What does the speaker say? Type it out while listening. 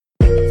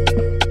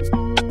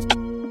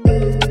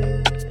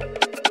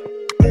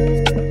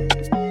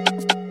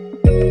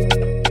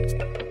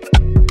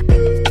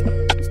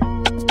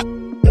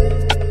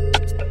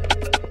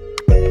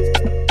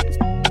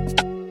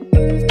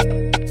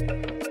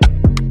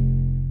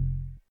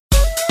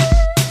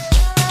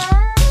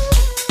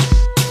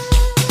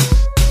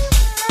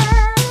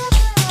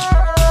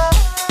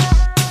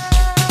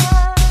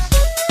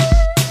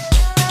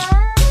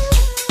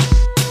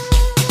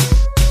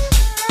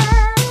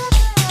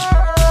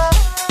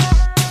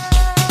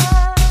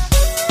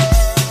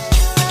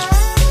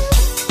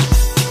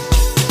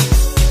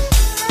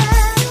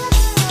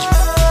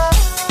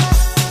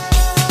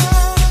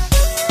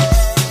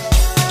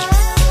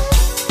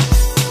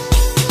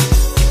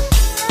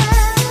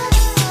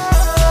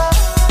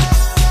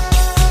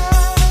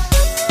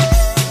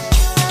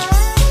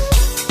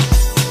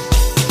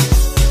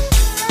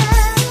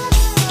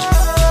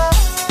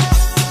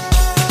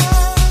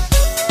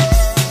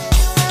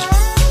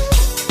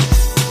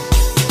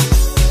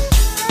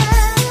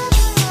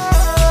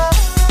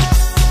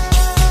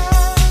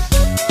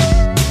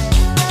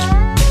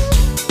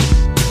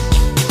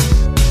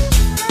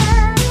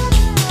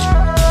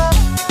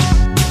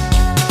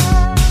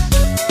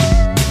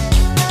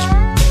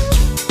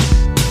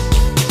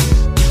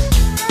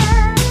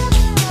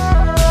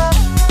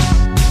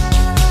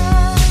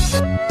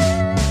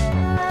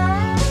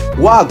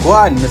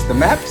Wagwan, Mr.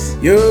 Maps.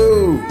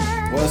 Yo,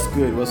 what's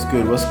good? What's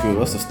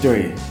the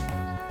story?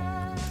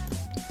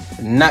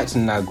 Not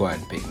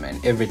Nagwan, big man.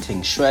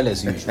 Everything swell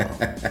as usual.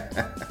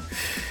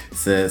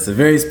 It's a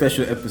very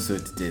special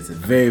episode today. It's a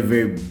very,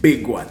 very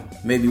big one.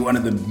 Maybe one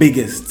of the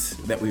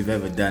biggest that we've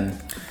ever done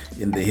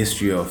in the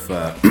history of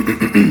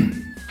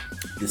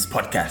this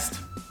podcast.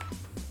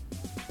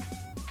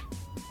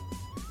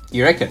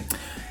 You reckon?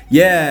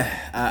 Yeah,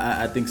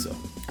 I think so.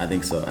 I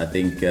think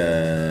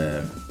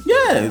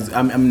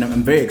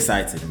I'm very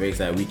excited.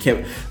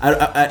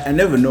 I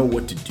never know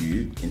what to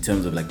do in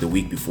terms of like the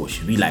week before.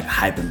 Should we like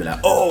hype and be like,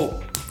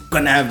 oh,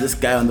 gonna have this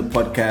guy on the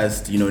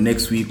podcast,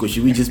 next week, or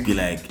should we just be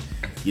like,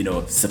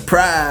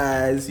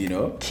 surprise,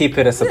 Keep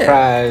it a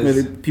surprise.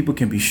 Yeah, people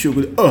can be shook.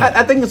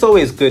 I think it's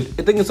always good.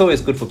 I think it's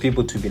always good for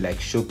people to be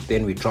like shook.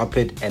 Then we drop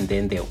it, and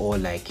then they're all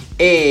like,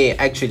 "Hey,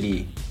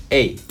 actually,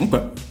 hey,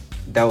 okay,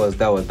 that was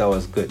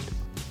good."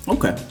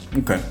 Okay.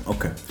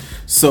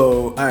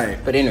 So, all right.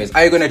 But anyways,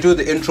 are you gonna do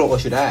the intro or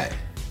should I?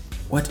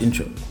 What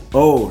intro?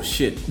 Oh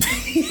shit.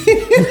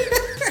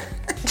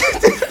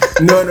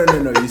 No.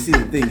 You see,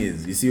 the thing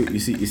is, you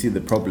see, the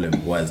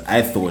problem was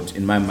I thought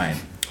in my mind.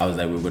 I was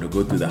like, we're going to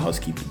go through the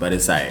housekeeping, but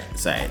it's all right.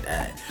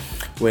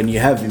 When you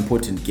have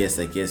important guests,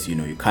 I guess,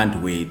 you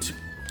can't wait.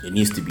 It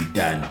needs to be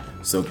done.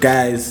 So,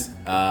 guys,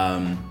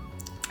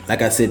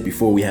 like I said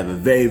before, we have a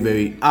very,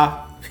 very...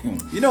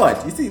 you know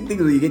what? You see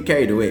things when you get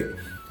carried away.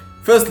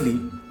 Firstly,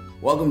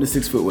 welcome to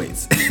 6 Foot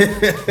Ways.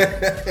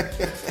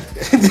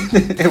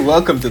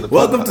 Welcome to the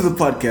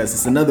podcast.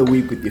 It's another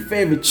week with your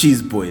favorite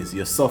cheese boys,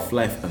 your soft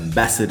life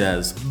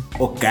ambassadors.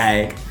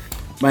 Okay.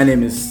 My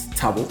name is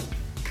Tabo.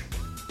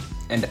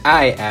 And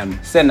I am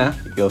Senna,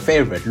 your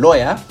favorite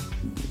lawyer.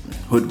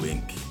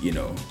 Hoodwink,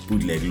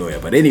 bootleg lawyer.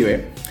 But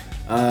anyway,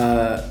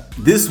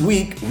 this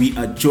week we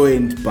are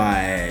joined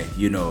by,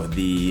 the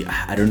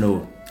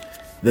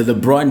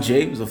LeBron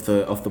James of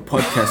the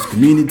podcast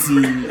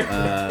community,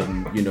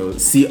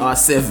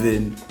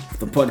 CR7 of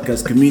the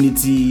podcast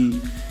community.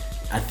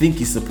 I think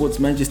he supports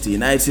Manchester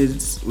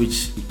United,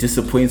 which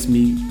disappoints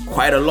me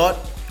quite a lot.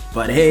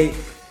 But hey,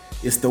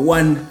 it's the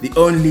one, the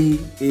only,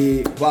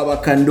 Baba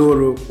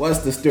Kandoro. What's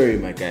the story,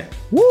 my guy?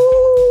 Woo!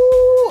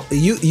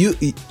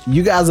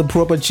 You guys are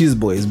proper cheese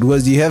boys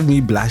because you have me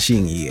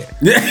blushing here.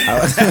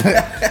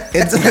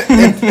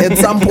 At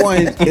some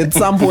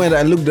point,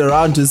 I looked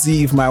around to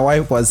see if my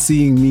wife was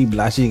seeing me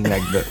blushing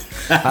like this.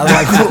 I was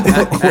like,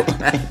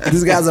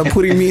 these guys are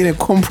putting me in a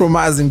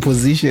compromising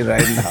position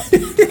right now.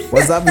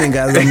 What's happening,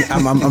 guys?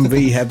 I'm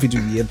very happy to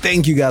be here.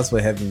 Thank you guys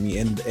for having me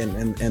and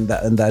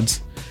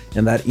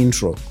that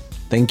intro.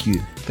 Thank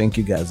you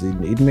guys.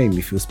 It made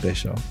me feel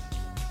special.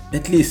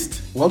 At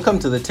least. Welcome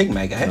to the Tig,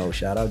 my guy. No,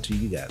 shout out to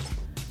you guys.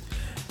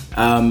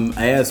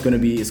 It's gonna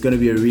be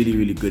a really,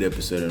 really good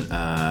episode.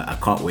 I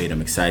can't wait.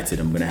 I'm excited.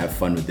 I'm gonna have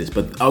fun with this.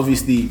 But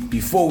obviously,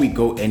 before we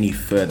go any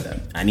further,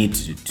 I need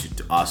to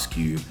ask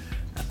you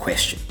a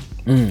question.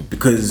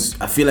 Because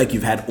I feel like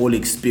you've had all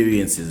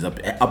experiences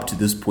up to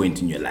this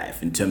point in your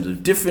life in terms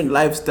of different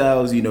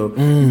lifestyles.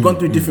 You've gone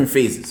through different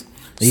phases.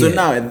 So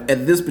now,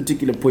 at this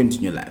particular point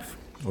in your life,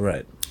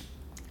 right?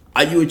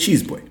 Are you a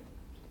cheese boy?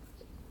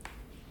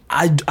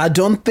 I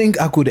don't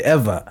think I could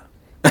ever.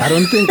 I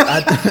don't think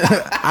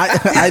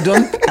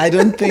I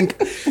don't think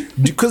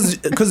because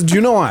do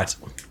you know what?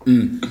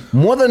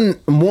 More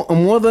than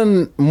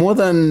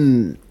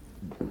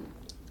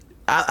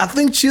I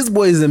think cheese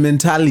boy is a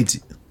mentality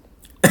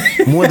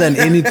more than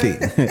anything.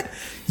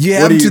 You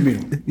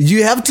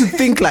have to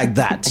think like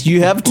that.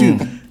 You have to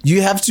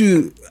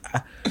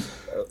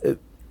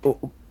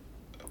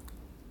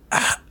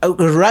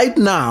right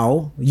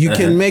now you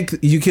can make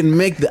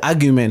the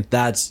argument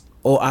that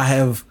I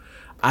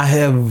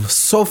have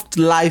soft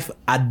life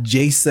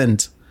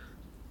adjacent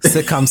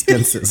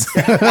circumstances.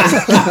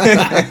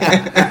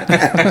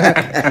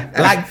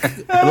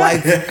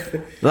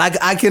 like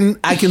I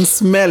can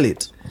smell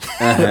it.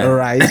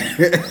 Right?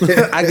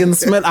 I can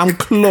smell. I'm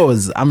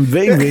close. I'm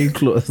very, very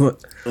close.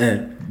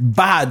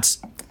 But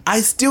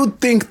I still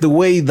think the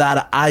way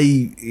that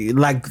I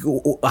like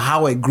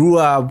how I grew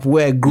up,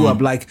 where I grew up,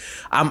 like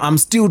I'm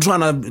still trying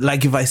to,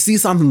 like, if I see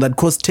something that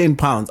costs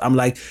 £10, I'm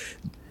like,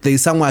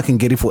 there's somewhere I can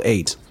get it for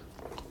 8.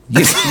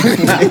 But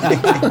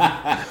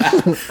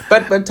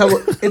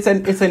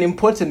it's an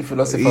important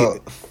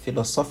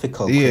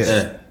philosophical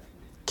question.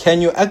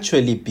 Can you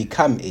actually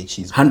become a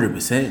cheese boy?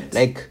 100%.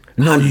 Like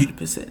no,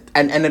 100%.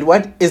 And at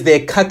what is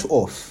there a cut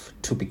off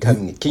to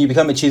becoming it? Can you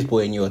become a cheese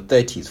boy in your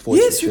 30s, 40s?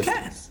 Yes, you 50s?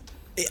 can.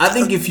 I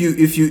think if you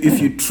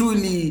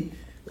truly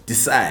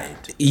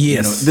decide,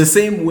 the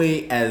same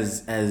way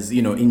as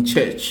in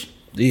church.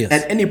 Yes.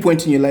 At any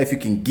point in your life, you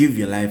can give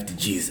your life to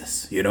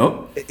Jesus. You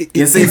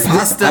say,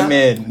 Pastor,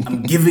 Amen.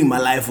 I'm giving my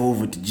life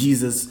over to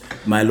Jesus,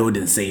 my Lord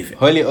and Savior.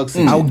 Holy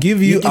oxygen. I'll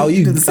give you. I'll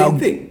do the same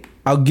thing.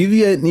 I'll give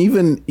you an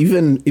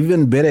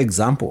even better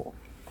example.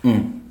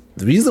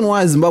 The reason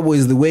why Zimbabwe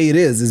is the way it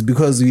is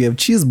because we have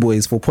cheese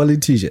boys for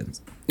politicians.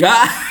 No.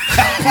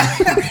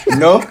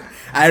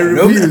 I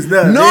refuse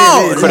that.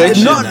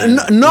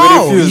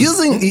 No.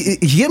 Using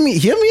hear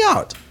me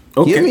out.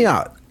 Okay. Hear me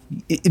out.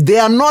 they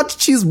are not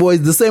cheese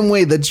boys the same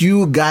way that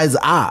you guys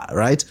are,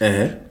 right?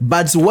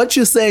 But what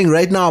you're saying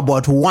right now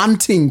about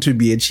wanting to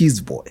be a cheese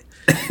boy,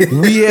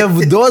 we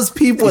have those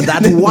people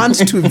that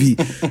want to be,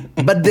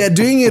 but they're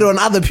doing it on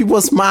other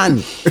people's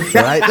money,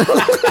 right?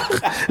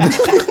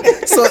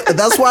 So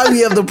that's why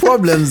we have the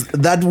problems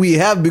that we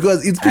have,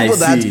 because it's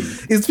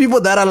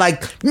people that are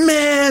like,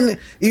 man,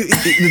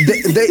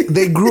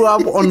 they grew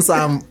up on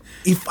some.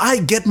 If I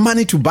get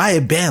money to buy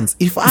a Benz,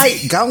 if I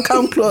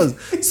come close,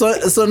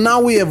 so now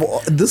we have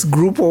this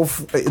group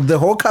of the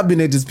whole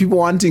cabinet is people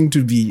wanting to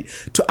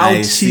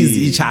out cheese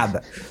each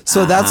other.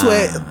 So that's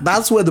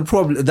where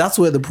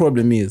the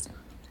problem is.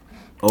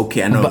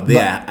 Okay, I know. I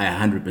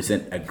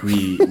 100%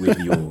 agree with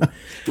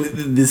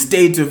with the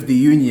state of the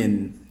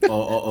union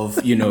of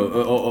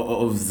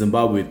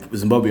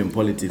Zimbabwean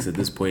politics at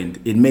this point.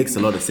 It makes a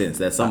lot of sense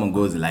that someone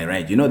goes like,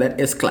 right, that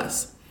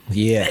S-Class.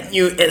 Yeah, that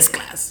new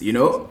S-Class,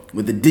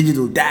 with the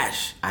digital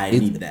dash. I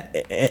need that.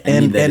 I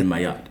need that in my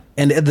yard.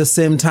 And at the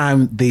same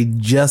time, they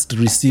just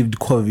received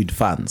COVID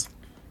funds.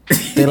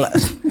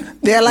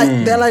 They're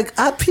like,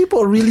 are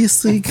people really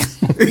sick?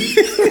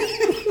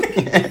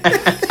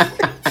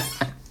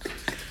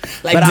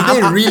 Like, do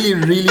they really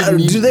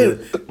need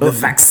the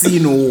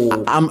vaccine,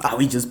 or are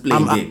we just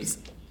playing games?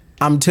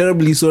 I'm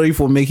terribly sorry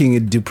for making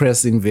it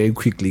depressing very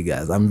quickly,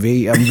 guys. I'm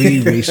very,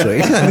 very sorry.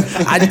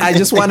 I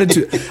just wanted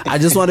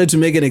to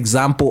make an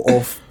example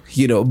of,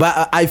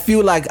 but I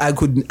feel like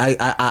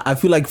I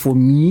feel like for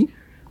me,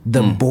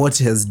 the boat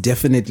has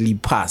definitely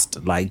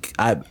passed. Like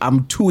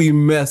I'm too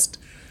immersed.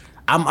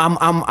 I'm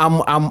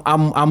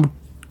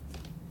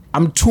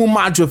too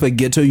much of a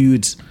ghetto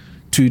youth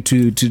to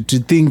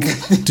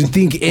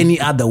think any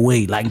other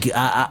way. Like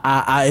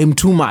I am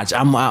too much.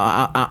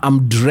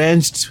 I'm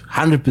drenched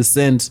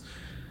 100%.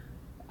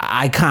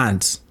 I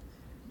can't.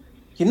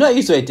 I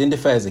used to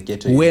identify as a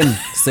ghetto. When,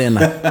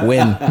 Senna?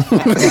 When?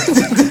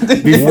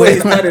 Before he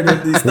started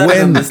on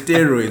the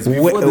steroids.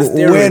 Before the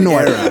steroid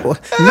era.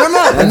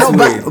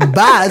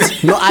 But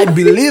I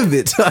believe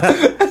it.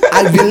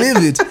 I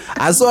believe it.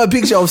 I saw a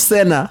picture of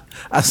Senna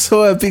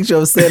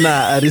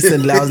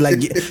recently. I was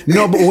like,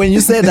 no, but when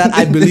you say that,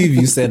 I believe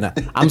you, Senna.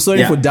 I'm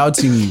sorry for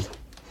doubting you.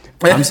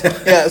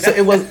 So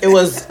it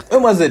was.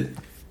 When was it?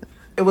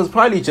 It was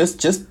probably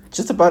just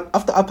about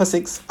after upper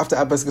six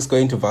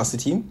going to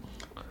varsity.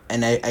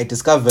 And I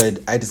discovered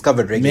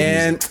reggae music.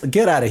 Man,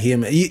 get out of here,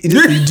 man. I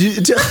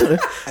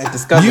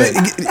discovered.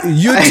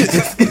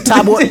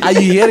 Tabo, are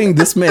you hearing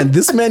this man?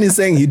 This man is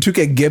saying he took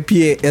a gap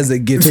year as a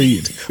ghetto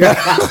youth.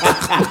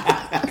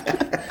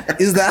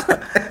 Is that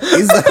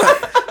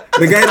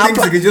the guy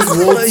thinks he can just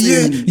walk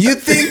in? You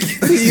think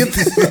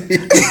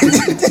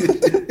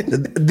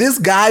this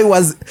guy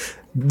was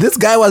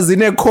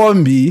in a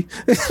combi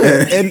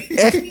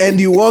and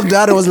he walked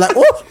out and was like,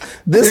 oh,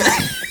 this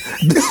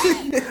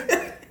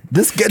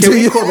ghetto. Can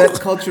we call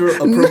that cultural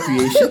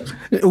appropriation?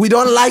 We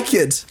don't like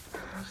it.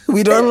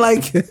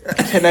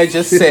 Can I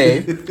just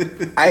say,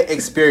 I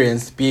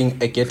experienced being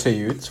a ghetto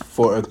youth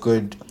for a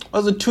good,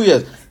 was it 2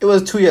 years? It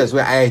was 2 years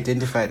where I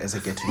identified as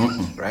a ghetto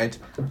youth, right?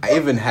 I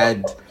even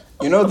had,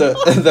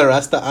 the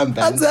Rasta armband.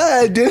 That's how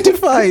I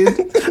identified.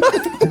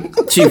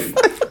 Chief,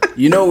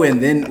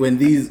 when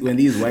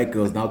these white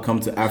girls now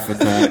come to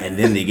Africa and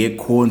then they get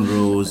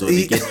cornrows or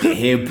they get their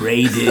hair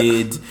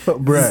braided, it's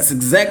the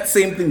exact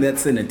same thing that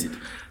Senna did.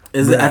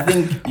 I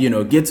think,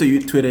 Ghetto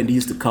Youth Twitter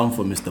needs to come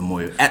for Mr.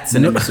 Moyo at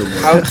Senemiso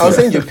Moyo. I'll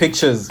send you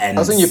pictures.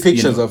 I'll send you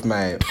pictures of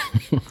my.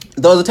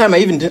 There was a time I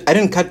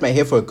didn't cut my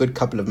hair for a good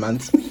couple of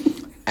months,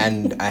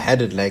 and I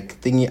had it like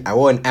thingy. I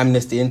wore an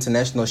Amnesty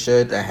International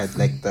shirt. I had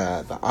like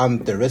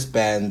the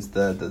wristbands,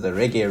 the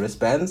reggae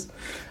wristbands.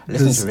 I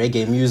listened to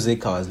reggae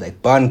music. I was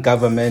like Born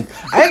Government.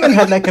 I even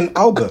had like an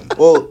album.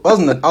 Well, it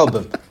wasn't an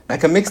album,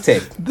 like a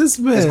mixtape. This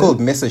man. It's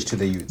called Message to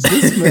the Youths.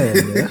 This man.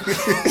 Yeah.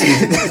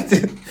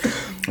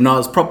 No, I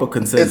was proper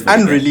concerned. It's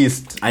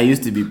unreleased. I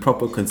used to be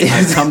proper concerned.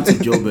 I'd come to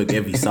Joburg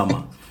every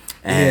summer.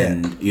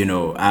 And,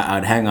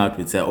 I'd hang out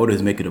with Senna.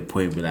 Always make it a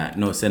point, be like,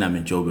 no, Senna, I'm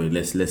in Joburg.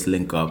 Let's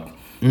link up.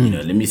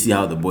 Let me see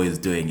how the boy's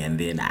doing. And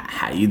then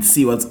you'd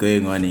see what's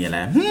going on. And you're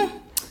like,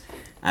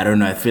 I don't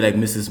know. I feel like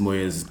Mrs.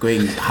 Moyo is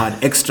going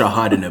extra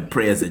hard in her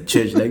prayers at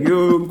church. Like,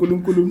 yo,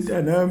 kulum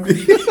tanami.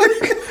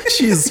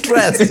 She's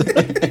stressed.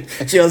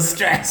 She was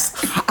stressed.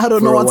 I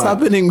don't know what's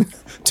happening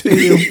to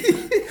him.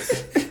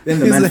 Then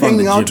the He's man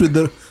hanging out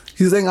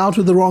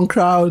with the wrong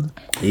crowd.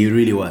 He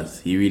really was.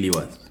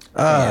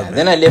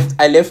 Then I left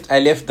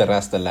the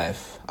Rasta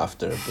life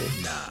after a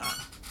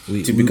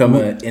bit. To become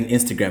an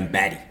Instagram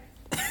baddie.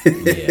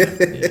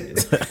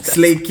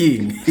 Slay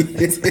King.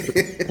 This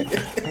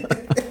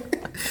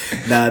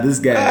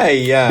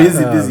guy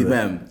busy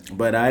man.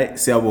 But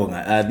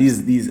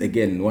These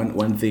again,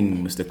 one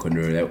thing, Mr.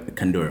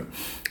 Kandura,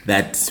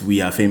 that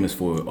we are famous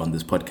for on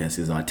this podcast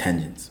is our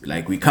tangents.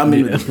 Like we come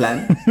in with a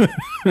plan,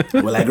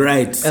 we're like,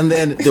 right, and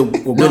then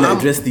we're gonna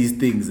address these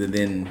things, and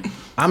then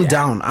I'm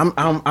down.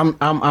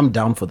 I'm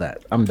down for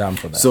that. I'm down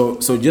for that.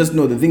 So just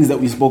know the things that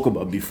we spoke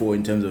about before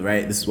in terms of,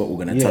 right, this is what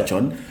we're gonna touch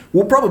on.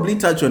 We'll probably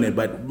touch on it,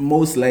 but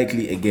most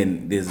likely,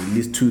 again, there's at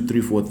least 2,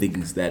 3, 4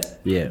 things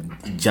that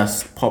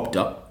just popped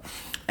up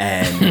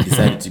and we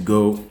decided to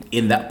go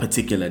in that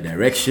particular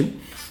direction.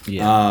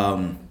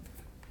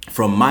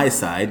 From my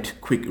side,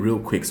 real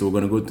quick, so we're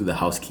going to go through the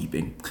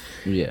housekeeping.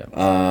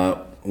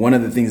 One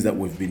of the things that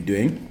we've been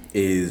doing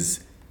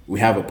is we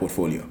have a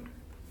portfolio.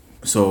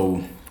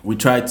 So we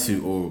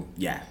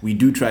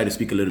do try to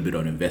speak a little bit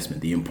on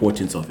investment, the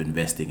importance of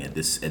investing at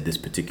this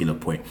particular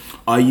point.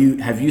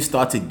 Have you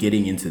started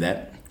getting into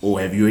that, or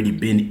have you already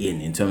been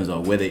in terms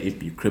of whether it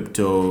be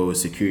crypto,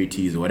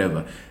 securities, or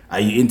whatever?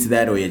 Are you into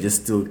that, or you're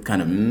just still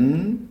kind of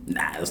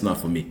nah, that's not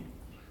for me?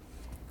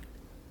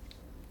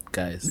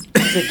 Guys,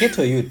 it's a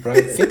ghetto youth, bro.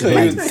 Ghetto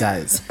youth,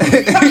 guys.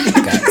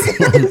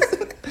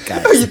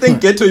 How you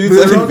think ghetto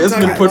youth have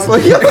investment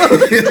portfolio?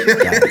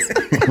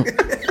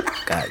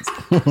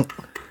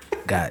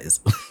 Guys.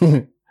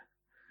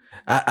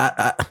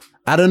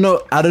 I don't know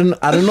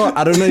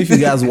if you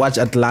guys watch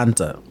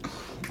Atlanta.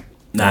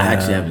 Nah, I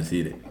actually haven't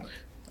seen it.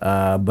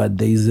 But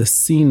there is a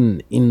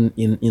scene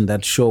in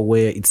that show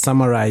where it's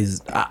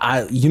summarized.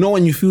 You know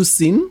when you feel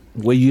seen,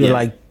 where you're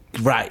like,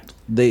 right.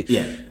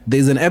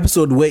 There's an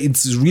episode where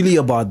it's really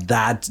about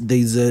that.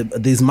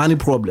 There's money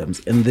problems,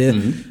 and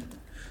then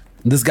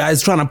this guy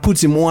is trying to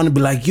put him on,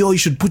 be like, yo, you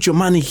should put your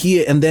money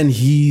here, and then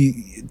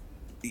he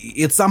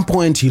at some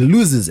point he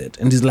loses it,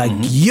 and he's like,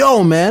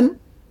 yo, man,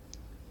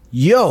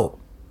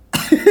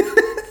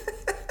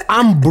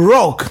 I'm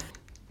broke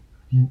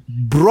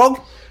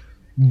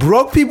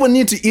people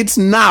need to eat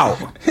now,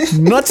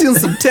 not in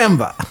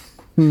September,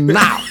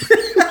 now.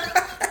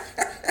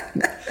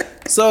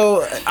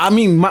 So I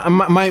mean, my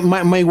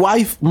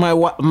wife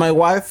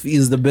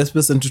is the best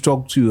person to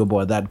talk to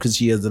about that, because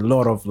she has a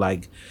lot of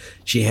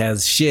she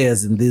has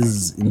shares in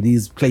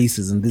these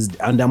places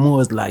and I'm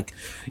always like,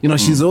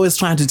 she's always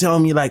trying to tell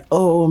me like,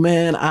 oh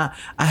man, I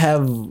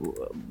have.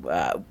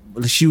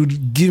 She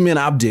would give me an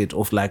update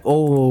of like,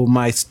 oh,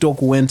 my stock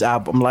went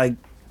up. I'm like,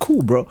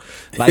 cool, bro.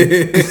 Like,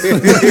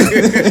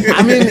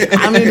 I mean,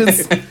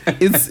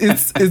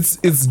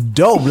 it's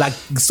dope. Like,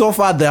 so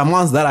far the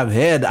amounts that I've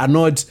had are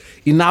not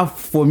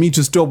enough for me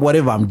to stop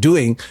whatever I'm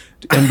doing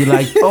and be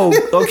like, oh,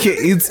 okay,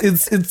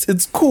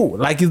 it's cool.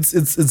 Like,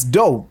 it's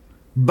dope.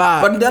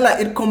 But Ndela,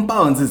 it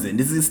compounds,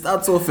 isn't it? It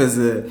starts off as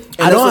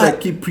that's what I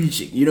keep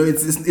preaching.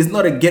 It's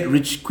not a get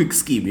rich quick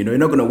scheme. You're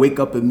not gonna wake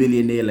up a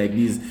millionaire like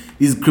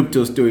these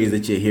crypto stories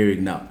that you're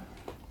hearing now.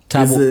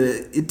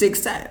 It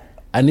takes time.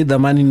 I need the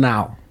money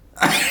now.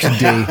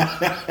 Today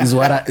is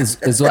what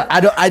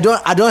I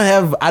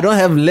don't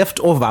have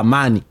leftover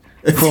money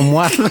from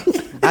what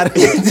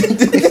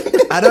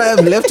I don't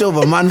have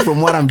leftover money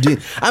from what I'm doing.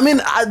 I mean,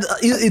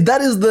 that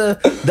is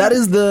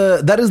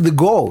the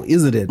goal,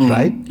 isn't it?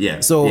 Right?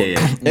 Yeah. So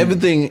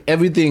everything.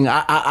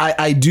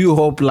 I do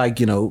hope, like,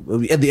 at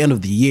the end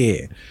of the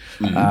year,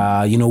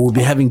 we'll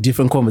be having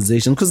different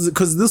conversations,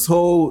 because this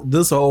whole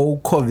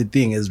COVID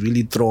thing has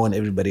really thrown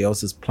everybody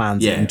else's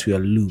plans into a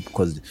loop.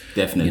 Because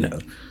definitely,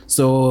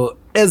 so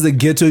as a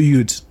ghetto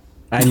youth,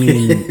 I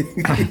mean,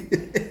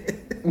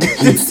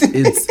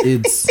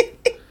 it's.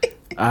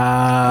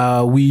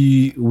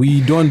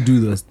 We don't do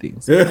those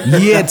things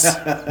yet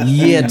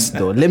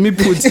though. Let me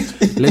put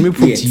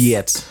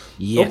yet.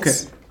 Okay,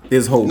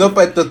 there's hope. No,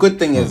 but the good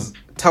thing is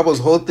Tabo's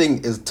whole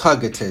thing is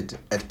targeted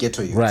at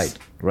ghetto youths.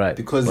 Right.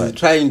 Because he's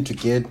trying to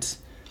get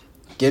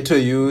ghetto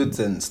youths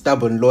and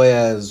stubborn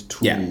lawyers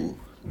to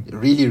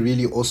really,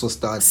 really also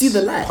start see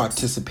the light,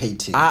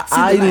 participating.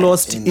 I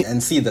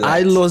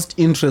lost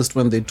interest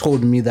when they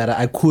told me that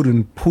I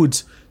couldn't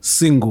put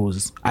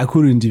singles, I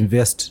couldn't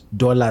invest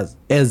dollars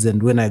as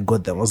and when I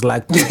got them. I was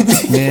like,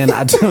 man,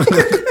 I don't,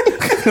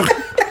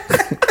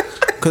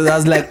 because I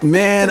was like,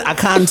 man, I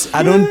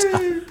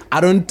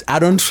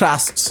don't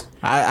trust.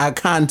 I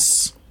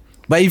can't.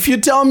 But if you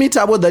tell me,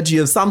 Tabo, that you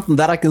have something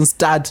that I can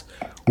start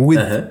with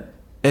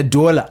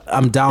 $1,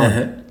 I'm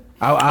down.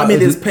 I mean,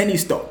 there's penny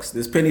stocks.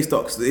 Those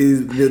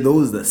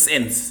the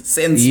cents,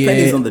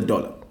 pennies on the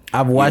dollar.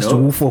 I've watched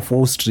Wolf of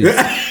Wall Street.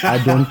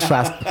 I don't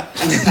trust.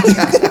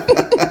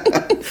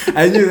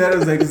 I knew that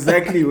was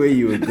exactly where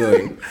you were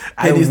going.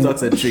 Penny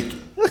stocks are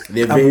tricky.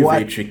 They're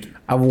very tricky.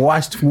 I've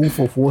watched Wolf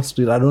of Wall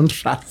Street. I don't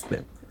trust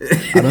them.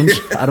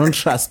 I don't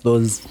trust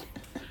those.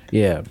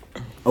 Yeah.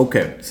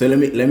 Okay, so let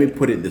me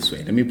put it this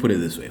way.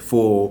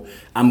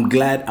 I'm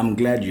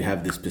glad you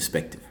have this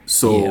perspective.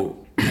 So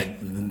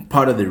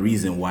part of the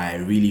reason why I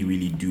really,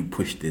 really do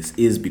push this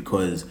is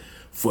because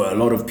for a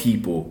lot of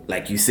people,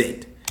 like you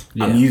said,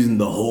 I'm using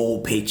the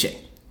whole paycheck.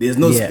 There's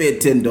no spare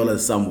 $10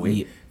 somewhere.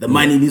 Yeah. The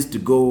money needs to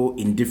go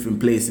in different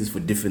places for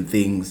different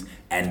things,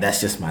 and that's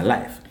just my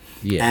life.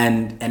 Yeah.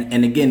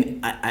 And again,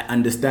 I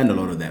understand a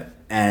lot of that.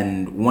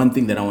 And one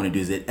thing that I want to do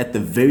is that at the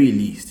very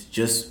least,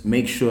 just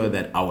make sure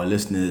that our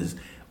listeners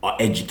are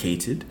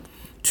educated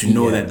to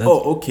know that,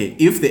 okay,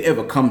 if there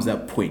ever comes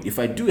that point, if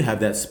I do have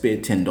that spare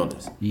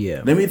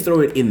 $10, let me throw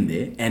it in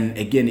there. And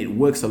again, it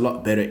works a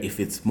lot better if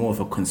it's more of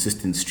a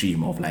consistent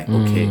stream of like,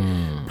 okay,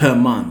 per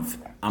month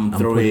I'm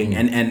throwing,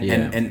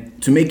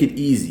 and to make it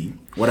easy,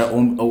 what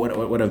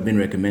I've been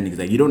recommending is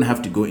that you don't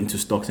have to go into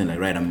stocks and like,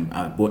 right,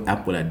 I bought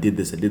Apple, I did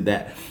this, I did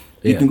that.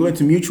 You can go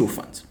into mutual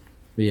funds.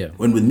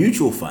 When with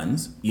mutual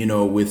funds,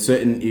 with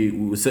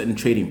certain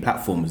trading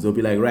platforms, they'll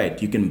be like,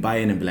 right, you can buy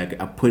in and be like,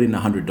 I put in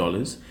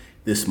 $100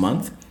 this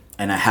month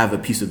and I have a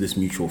piece of this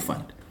mutual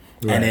fund.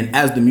 Right. And then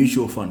as the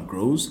mutual fund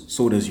grows,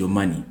 so does your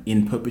money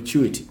in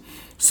perpetuity.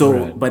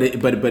 So, but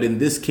in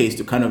this case,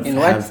 to kind of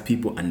have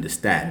people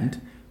understand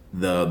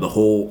the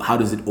whole, how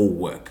does it all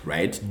work,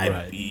 right?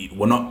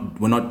 We're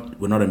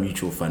not a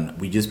mutual fund.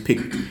 We just pick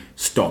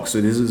stocks.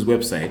 So this is a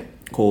website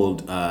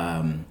called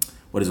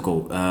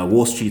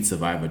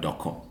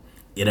wallstreetsurvivor.com.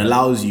 It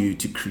allows you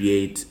to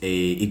create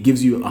it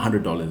gives you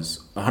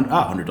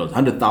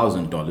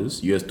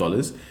 $100,000 US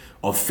dollars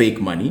of fake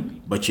money,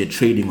 but you're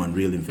trading on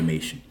real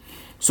information.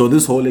 So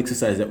this whole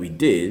exercise that we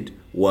did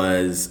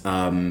was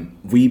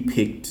we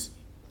picked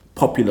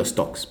popular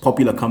stocks,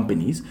 popular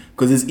companies,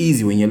 because it's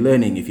easy when you're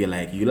learning. If you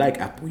like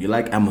Apple, you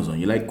like Amazon,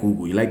 you like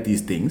Google, you like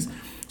these things.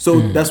 So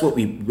that's what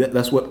we're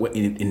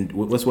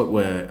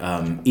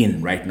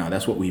in right now.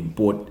 That's what we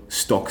bought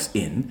stocks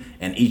in,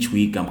 and each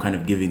week I'm kind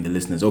of giving the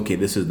listeners, okay,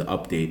 this is the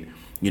update.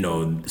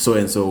 So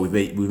and so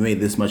we made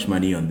this much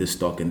money on this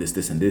stock and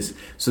this and this,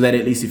 so that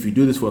at least if you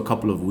do this for a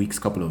couple of weeks,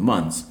 couple of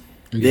months,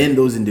 then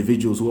those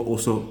individuals who are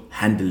also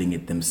handling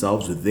it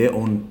themselves with their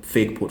own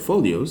fake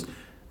portfolios,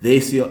 they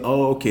see,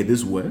 oh, okay,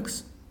 this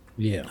works.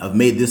 I've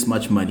made this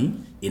much money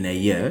in a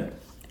year.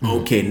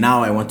 Okay,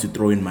 now I want to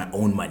throw in my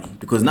own money,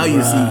 because now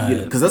you see,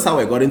 because that's how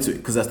I got into it.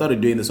 Because I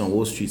started doing this on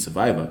Wall Street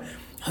Survivor.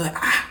 I was like,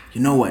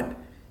 you know what?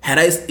 Had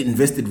I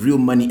invested real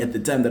money at the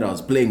time that I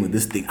was playing with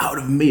this thing, I would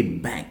have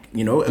made bank,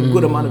 a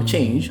good amount of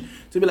change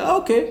to be like,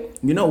 okay,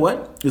 you know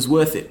what? It's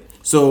worth it.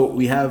 So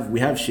we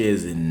have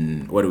shares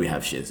in, what do we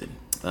have shares in?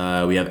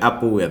 We have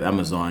Apple, we have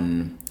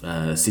Amazon,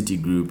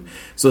 Citigroup.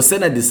 So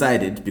Senna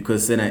decided,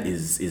 because Senna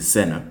is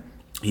Senna,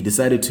 he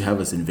decided to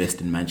have us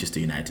invest in Manchester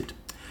United.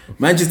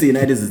 Manchester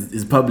United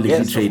is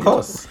publicly traded. Of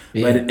course.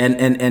 But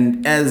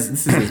and as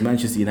this is as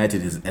Manchester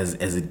United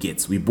as it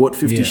gets. We bought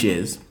 50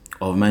 shares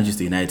of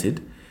Manchester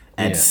United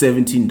at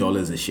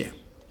 $17 a share.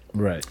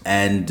 Right.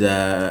 And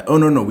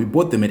we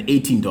bought them at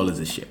 $18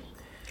 a share.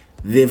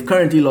 They've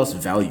currently lost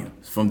value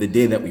from the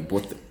day that we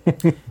bought them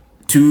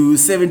to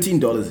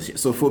 $17 a share.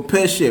 So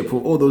per share,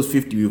 for all those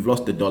 50, we've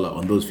lost $1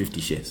 on those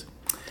 50 shares.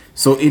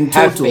 So in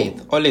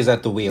total, always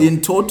at the wheel. In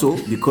total,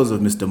 because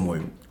of Mr.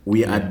 Moyo,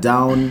 we are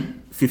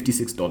down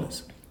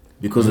 $56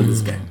 because of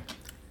this guy.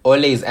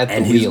 Always at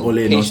the wheel.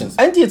 Patience.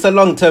 And it's a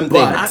long-term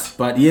thing.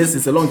 But yes,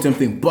 it's a long-term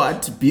thing.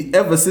 But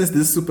ever since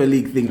this Super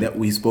League thing that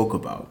we spoke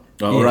about,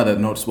 or rather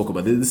not spoke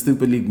about, the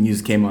Super League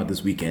news came out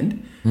this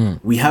weekend,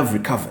 we have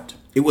recovered.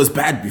 It was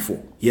bad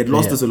before. He had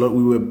lost us a lot.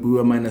 We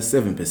were minus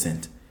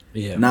 7%.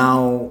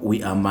 Now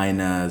we are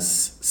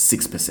minus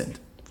 6%.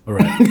 All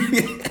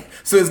right.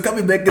 So it's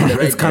coming back in the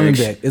right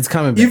direction. It's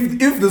coming back.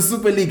 If the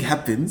Super League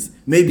happens,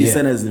 maybe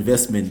Senna's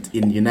investment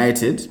in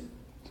United,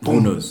 who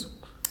knows?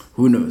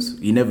 Who knows?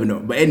 You never know.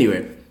 But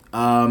anyway,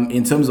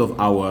 in terms of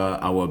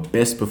our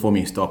best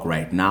performing stock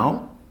right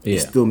now,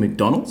 it's still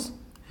McDonald's.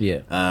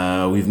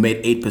 We've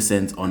made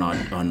 8%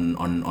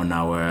 on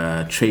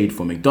our trade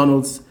for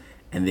McDonald's,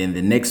 and then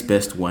the next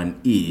best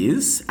one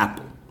is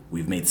Apple.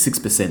 We've made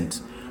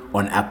 6%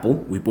 on Apple.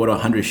 We bought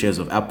 100 shares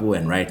of Apple,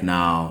 and right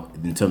now,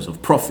 in terms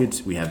of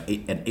profit, we have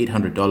an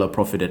 $800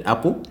 profit at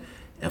Apple,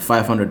 a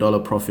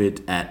 $500 profit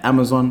at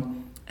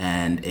Amazon,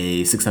 and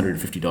a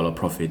 $650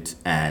 profit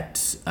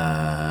at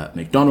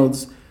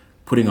McDonald's,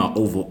 putting our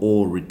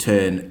overall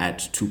return at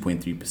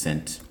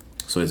 2.3%.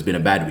 So it's been a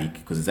bad week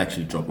because it's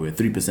actually dropped. We were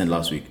 3%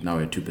 last week, now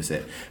we're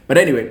 2%. But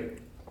anyway,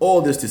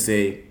 all this to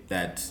say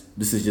that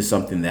this is just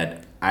something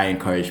that I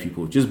encourage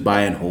people, just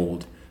buy and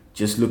hold.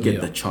 Just look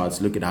at the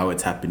charts, look at how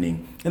it's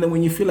happening. And then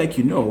when you feel like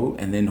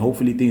and then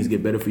hopefully things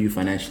get better for you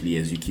financially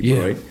as you keep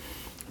growing,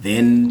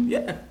 then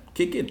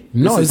kick it.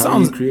 It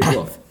sounds create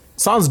wealth.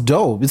 Sounds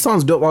dope. It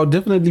sounds dope. I'll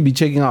definitely be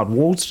checking out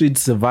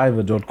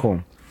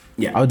wallstreetsurvivor.com.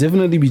 Yeah. I'll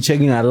definitely be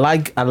checking. I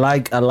like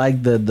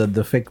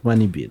the fake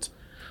money bit.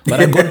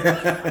 But I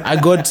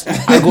got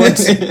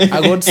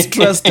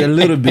stressed a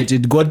little bit.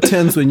 It got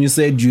tense when you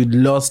said you'd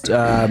lost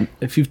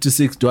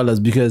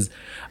 $56 because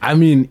I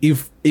mean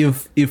if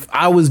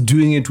I was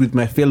doing it with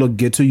my fellow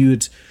ghetto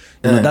youth,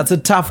 that's a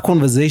tough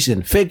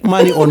conversation. Fake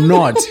money or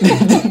not,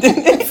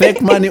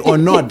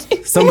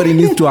 somebody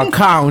needs to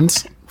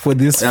account for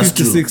this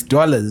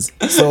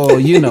 $56. So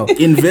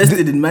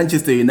invested in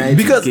Manchester United.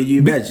 Because can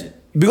you imagine?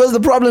 Because the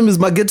problem is,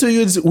 my ghetto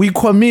youths, we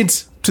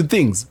commit to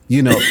things,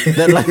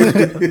 that like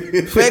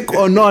fake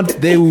or not,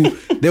 they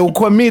will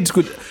commit.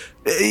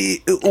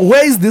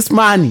 Where is this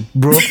money,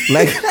 bro?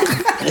 Like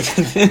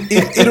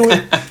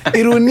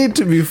it will need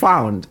to be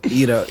found,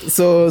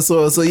 So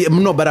yeah,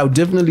 no, but I'll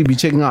definitely be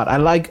checking out. I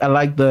like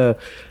the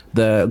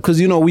because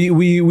you know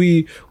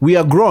we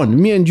are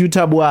grown. Me and you,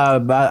 Tabu,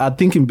 are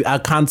thinking. I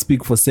can't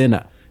speak for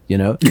Senna, you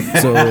know.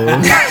 So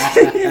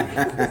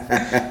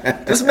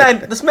this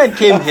man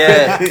came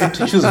here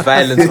to choose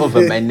violence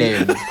over my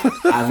name.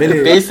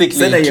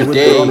 Basically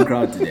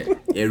today.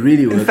 It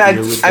really was. In fact,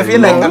 I feel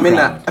like I'm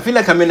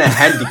in a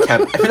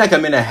handicap. I feel like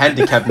I'm in a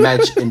handicap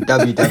match in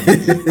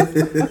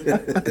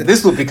WWE.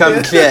 This will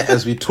become clear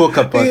as we talk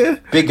about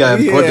bigger,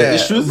 broader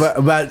issues.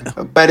 But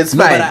it's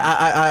fine. But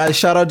I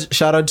shout out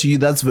to you.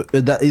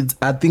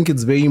 I think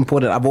it's very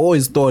important. I've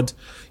always thought,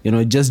 you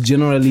know, just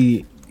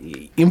generally,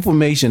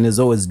 information is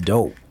always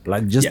dope.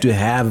 Like just to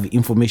have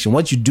information,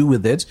 what you do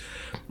with it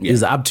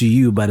is up to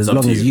you. But as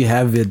long as you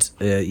have it,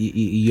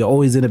 you're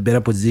always in a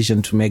better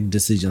position to make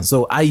decisions.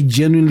 So I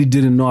genuinely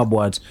didn't know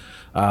about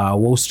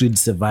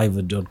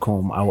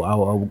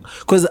WallStreetSurvivor.com.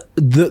 Because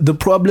the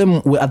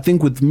problem, I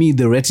think, with me,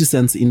 the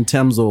reticence in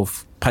terms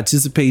of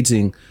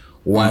participating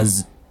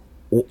was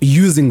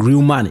using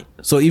real money.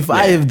 So if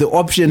I have the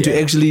option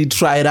to actually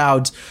try it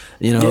out,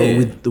 you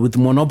know, with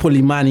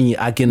Monopoly money,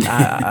 I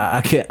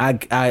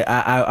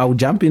will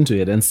jump into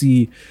it and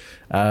see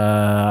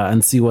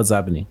what's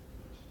happening.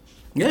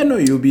 Yeah, no,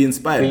 you'll be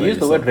inspired. You use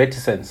the word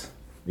reticence.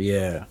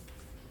 Yeah.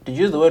 Did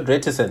you use the word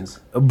reticence?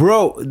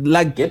 Bro,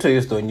 like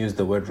ghettoists don't use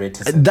the word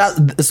reticence.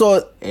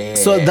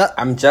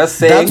 I'm just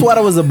saying. That's what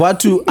I was about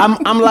to.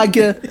 I'm like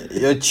a.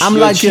 I'm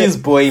like cheese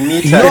boy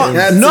meter.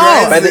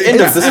 No. By the end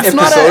of this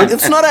episode,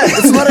 it's not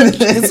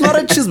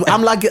a cheese.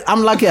 I'm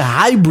like a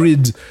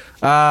hybrid.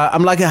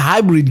 I'm like a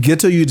hybrid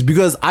ghetto youth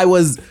because I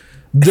was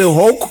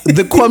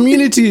the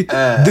community.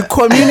 The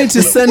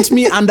community sent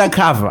me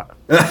undercover.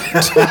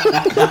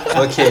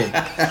 Okay.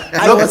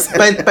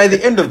 By the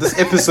end of this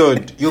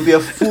episode, you'll be a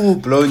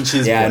full-blown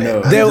cheese boy. I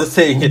know. I'm just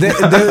saying it.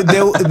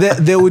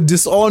 They would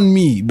disown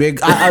me.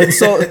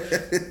 So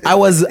I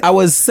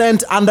was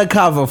sent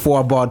undercover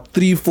for about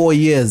 3-4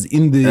 years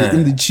in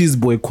the cheese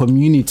boy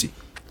community.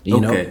 You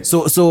know,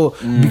 so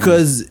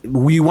because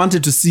we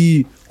wanted to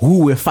see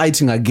who we're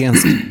fighting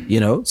against, you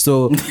know.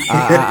 So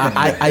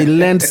I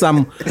learned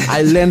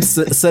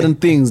certain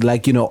things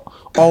like, you know,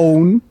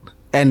 own,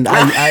 and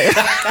I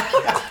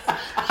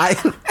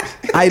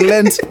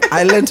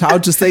learned how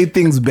to say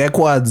things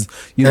backwards,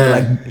 you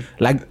know,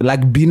 like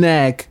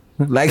binak,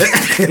 like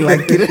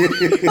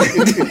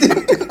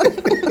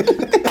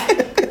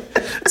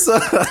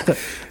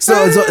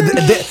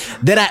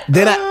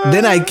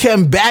Then I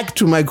came back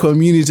to my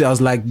community. I was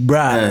like,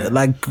 bruh,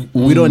 like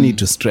we don't need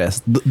to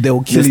stress. They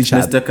will kill each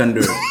other.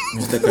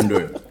 Mr.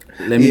 Kandori,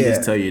 let me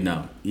just tell you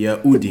now. You're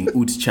ooding,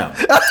 oot chap.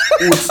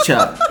 Oot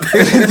chap.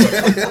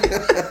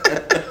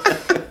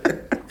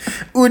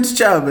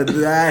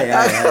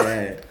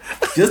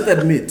 Just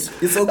admit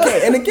it's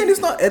okay. And again, it's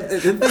not. The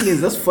thing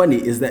is, that's funny.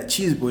 Is that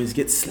cheese boys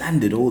get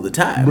slandered all the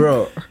time,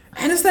 bro?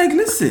 And it's like,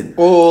 listen,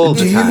 all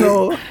the time. You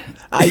know,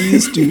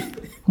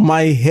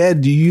 my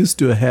head used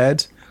to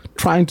hurt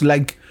trying to,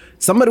 like,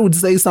 somebody would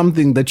say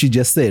something that you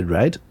just said,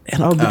 right?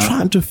 And I'll be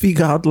trying to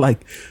figure out,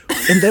 like,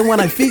 and then when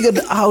I figured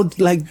out,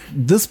 like,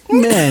 this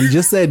man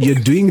just said you're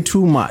doing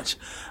too much,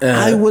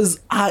 it was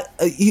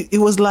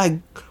like,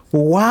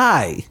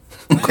 why?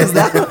 Because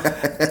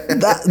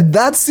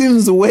that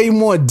seems way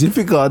more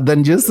difficult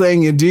than just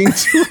saying you're doing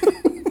too much.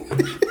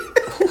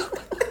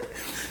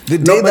 The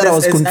day that I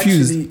was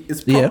confused,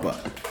 it's proper.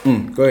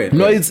 Go ahead.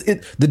 No,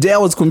 the day I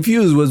was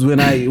confused was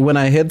when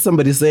I heard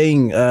somebody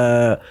saying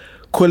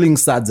calling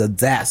Sads a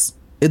das.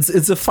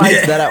 It's a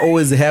fight that I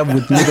always have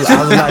with people. I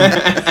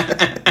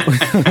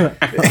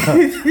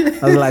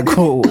was like,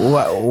 oh,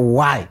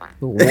 why?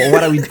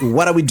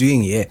 What are we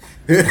doing here?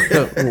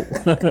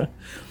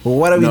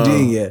 What are we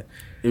doing here?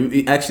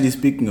 Actually,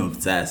 speaking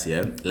of Zas,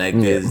 like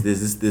there's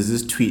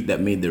this tweet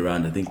that made the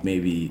round. I think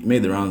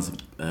made the rounds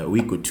a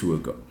week or two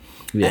ago.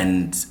 Yeah.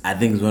 And I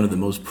think it's one of the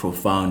most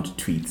profound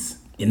tweets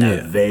in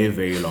a very,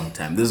 very long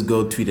time. This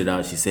girl tweeted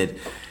out, she said,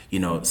 you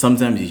know,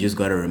 sometimes you just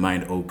got to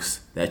remind Oaks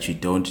that you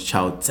don't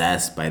chow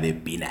Zas by their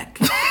binak.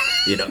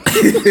 You know.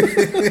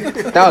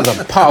 That was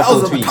a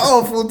powerful tweet.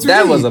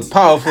 That was a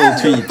powerful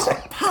tweet.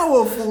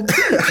 Powerful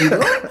tweet, you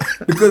know?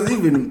 Because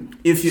even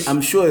if you,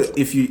 I'm sure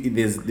if you,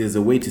 there's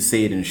a way to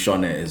say it in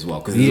Shona as well.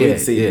 Because there's a way to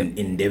say it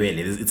in Ndebele.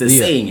 It's a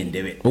saying in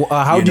Ndebele.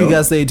 How do you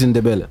guys say it in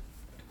Ndebele?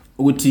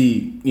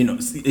 Uti, you know,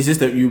 it's just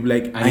that you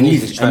like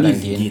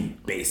Angili,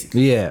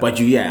 basically. Yeah. But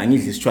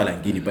Angili is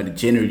Angini, but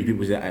generally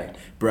people say,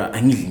 bruh,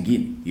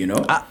 Angili, you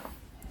know? I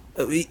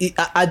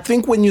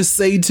think when you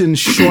say it in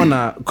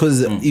Shona,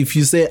 because if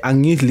you say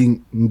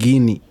Angili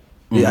Ngini,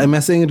 am I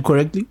saying it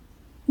correctly?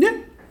 Yeah,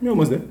 you're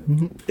almost there.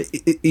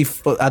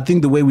 If I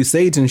think the way we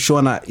say it in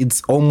Shona,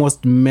 it's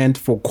almost meant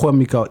for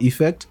comical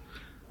effect.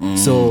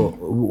 So,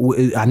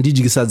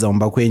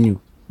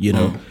 you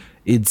know.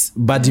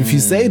 But if you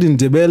say it in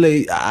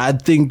Ndebele, I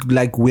think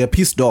like we're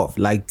pissed off.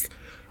 Like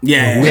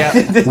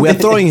Yeah. We're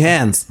throwing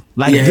hands.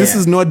 Like this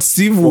is not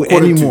Sivu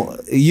anymore.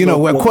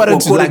 We're quarter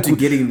to like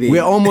getting there.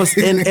 We're almost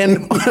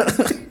and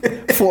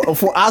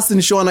for us in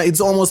Shona, it's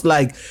almost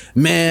like,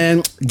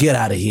 man, get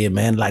out of here,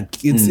 man.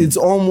 Like it's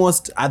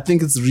almost. I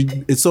think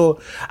it's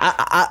so.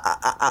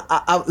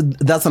 I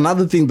that's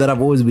another thing that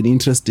I've always been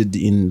interested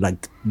in,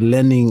 like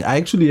learning. I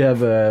actually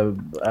have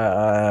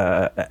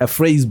a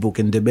phrase book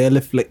and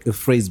Ndebele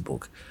phrase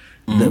book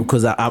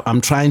because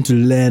I'm trying to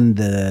learn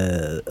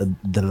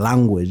the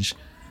language.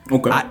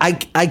 Okay.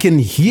 I can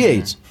hear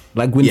it.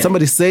 Like when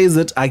somebody says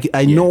it,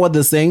 I know what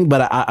they're saying,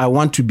 but I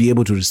want to be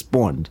able to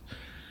respond.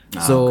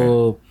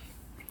 So,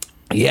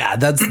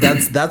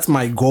 that's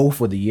my goal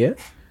for the year.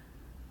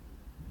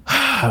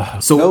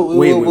 So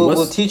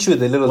we'll teach you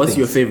the little What's things.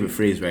 your favorite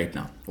phrase right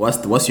now?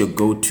 What's your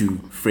go-to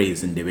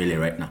phrase in Ndebele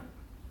right now?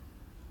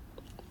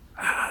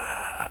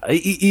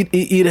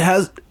 It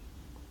has.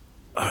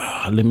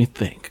 Let me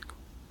think.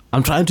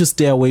 I'm trying to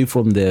stay away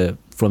from the.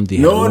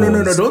 No,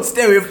 don't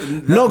stay away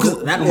from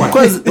that one.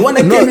 Because the one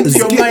that came into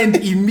your mind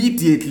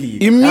immediately.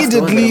 That's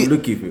the one that I'm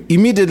looking for.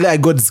 Immediately I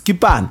got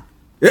Skipan.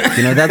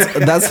 That's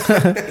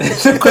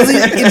because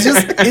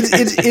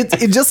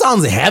it just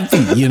sounds happy,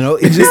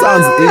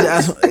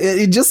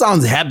 it just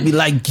sounds happy,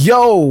 like,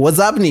 yo, what's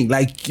happening,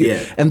 like,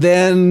 and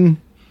then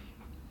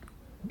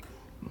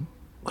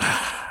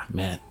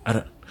man, I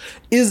don't.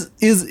 Is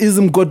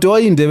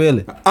Mgodoi in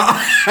Ndebele?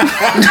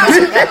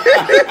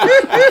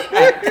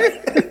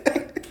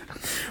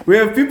 We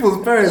have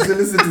people's parents who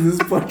listen to this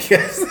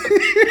podcast.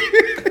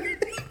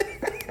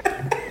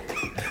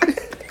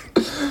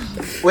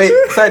 Wait,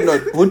 side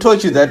note, who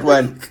taught you that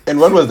one? And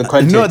what was the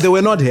context? No, they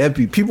were not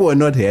happy. People were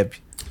not happy.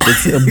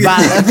 It's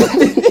bad.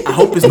 I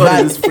hope it's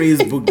not in this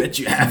phrase book that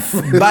you have.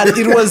 But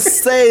it was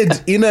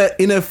said in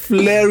a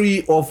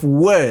flurry of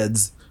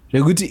words.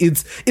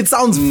 It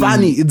sounds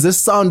funny. It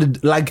just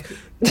sounded like.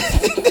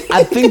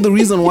 I think the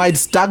reason why it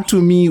stuck to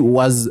me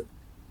was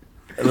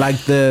like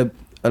the.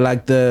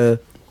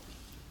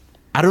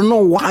 I don't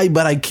know why,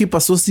 but I keep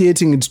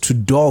associating it to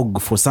dog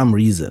for some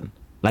reason.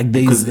 Like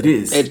because it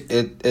is.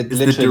 It's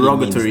the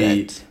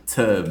derogatory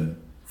term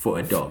for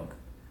a dog.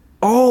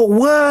 Oh,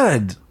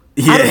 word.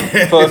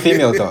 Yeah, for a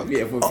female dog.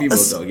 Yeah, for a female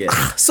dog. Yeah.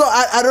 So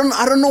I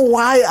don't know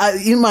why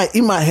in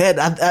my head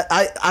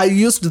I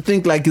used to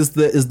think like it's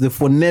the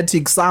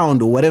phonetic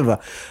sound or whatever,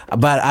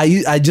 but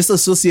I just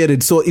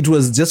associated. So it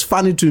was just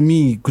funny to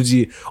me.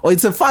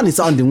 It's a funny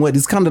sounding word.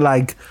 It's kind of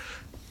like.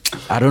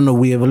 I don't know.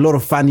 We have a lot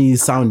of funny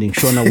sounding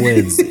Shona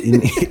words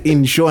in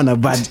Shona,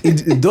 but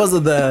those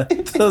are the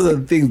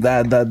things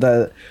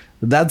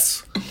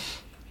that's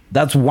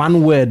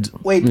one word.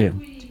 Wait,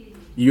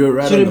 you're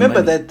right. Do you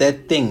remember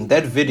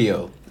that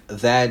video?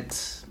 That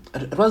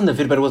it wasn't a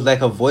video, but it was like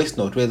a voice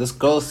note where this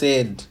girl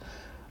said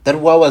that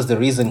what was the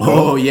reason?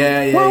 Oh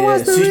yeah. What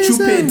was the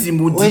reason?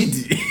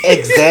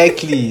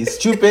 Exactly,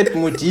 stupid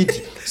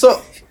Mudidi.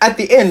 So at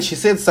the end, she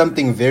said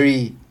something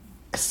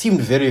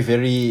seemed very,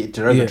 very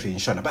derogatory in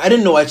Shona, but I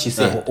didn't know what she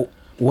said.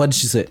 What did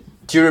she say?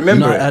 Do you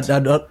remember it?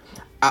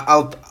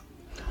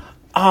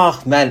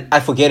 I man, I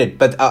forget it,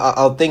 but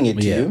I'll thing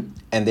it to you,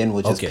 and then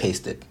we'll just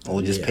paste it.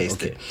 We'll just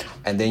paste it,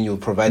 and then you'll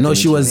provide. No,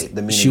 she was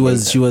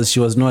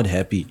not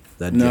happy.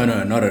 No,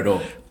 not at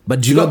all.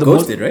 But do you know the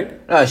ghosted, right?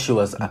 She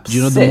was upset. Do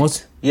you know the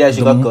most? Yeah,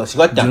 she got ghosted. She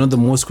got done. Do you know the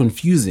most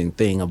confusing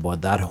thing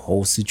about that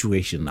whole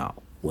situation now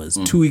was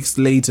 2 weeks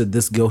later,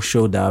 this girl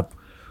showed up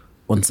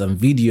on some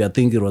video. I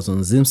think it was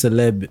on Zim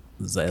Celeb,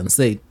 and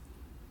said,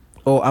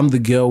 "Oh, I'm the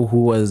girl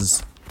who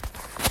was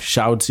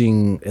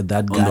shouting at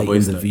that guy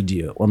in the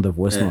video on the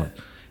voice note."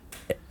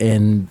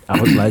 And I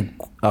was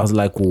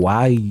like,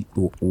 why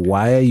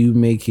are you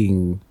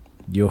making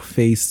your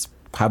face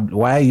public?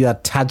 Why are you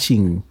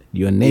attaching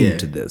your name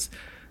to this?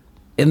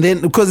 And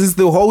then because it's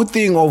the whole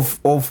thing of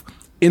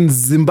in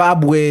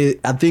Zimbabwe,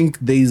 I think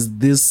there's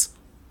this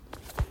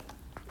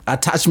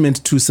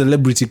attachment to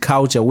celebrity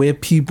culture where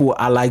people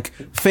are like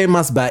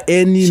famous by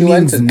any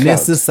means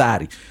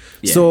necessary.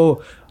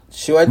 So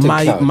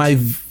my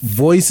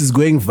voice is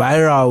going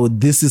viral.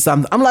 This is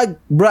something. I'm like,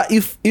 bruh,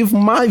 if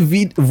my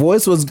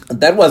voice was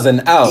that was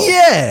an L.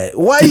 Yeah.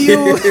 Why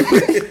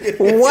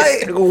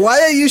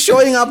are you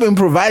showing up and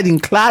providing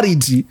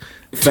clarity?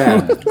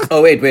 Fam.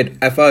 Oh wait.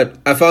 I found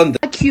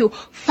the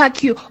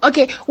Fuck you.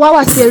 Okay, what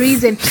was the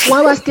reason? I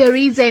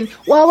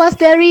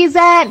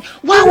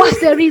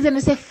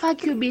say,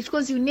 fuck you, bitch,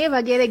 because you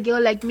never get a girl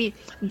like me.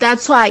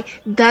 That's why.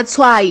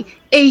 Stupid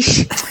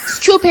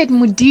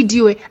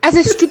mudidi we. I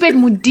say, stupid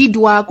mudidi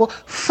wako.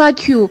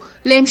 Fuck you,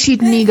 lame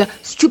shit nigga.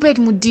 Stupid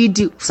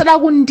mudidi. Sada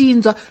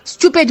kundinzwa.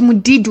 Stupid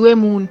mudidi we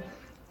moon.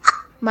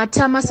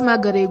 Matama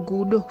smagare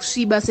gudo.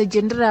 Shiba se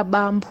gendera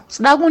bambu.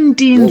 Sada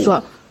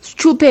kundinzwa.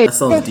 Stupid.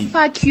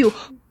 Fuck you.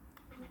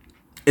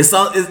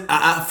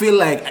 I feel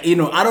like, I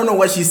don't know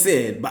what she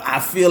said, but I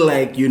feel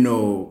like,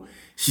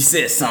 she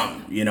said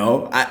something,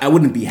 I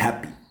wouldn't be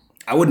happy.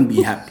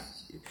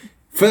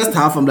 First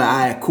half, I'm like, all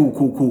right,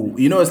 cool.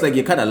 It's like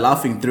you're kind of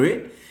laughing through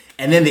it.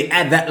 And then they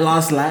add that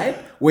last line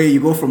where you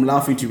go from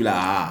laughing to be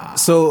like,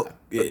 So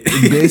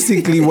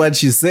basically what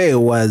she said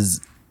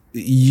was,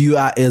 you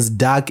are as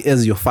dark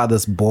as your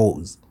father's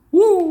balls.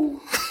 Woo!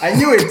 I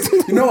knew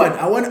it. You know what?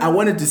 I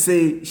wanted to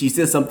say she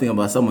said something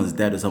about someone's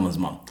dad or someone's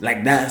mom. Like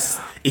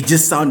it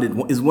just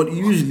sounded is what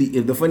usually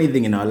if the funny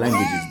thing in our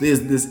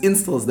languages, there's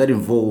insults that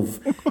involve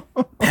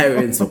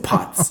parents or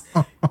parts.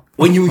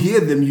 When you hear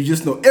them, you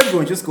just know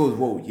everyone just goes,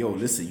 whoa, yo,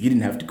 listen, you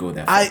didn't have to go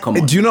that far. Come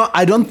on. Do you know,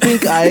 I don't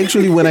think I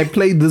actually when I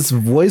played this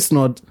voice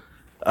note,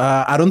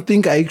 I don't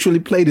think I actually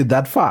played it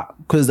that far.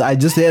 Because I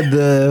just had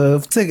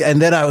the tick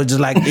and then I was just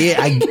like, yeah,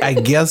 I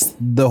guess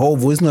the whole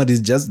voice note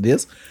is just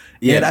this.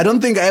 Yeah, and I don't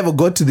think I ever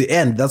got to the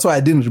end. That's why I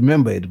didn't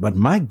remember it. But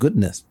my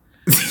goodness,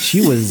 she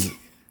was,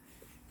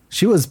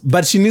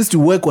 but she needs to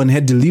work on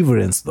her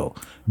deliverance though,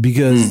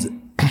 because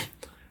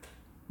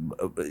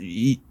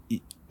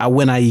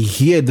when I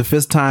hear it the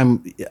first time,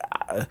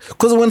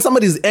 because when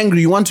somebody's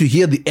angry, you want to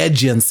hear the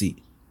urgency,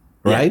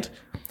 right?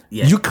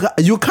 Yeah.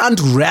 You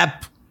can't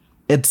rap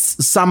at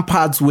some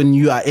parts when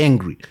you are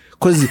angry.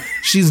 Because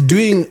she's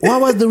doing,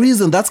 what was the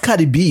reason? That's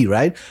Cardi B,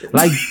 right?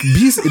 Like,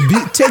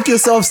 take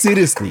yourself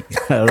seriously,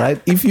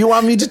 right? If you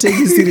want me to take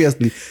you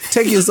seriously,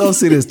 take yourself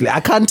seriously.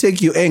 I can't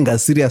take your anger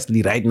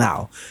seriously right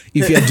now.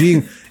 If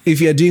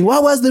you're doing,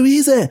 what was the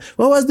reason?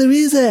 What was the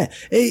reason?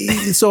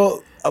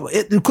 So,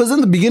 because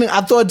in the beginning,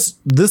 I thought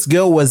this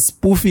girl was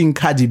spoofing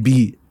Cardi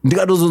B. Then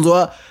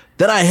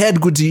I heard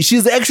Kuti,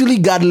 she's actually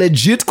got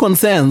legit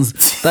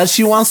concerns that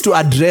she wants to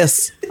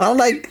address. I'm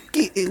like,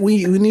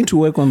 we need to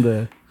work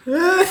on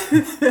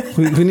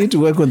we need to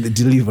work on the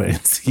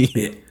deliverance here.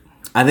 Yeah.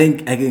 I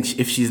think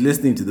if she's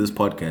listening to this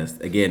podcast,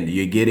 again,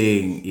 you're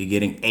getting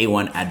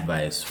A1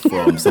 advice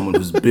from someone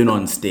who's been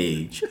on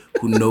stage,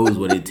 who knows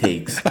what it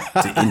takes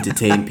to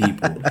entertain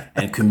people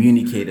and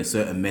communicate a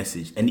certain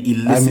message and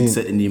elicit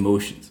certain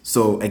emotions.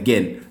 So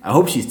again, I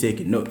hope she's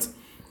taking notes.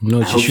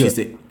 No,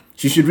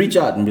 she should reach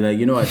out and be like,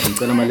 you know what, I'm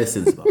telling my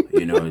lessons,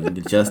 you know,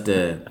 just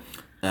a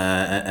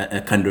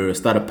kind of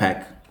starter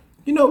pack.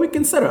 You know, we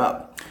can set her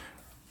up.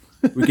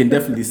 We can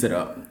definitely set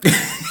up.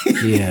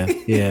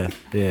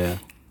 Yeah.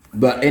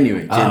 But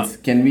anyway, gents,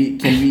 can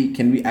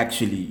we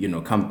actually, you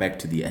know, come back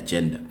to the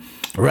agenda?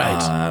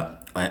 Right.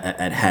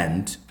 At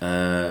hand.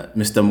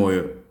 Mr.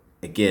 Moyo,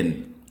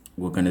 again,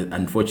 we're gonna,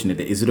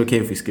 unfortunately, is it okay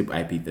if we skip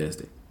IP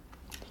Thursday?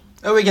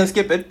 Oh, we can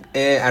skip it.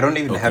 I don't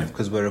even have,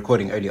 because we're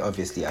recording early,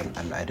 obviously. I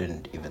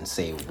didn't even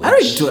say which.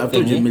 I've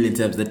told you a million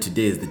times that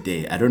today is the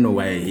day. I don't know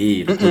why I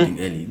hate recording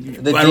early.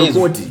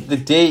 The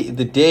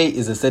day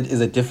is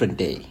a different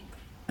day.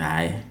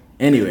 Aye.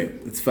 Anyway,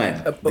 it's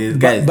fine.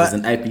 There's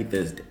an IP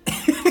Thursday.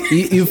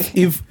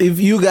 if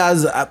you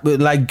guys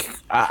like,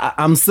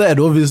 I'm sad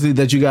obviously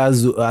that you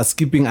guys are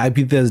skipping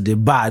IP Thursday,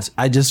 but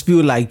I just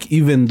feel like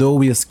even though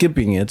we are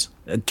skipping it,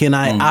 can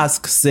I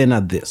ask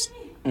Senna this?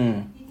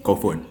 Go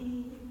for it.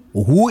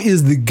 Who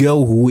is the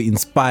girl who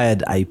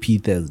inspired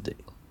IP Thursday?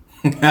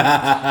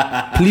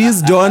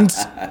 Please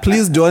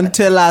don't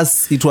tell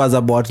us it was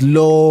about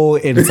law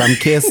and some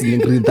case.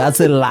 That's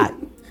a lie.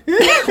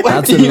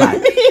 That's a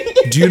lie.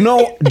 Do you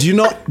know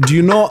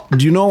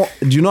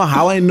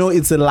how I know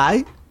it's a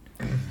lie?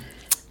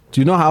 Do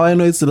you know how I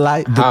know it's a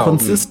lie? The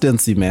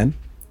consistency, man.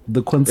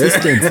 The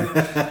consistency.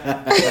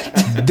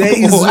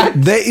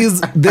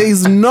 There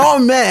is no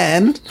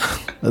man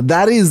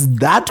that is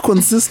that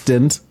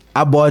consistent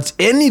about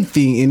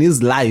anything in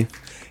his life,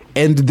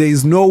 and there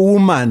is no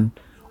woman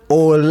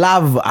or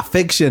love,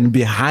 affection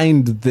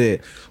behind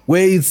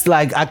where it's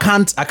like I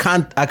can't.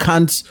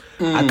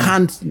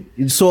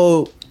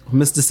 So,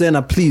 Mr.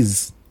 Senna,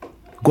 please,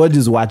 God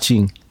is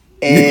watching.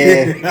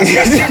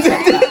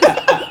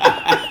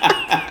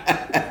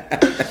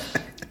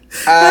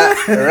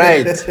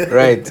 Right.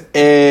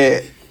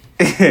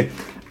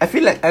 I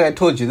feel like I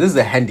told you this is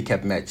a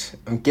handicap match.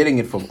 I'm getting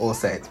it from all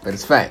sides, but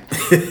it's fine.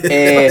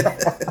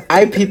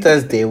 IP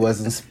Thursday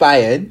was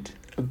inspired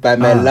by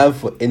my love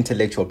for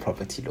intellectual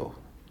property law.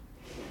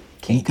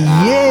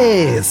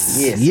 Yes.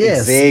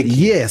 Exactly.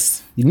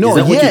 Yes. No, is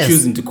that what you're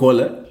choosing to call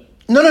it?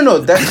 No.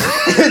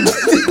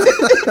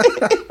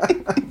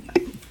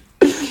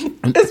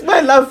 It's my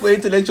love for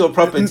intellectual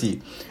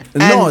property.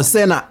 No,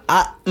 Senna,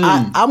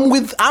 I'm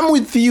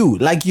with you.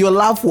 Like, your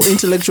love for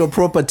intellectual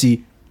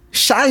property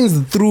shines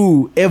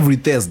through every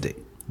Thursday.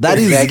 That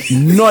is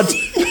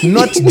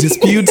not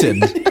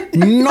disputed,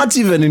 not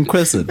even in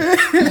question.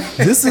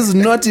 This is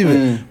not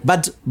even.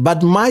 But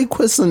my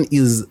question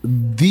is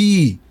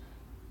the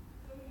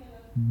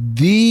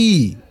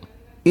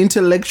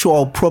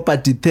intellectual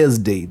property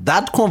Thursday.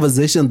 That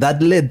conversation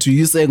that led to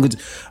you saying,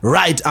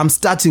 "Right, I'm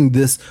starting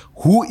this."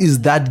 Who is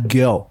that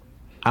girl?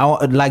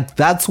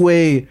 That's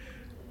where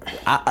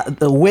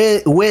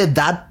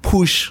that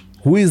push.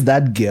 Who is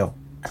that girl?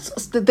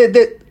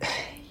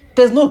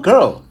 There's no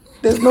girl.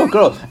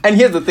 And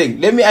here's the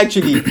thing. Let me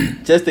actually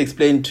just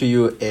explain to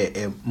you,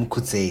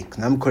 Mkutse.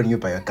 I'm calling you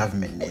by your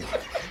government name.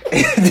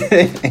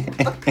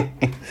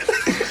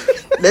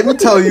 Let me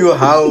tell you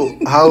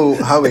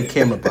how it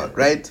came about,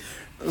 right?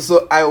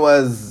 So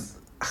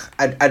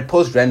I'd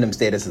post random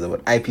statuses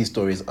about IP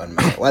stories on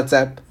my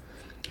WhatsApp,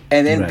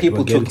 and then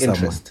people took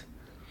interest.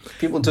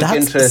 People took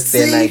interest.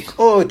 They're like,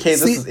 "Oh, okay,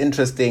 this is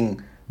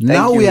interesting."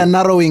 Now we are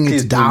narrowing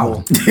it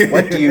down.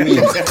 What do you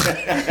mean?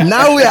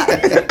 Now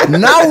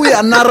we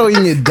are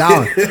narrowing it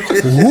down.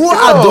 Who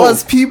are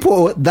those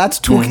people that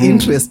took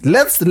interest?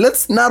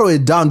 Let's narrow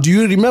it down. Do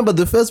you remember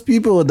the first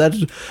people that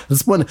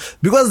responded?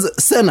 Because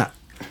Senna,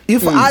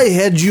 if I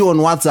had you on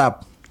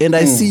WhatsApp and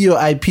I see your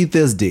IP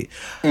Thursday,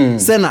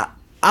 Senna,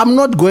 I'm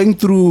not going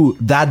through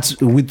that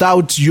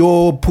without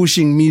your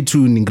pushing me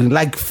to Ningri.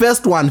 Like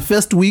first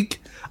week,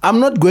 I'm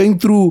not going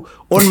through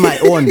on my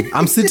own.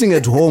 I'm sitting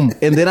at home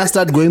and then I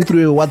start going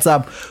through a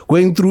WhatsApp,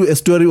 going through a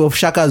story of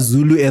Shaka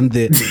Zulu and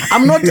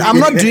I'm not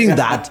doing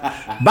that.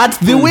 But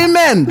the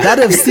women that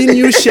have seen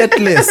you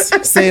shirtless,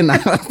 Senna,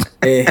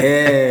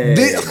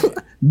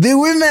 the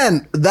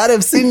women that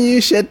have seen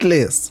you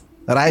shirtless,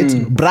 right,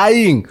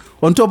 braaiing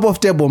on top of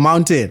Table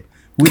Mountain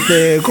with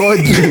a cold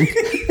drink.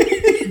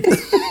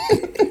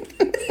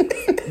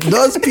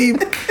 Those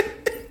people,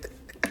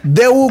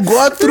 they will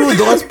go through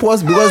those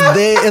posts because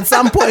they, at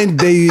some point,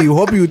 they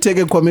hope you take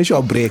a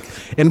commercial break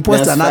and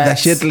post another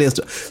shit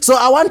list. So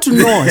I want to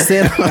know,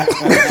 Sarah.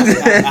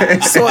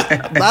 So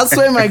that's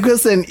why my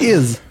question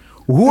is,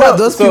 who are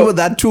those people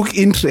that took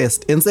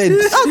interest and said,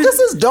 "Oh, this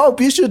is dope.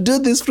 You should do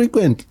this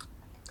frequent"?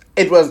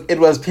 It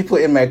was people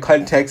in my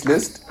contacts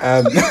list.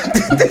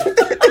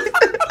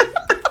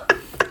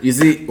 You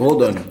see,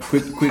 hold on,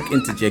 quick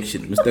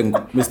interjection,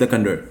 Mr.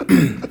 Kandor.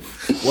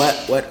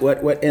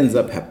 What ends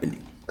up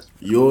happening?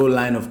 Your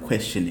line of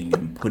questioning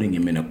and putting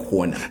him in a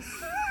corner.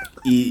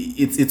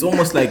 It's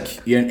almost like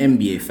you're an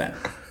NBA fan.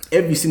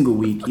 Every single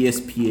week,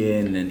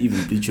 ESPN and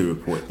even Bleacher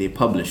Report, they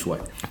publish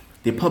what?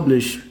 They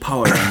publish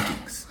power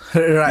rankings.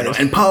 Right. You know,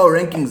 and power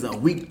rankings are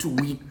week to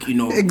week,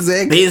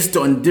 exactly, based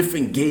on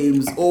different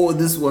games. Oh,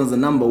 this one's the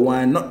number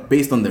one, not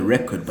based on the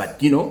record,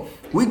 but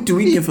week to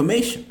week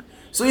information.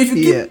 So if you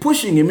keep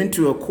pushing him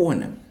into a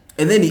corner,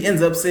 and then he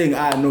ends up saying,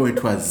 no,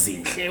 it was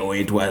Zinhle, or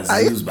it was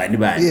used by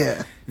anybody,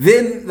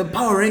 then the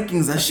power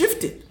rankings are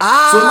shifted.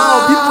 So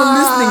now people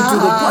listening to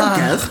the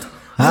podcast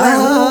are like,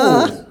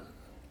 oh,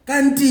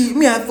 Kanti,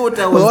 me, I thought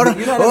I was,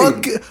 you know what I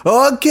mean?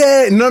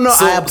 Okay, no,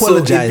 So- I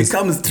apologize. So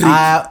it becomes tricky.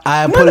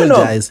 I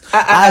apologize. No.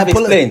 I've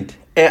explained.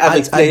 I've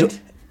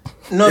explained.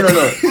 No.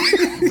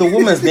 The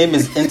woman's name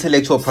is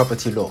intellectual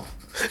property law.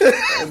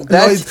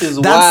 That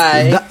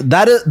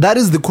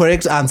is the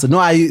correct answer. No,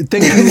 I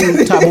thank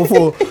you, Tabo,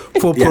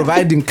 for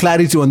providing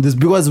clarity on this,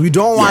 because we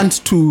don't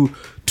want to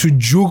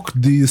juke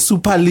the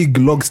Super League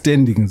log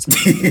standings.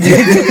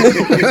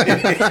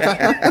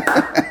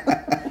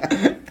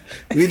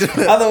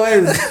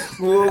 Otherwise,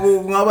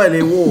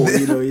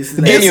 it's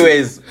like,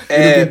 Anyways,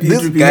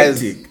 it'll be guys,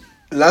 hectic.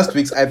 last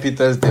week's IP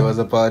Thursday was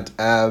about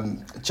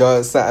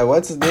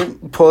what's his name?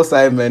 Paul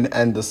Simon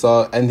and the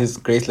song and his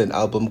Graceland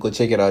album. Go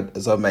check it out.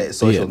 It's on my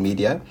social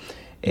media.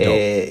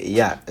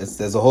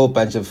 There's a whole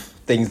bunch of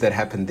things that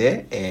happened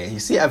there. You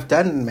see, I've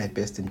done my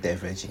best in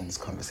diverging this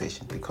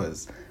conversation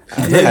because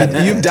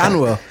you've done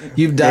well.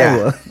 You've done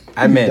well.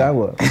 Amen.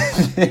 Well.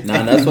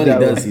 No, that's what he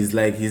does. He's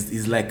like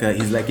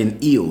an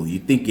eel. You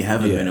think you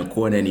have him in a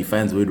corner and he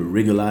finds a way to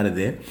wriggle out of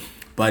there.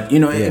 But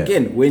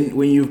again,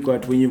 when you've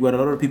got a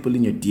lot of people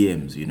in your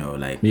DMs,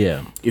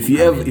 if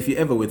you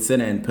ever with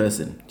Senna in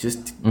person,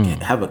 just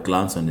have a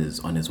glance on his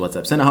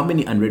WhatsApp. Senna, how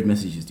many unread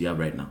messages do you have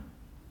right now?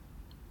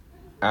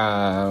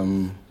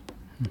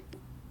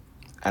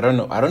 I don't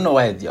know. I don't know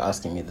why you're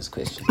asking me this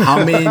question.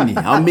 How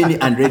many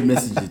unread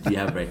messages do you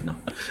have right now?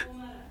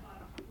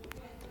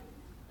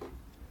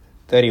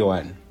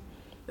 31.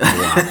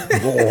 Wow.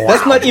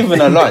 That's not even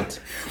a lot.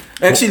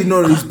 Actually,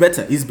 no, he's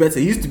better. He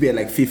used to be at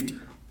like 50.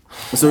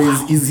 So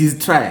he's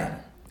trying.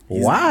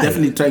 He's Why?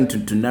 definitely trying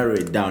to narrow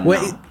it down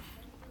now.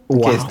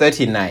 Okay, it's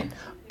 39.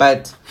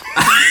 But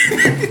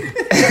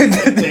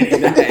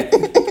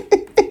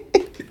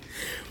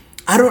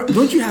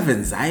don't you have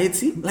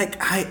anxiety?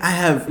 Like I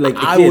have, like,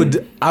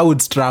 again, I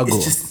would struggle.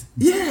 it's just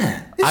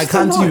I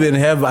can't even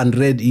have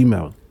unread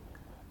email.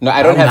 no,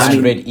 I don't have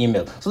unread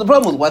email. So the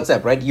problem with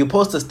WhatsApp, right? You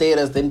post a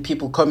status, then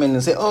people come in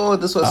and say, "Oh,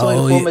 this was so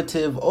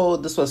informative. Oh,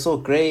 this was so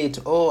great.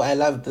 Oh, I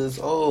love this.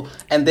 Oh,"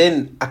 and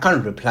then I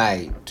can't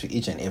reply to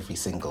each and every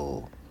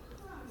single.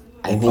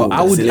 I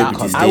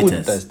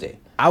would Thursday.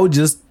 I would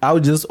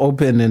just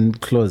open and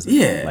close it.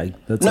 Yeah.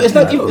 Like that's No, it's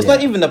not. It's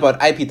not even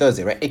about IP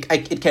Thursday, right?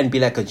 It can be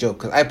like a joke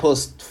because I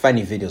post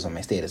funny videos on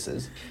my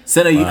statuses.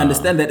 Senna, you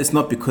understand that it's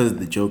not because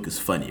the joke is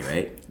funny,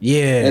 right?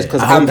 Yeah. It's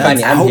because I'm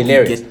funny. I'm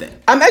hilarious.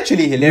 I'm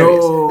actually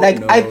hilarious.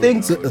 I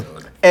think.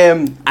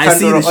 I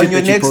see the shit on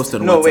your that you next. post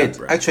on No, WhatsApp, wait.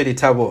 bro. Actually,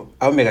 Tabo,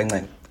 I'll make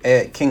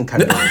a King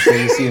Kandor. So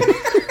you see,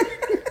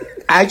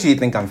 I actually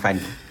think I'm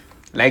funny,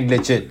 like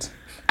legit.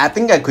 I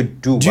think I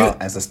could do well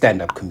as a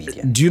stand-up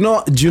comedian. Do you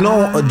know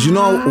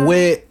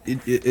where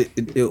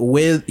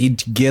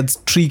it gets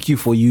tricky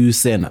for you,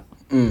 Senna?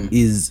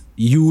 Is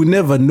you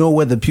never know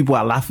whether people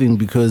are laughing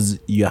because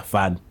you are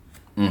fun.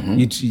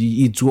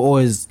 It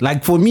always,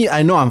 like, for me,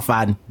 I know I'm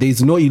fun.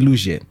 There's no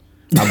illusion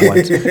about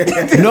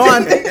it.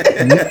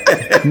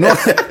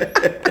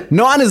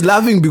 No one is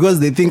laughing because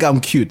they think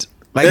I'm cute.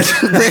 Like,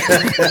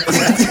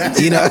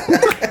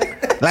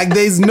 like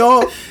there's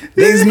no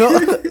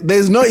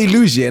there's no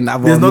illusion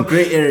about There's no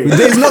gray area.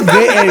 There's no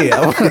gray area.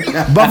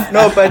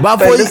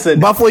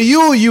 but for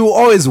you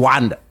always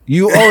wonder.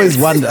 You always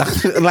wonder.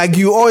 Like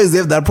you always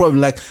have that problem.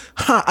 Like,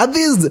 are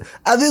these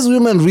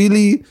women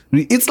really?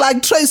 It's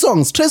like Trey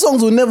Songz. Trey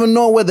Songz will never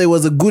know whether he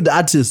was a good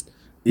artist.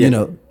 Yeah. You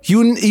know,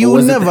 you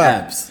will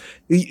never.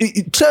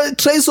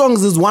 Trey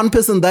Songz is one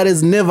person that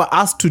has never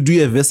asked to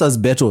do a versus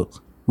battle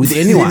with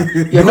anyone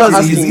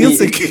because he's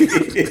insecure.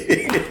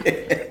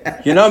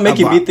 You're not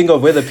making me think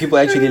of whether people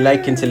actually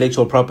like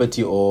intellectual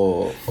property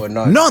or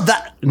not.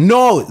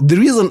 The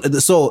reason,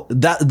 so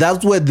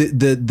that's where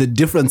the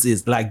difference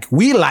is. Like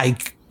we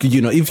like, you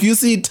know, if you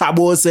see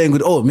Tabo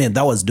saying, "Oh man,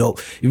 that was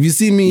dope." If you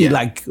see me,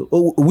 like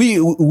we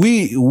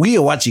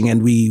are watching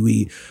and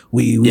we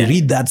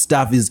read that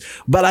stuff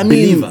but I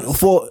mean,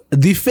 for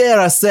the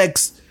fairer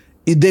sex,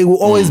 there will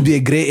always be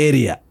a gray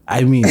area.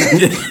 I mean,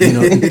 you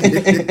know,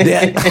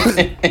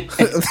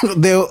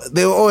 there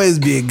will always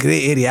be a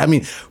gray area. I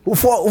mean,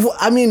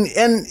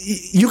 and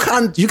you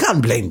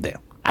can't blame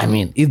them. I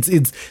mean,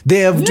 they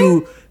have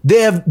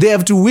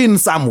to win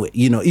somewhere.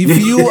 You know,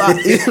 if you are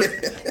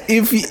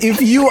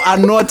if you are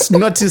not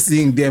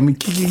noticing them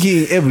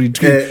kicking every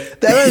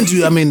tweet, they're going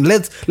to. I mean,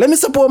 let me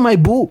support my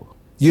boo.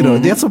 You know,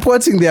 they're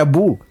supporting their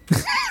boo.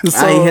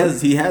 So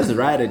he has a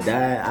right to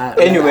die.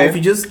 Anyway, if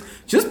you just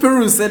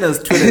peruse Senna's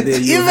Twitter, there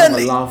you have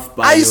a laugh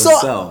by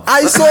yourself.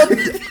 I saw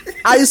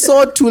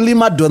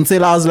Tulima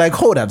Donsela. I was like,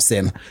 hold up,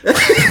 Senna.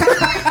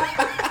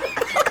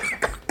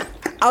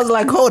 I was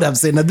like, hold up,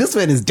 Senna. This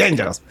man is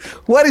dangerous.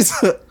 What is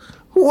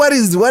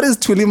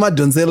Tulima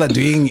Donsela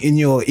doing in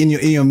your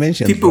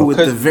mentions? People with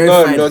the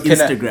verified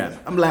Instagram.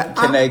 I'm like,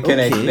 can I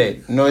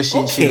explain? No,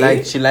 she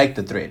liked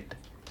the thread.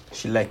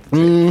 She liked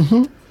the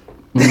thread.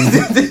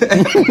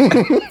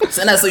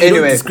 So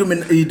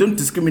you don't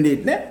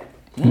discriminate, ne?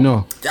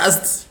 No.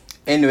 Just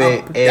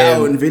anyway,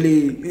 down,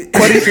 really.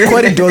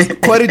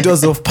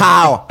 corridors of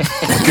power.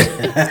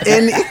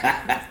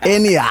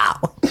 Anyhow.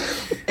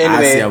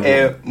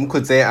 Anyway,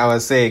 Mkhutse, I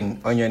was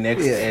saying on your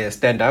next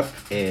stand-up,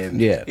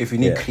 if you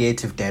need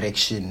creative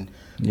direction,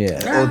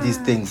 all these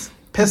things.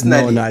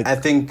 Personally, I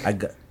think I'm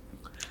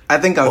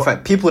fine.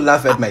 People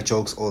laugh at my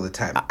jokes all the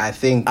time. I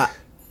think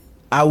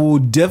I will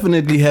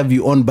definitely have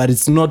you on, but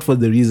it's not for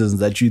the reasons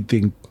that you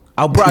think.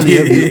 I'll probably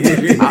have you,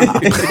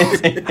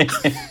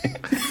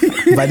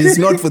 but it's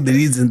not for the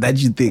reason that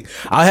you think.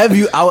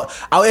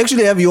 I'll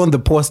actually have you on the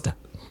poster,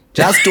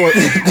 just on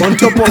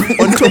top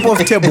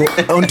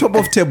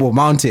of Table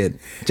Mountain,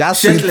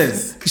 just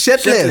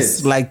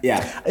shirtless. Like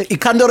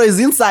Ikandoro is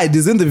inside,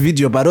 is in the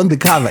video, but on the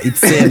cover it's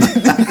Sam.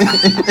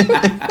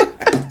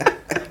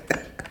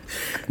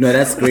 No,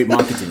 that's great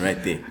marketing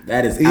right there.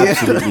 That is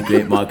absolutely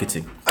great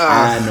marketing.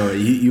 No,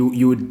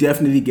 you would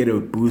definitely get a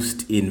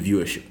boost in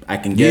viewership. I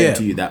can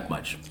guarantee you that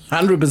much.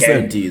 100%.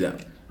 Guarantee you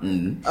that.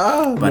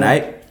 But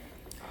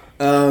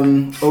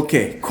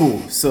okay, cool.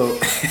 So,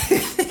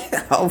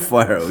 how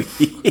far are we?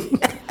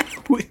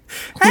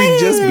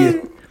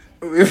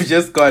 We've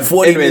just got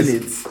 40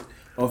 minutes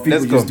of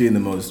people just doing the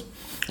most.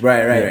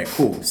 Right.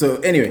 Cool. So,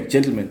 anyway,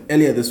 gentlemen,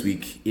 earlier this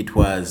week, it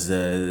was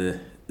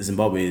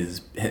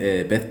Zimbabwe's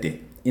birthday.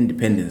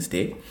 Independence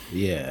Day,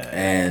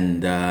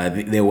 and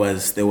there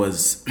was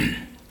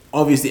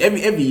obviously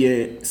every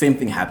year same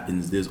thing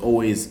happens. There's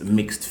always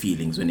mixed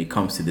feelings when it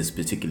comes to this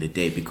particular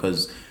day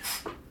because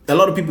a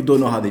lot of people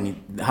don't know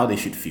how they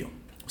should feel.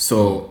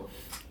 So,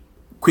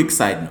 quick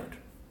side note: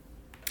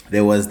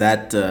 there was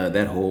that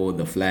whole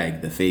the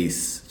flag, the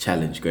face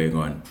challenge going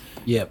on.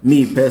 Yeah.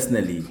 Me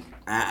personally,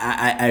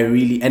 I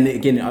really, and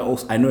again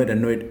I know it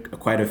annoyed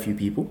quite a few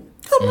people.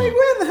 I'm like,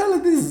 where the hell are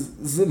these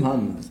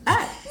Zimhams?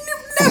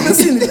 Never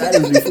seen these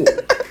items before. Never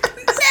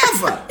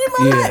in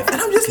my life.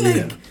 And I'm just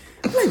like,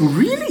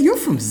 really? You're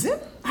from Zim?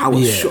 I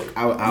was shocked.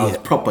 I was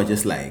proper,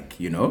 just like,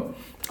 you know.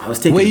 I was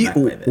taken aback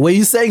by that. Were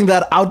you saying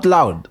that out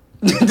loud?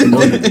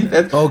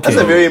 That's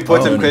a very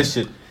important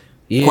question.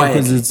 Yeah,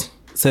 because it's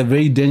a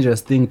very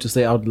dangerous thing to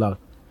say out loud.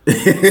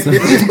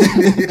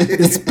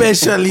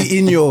 Especially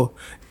in your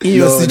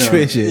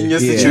situation. In your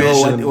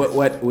situation. You know,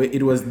 what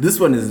it was, this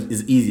one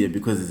is easier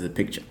because it's a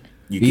picture.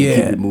 You can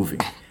keep it moving.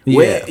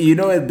 Where, you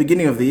know, at the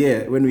beginning of the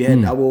year, when we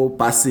had our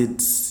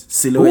Bassett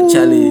Silhouette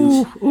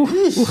Challenge,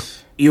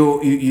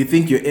 you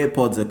think your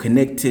AirPods are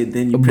connected,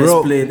 then you press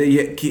play, then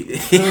you...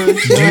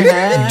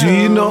 do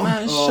you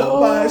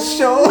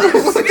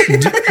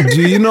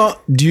know...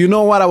 Do you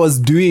know what I was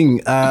doing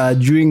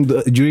during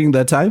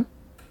that time?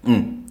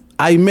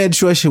 I made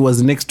sure she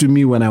was next to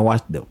me when I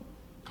watched them.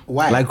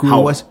 Why? Like we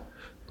watched...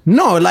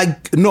 No,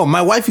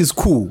 my wife is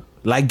cool.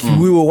 Like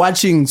we were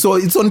watching, so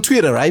it's on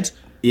Twitter, right?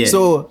 Yeah.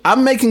 So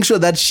I'm making sure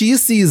that she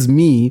sees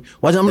me.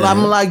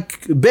 I'm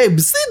like,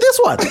 babe, see this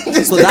one.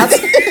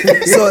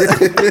 So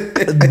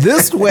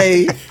this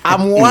way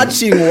I'm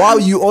watching while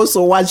you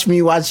also watch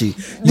me watching.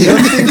 You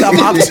don't think I'm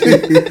up to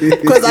it?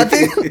 Because I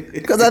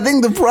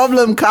think the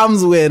problem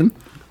comes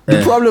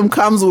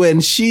when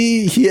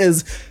she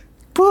hears,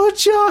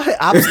 put your head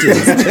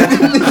upstairs,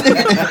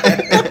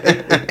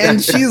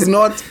 and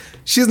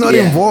she's not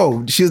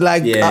involved. She's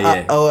like,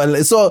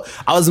 so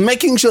I was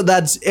making sure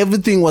that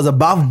everything was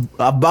above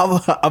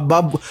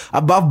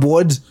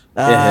board.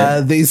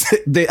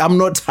 I'm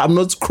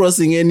not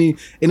crossing any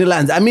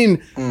lines. I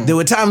mean, there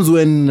were times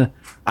when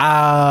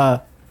I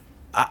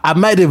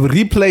might have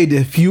replayed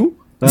a few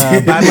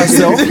by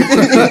myself.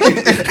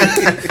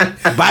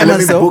 Let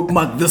me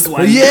bookmark this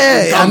one.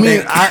 Yeah,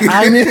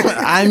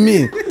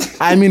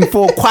 I mean,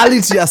 for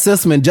quality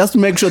assessment, just to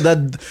make sure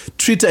that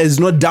Twitter is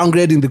not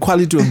downgrading the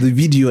quality of the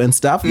video and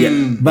stuff.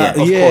 Yeah, but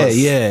of course.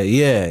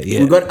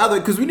 We got other,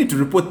 because we need to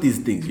report these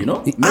things, you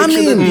know. Make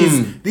sure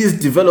that these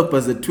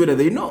developers at Twitter,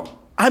 they know.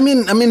 I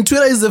mean,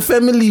 Twitter is a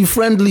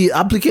family-friendly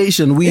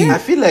application. I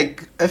feel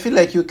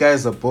like you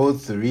guys are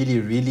both really,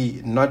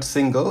 really not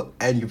single,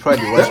 and you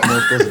probably watch more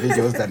of those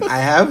videos than I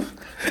have.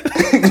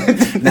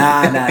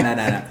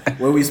 Nah.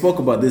 When we spoke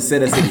about this,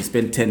 said he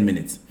spent 10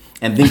 minutes.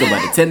 And think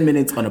about it, 10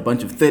 minutes on a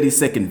bunch of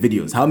 30-second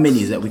videos. How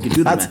many is that? We can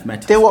do the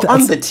mathematics. They were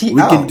on the TL.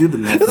 We can do the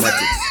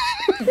mathematics.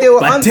 They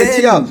were on the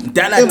TL.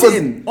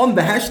 $10 on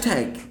the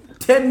hashtag.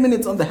 10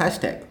 minutes on the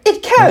hashtag.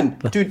 It can.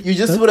 Dude, you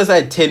just put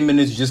aside 10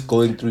 minutes, you're just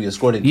going through your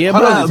scrolling. Yeah,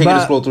 how long does it take you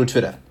to scroll through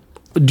Twitter?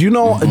 Do you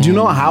know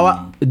how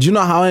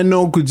I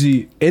know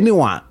Kuti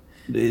anyone?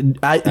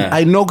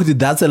 I know Kuti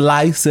that's a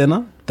lie,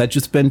 Senna, that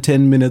you spend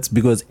 10 minutes,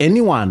 because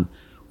anyone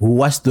who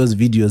watched those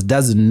videos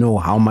doesn't know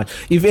how much.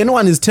 If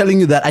anyone is telling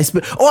you that I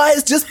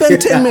just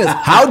spent 10 minutes,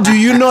 how do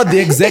you know the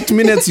exact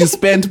minutes you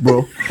spent,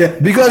 bro?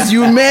 Because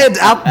you made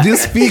up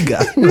this figure.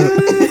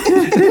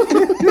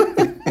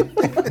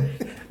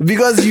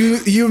 Because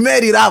you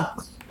made it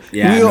up.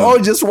 Yeah, we were all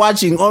just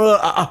watching.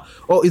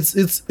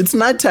 It's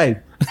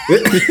nighttime.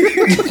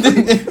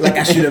 Like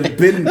I should have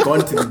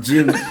gone to the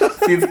gym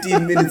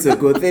 15 minutes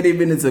ago, 30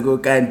 minutes ago,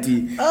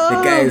 Kanti.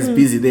 The guy is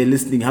busy there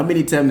listening. How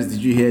many times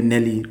did you hear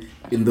Nelly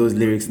in those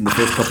lyrics in the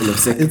first couple of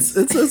seconds?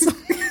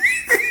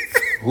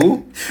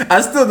 Who?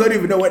 I still don't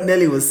even know what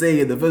Nelly was saying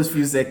in the first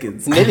few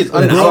seconds. Nelly's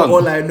on the song.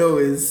 All I know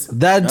is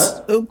that.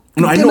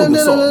 No, I know the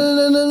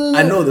song.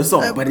 I know the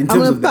song, but in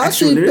terms of the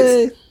actual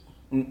lyrics,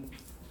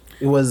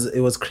 it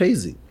was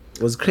crazy.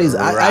 It was crazy.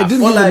 I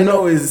didn't. All I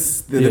know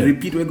is the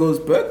repeat where it goes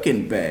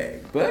Birkin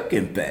bag. But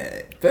anyway,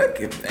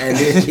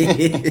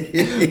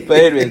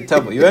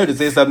 Tabo, you wanted to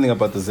say something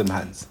about the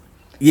Zimhans.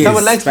 Yes,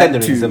 Tabo likes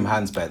slandering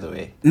Zimhans, by the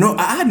way. No,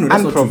 I know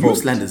that's not true.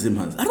 Slander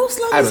Zimhans. I don't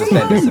slander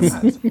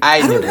Zimhans.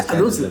 I never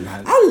slander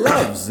Zimhans. I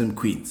love Zim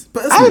Queens.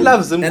 I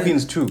love Zim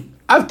Queens too.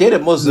 I've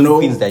dated more Zim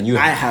Queens than you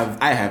have.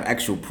 I have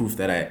actual proof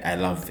that I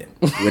love them.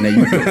 When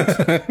you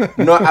don't.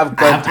 No, I've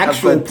got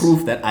actual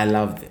proof that I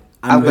love them.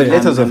 I've got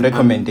letters of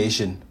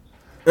recommendation.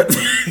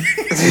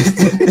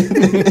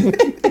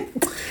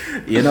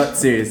 You're not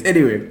serious.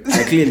 Anyway,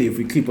 clearly, if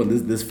we keep on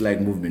this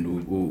flag movement,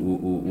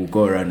 we'll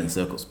go around in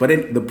circles. But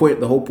then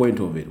the whole point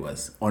of it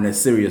was, on a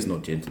serious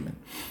note, gentlemen.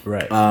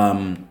 Right.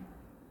 How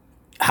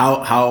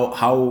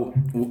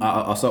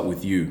I'll start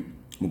with you,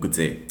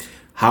 Mukute.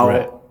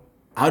 How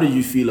do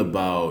you feel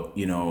about,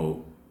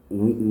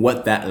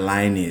 what that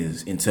line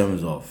is in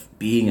terms of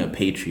being a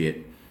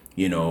patriot,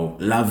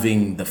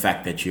 loving the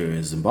fact that you're a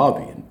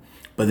Zimbabwean,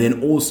 but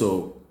then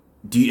also,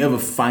 do you ever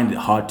find it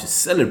hard to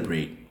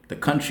celebrate the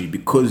country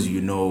because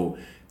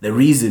the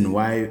reason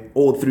why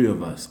all three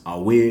of us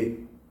are where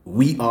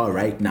we are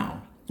right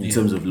now in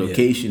terms of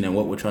location and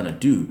what we're trying to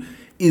do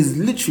is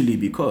literally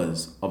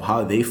because of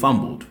how they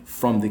fumbled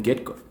from the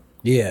get-go?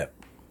 Yeah.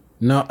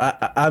 No,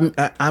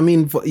 I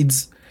mean,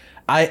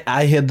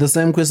 I had the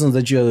same questions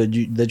that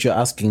you're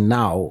asking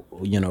now,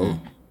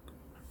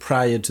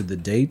 prior to the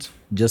date,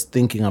 just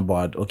thinking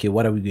about, okay,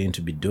 what are we going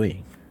to be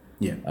doing?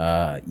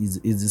 Yeah. Is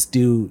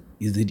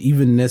it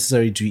even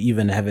necessary to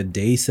even have a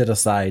day set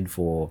aside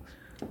for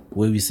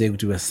where we say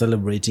we are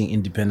celebrating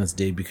Independence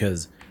Day?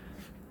 Because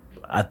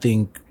I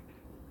think,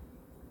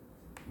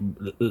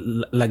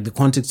 like the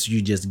context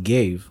you just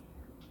gave,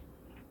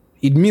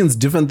 it means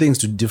different things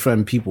to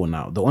different people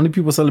now. The only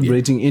people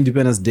celebrating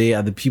Independence Day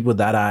are the people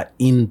that are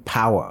in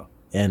power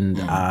and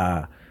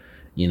I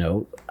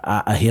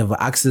have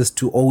access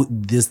to all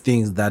these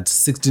things that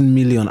 16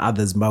 million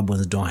other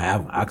Zimbabweans don't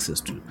have access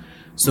to.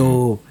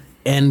 So,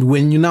 and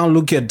when you now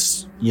look at,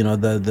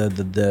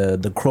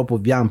 the crop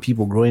of young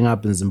people growing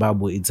up in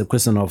Zimbabwe, it's a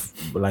question of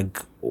like,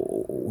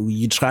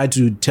 you try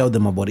to tell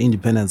them about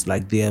independence,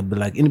 like they're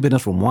like,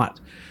 independence from what?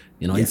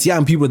 It's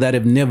young people that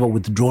have never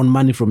withdrawn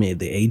money from the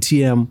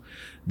ATM.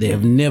 They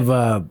have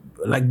never,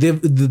 like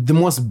the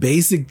most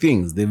basic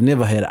things, they've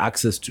never had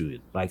access to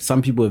it. Like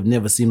some people have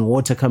never seen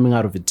water coming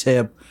out of a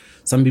tap.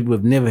 Some people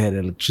have never had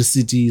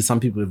electricity. Some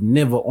people have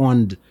never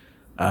owned.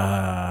 We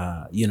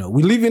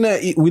live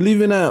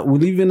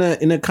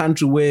in a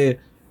country where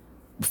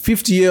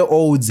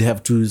 50-year-olds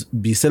have to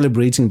be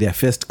celebrating their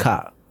first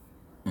car.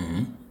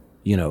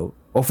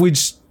 Of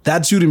which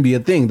that shouldn't be a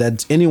thing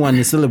that anyone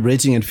is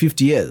celebrating at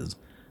 50 years.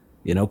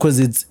 Because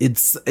it's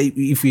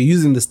if we're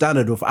using the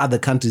standard of other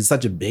countries,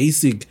 such a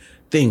basic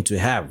thing to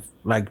have.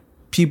 Like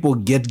people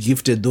get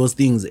gifted those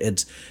things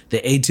at the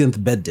 18th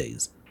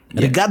birthdays,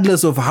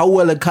 regardless of how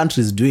well a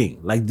country is doing.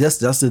 Like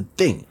that's a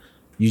thing.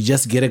 You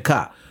just get a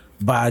car.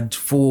 But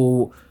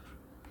for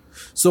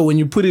So when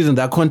you put it in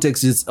that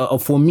context, it's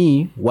for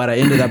me, what I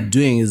ended up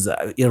doing is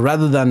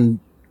rather than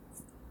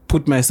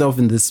put myself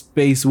in this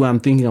space where I'm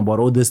thinking about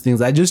all these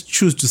things, I just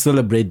choose to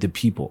celebrate the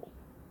people.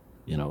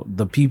 You know,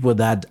 the people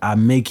that are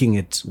making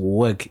it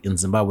work in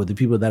Zimbabwe, the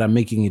people that are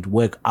making it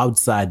work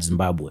outside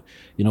Zimbabwe.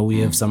 You know, we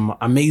have some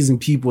amazing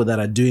people that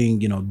are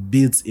doing, you know,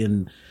 bits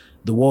in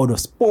the world of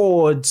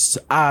sports,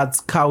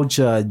 arts,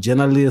 culture,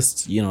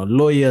 journalists, you know,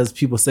 lawyers,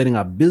 people setting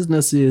up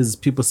businesses,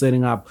 people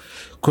setting up,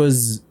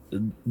 because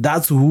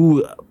that's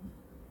who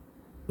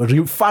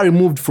far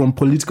removed from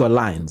political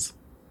lines.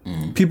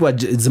 People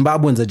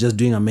Zimbabweans are just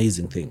doing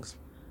amazing things,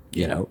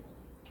 you know,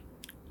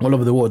 all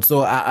over the world.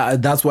 So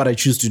that's what I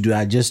choose to do.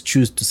 I just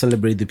choose to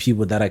celebrate the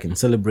people that I can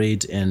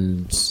celebrate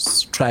and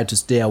try to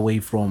stay away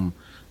from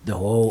the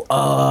whole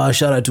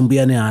shout out to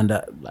Mbiane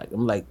Handa. Like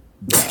I'm like,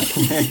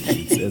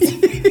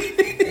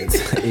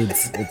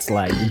 it's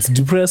like it's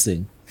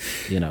depressing,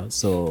 you know.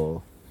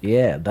 So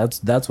yeah,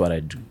 that's what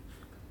I do.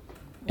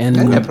 And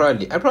I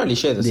probably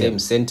share the same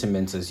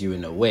sentiments as you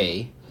in a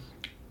way,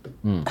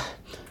 and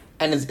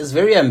it's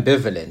very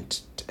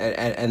ambivalent.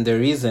 And the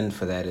reason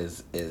for that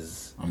is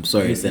I'm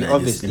sorry,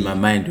 obviously in my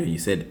mind when you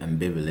said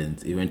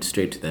ambivalent, it went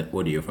straight to that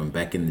audio from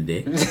back in the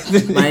day.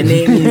 My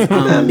name is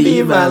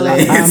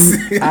Ambivalence.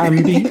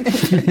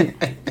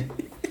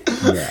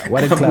 Yeah,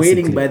 what a I'm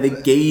waiting by the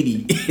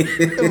gatey.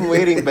 I'm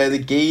waiting by the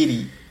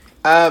gatey.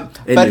 Anyway,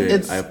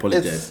 but I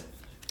apologize.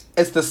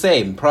 It's the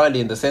same,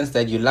 probably in the sense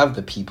that you love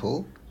the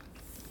people,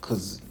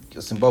 because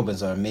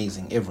Zimbabweans are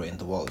amazing everywhere in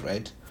the world,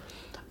 right?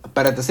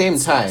 But at the same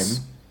time,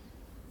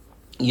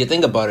 you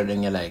think about it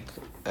and you're like,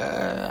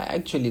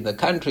 actually the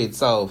country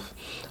itself,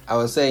 I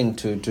was saying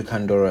to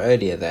Kandoro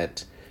earlier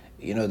that,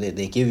 you know,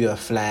 they give you a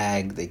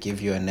flag, they give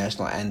you a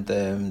national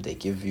anthem, they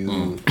give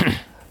you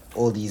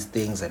all these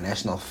things, a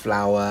national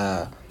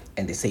flower,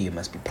 and they say you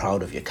must be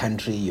proud of your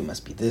country, you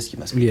must be this, you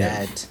must be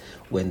that.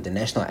 When the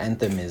national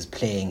anthem is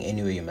playing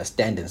anyway, you must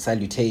stand in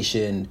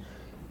salutation.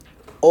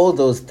 All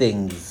those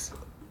things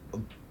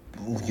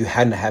you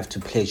have to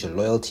pledge your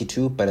loyalty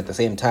to, but at the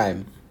same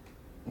time,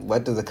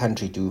 what does the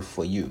country do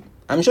for you?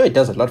 I'm sure it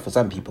does a lot for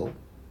some people.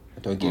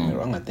 Don't get me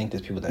wrong. I think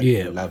there's people that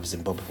love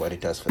Zimbabwe for what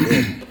it does for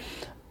them,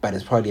 but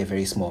it's probably a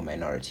very small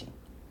minority.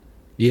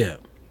 Yeah.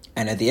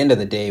 And at the end of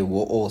the day,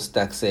 we're all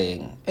stuck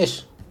saying,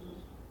 ish,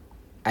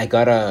 I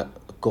gotta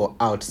go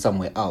out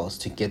somewhere else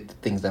to get the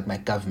things that my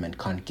government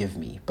can't give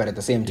me. But at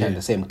the same time,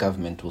 the same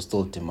government will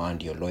still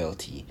demand your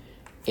loyalty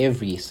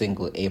every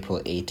single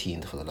April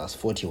 18th for the last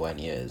 41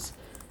 years.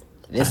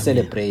 Let's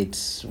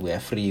celebrate,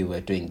 we're free,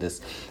 we're doing this.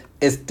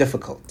 It's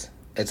difficult.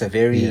 It's a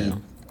very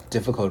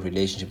difficult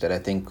relationship that I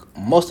think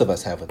most of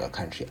us have with our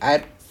country.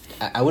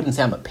 I wouldn't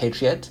say I'm a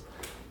patriot,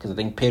 because I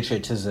think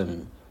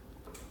patriotism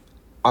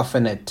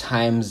often at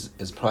times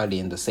is probably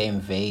in the same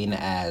vein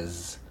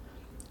as,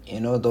 you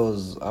know,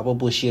 those Abu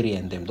Bushiri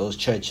and them, those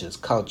churches,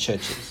 cult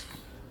churches.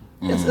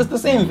 It's the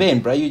same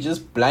vein, bro. You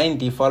just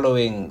blindly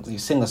following, you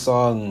sing a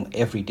song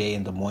every day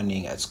in the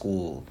morning at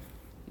school.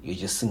 You're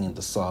just singing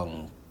the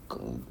song,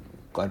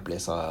 God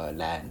bless our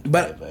land,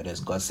 whatever it is,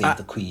 God save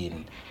the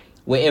Queen,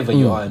 wherever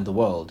you are in the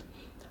world.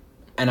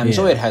 And I'm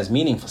sure it has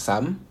meaning for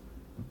some,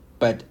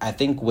 but I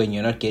think when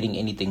you're not getting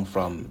anything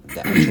from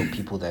the actual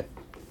people that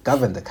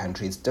govern the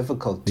country, it's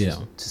difficult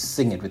to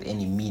sing it with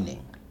any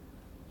meaning.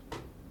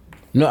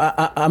 No,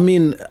 I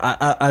mean,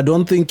 I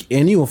don't think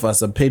any of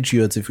us are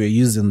patriots if we're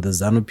using the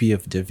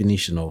ZANU-PF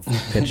definition of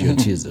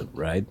patriotism,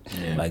 right?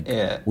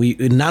 We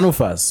none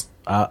of us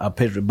are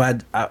patriot,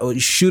 but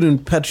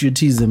shouldn't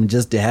patriotism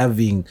just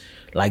having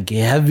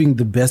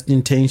the best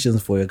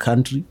intentions for your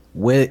country,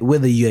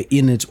 whether you're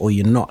in it or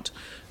you're not?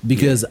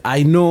 Because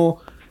I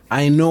know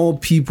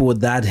people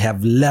that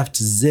have left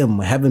Zim,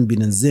 haven't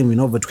been in Zim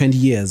in over 20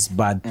 years,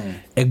 but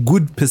a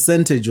good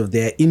percentage of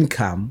their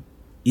income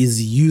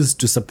is used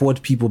to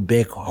support people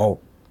back home.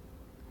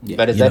 Yeah.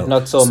 But is that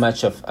not so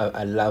much of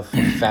a love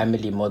for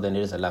family more than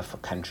it is a love for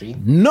country?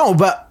 No,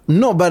 but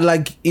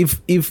like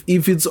if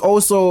it's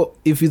also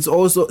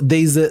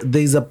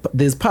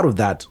there's part of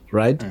that,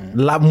 right?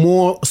 Love,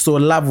 more so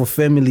love of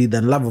family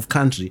than love of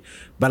country.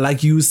 But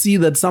like you see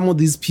that some of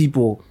these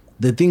people,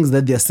 the things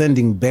that they're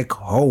sending back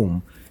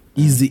home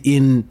is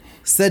in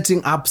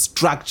setting up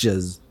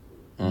structures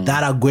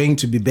that are going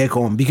to be back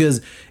home. Because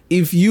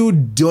if you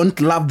don't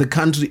love the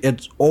country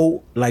at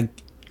all, like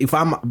if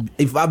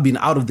I've been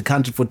out of the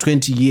country for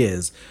 20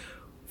 years,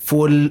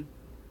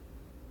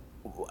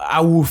 I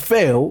will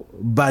fail,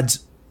 but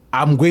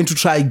I'm going to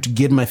try to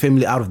get my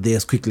family out of there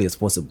as quickly as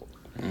possible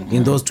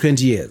in those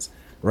 20 years.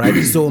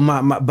 Right. So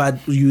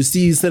but you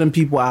see certain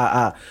people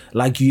are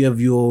like, you have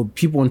your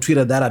people on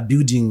Twitter that are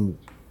building,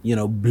 you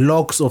know,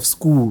 blocks of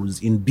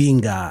schools in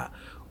Binga,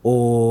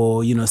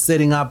 or, you know,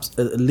 setting up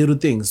little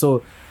things.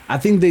 So I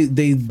think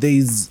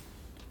there's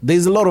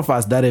a lot of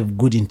us that have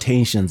good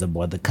intentions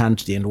about the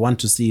country and want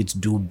to see it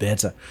do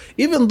better,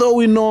 even though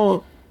we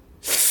know,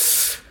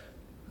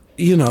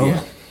 you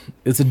know,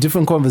 it's a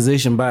different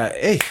conversation. But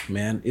hey,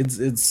 man,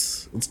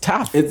 it's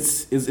tough.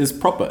 It's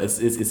proper.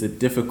 It's a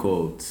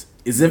difficult.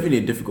 It's definitely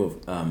a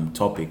difficult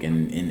topic,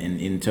 and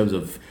in terms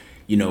of,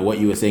 you know, what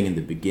you were saying in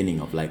the beginning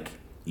of like,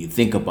 you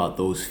think about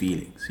those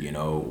feelings, you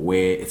know,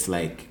 where it's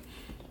like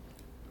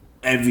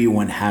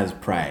everyone has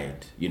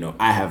pride. You know,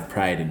 I have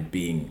pride in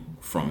being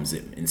from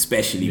Zim,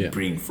 especially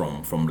being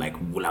from like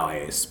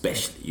Bulawayo,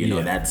 especially. You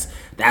know,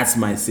 that's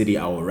my city.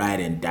 I will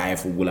ride and die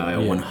for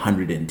Bulawayo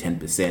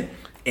 110%.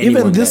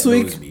 Even this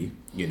week, me,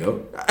 you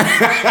know.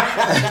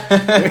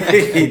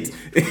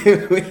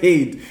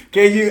 wait.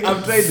 Can you?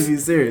 I'm trying to be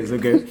serious,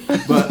 okay?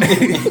 But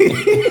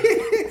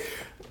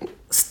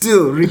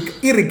still,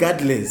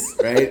 irregardless,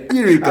 right?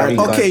 Irregardless.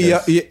 Okay,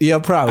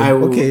 you're proud.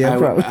 You're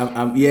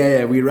proud.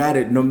 We ride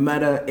it no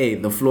matter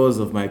the flaws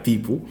of my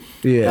people.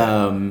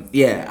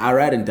 I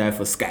ride and die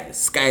for Skies.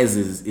 Skies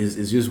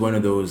is just one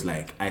of those,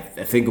 like, I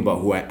think about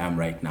who I am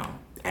right now,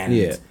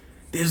 and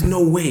there's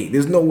no way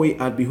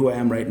I'd be who I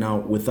am right now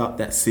without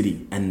that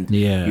city, and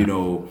you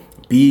know,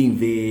 being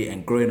there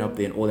and growing up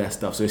there and all that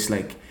stuff. So it's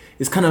like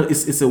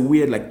it's a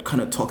weird, like,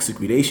 kind of toxic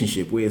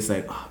relationship where it's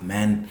like, oh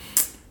man,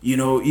 you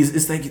know,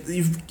 it's like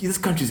this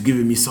country's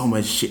giving me so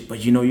much shit,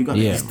 but you know, you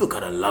still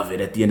gotta love it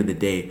at the end of the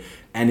day.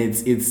 And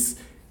it's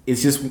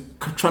just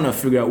trying to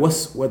figure out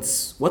what's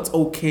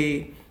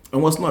okay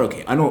and what's not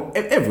okay. I know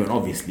everyone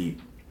obviously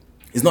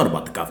is not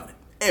about the government.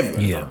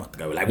 Everyone's not about the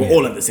government. Like, we're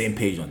all on the same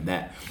page on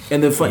that.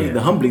 And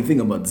the humbling thing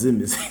about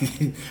Zim is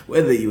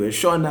whether you were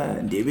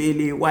Shona,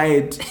 Ndebele,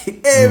 White,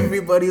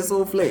 everybody's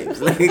so flames.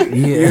 Like,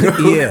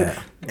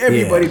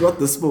 everybody got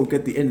the smoke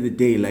at the end of the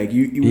day. Like,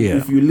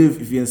 if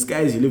you're in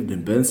Skies, you lived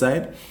in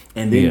Burnside,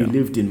 and then you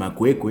lived in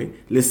Makwekwe.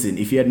 Listen,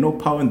 if you had no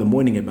power in the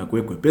morning at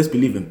Makwekwe, best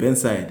believe in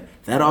Burnside,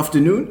 that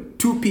afternoon,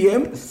 2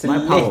 p.m.,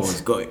 my power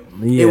was going.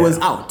 It was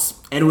out,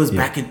 and it was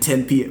back at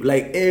 10 p.m.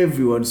 Like,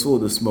 everyone saw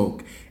the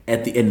smoke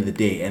at the end of the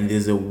day, and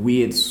there's a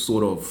weird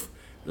sort of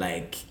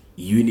like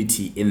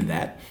unity in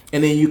that.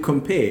 And then you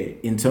compare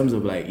in terms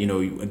of, like, you know,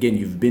 again,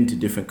 you've been to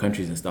different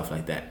countries and stuff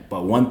like that,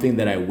 but one thing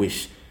that I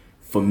wish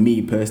for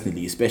me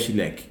personally, especially,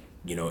 like,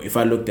 you know, if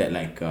I looked at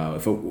like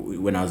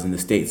when I was in the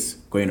States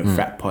going to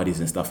frat parties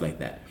and stuff like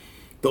that,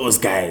 those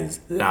guys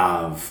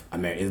love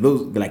America.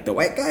 Those, like, the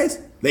white guys,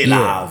 they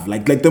love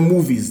like the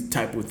movies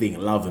type of thing,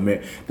 love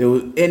America. There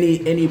was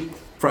any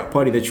frat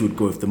party that you would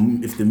go, if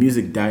the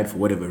music died for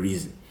whatever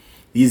reason,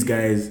 these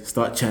guys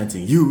start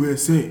chanting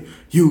USA,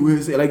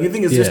 USA. Like, you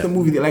think it's just a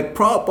movie. They're like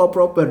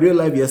proper real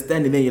life. You're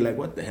standing there, you're like,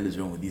 what the hell is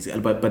wrong with these guys?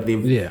 But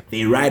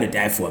they ride or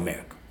die for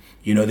America.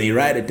 You know, they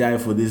ride or die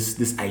for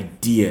this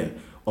idea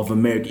of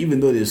America.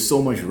 Even though there's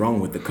so much wrong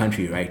with the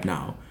country right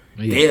now,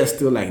 they are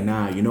still like,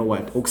 nah, you know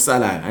what?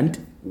 Oksala,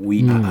 and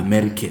we are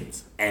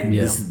Americans, and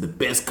this is the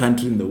best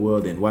country in the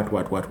world, and what.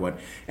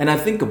 And I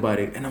think about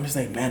it, and I'm just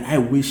like, man, I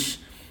wish.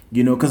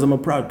 You know, because I'm a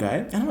proud guy,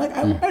 and I'm like,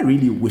 I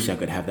really wish I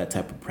could have that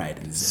type of pride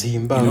in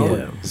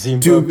Zimbabwe. You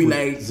know? To be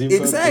like,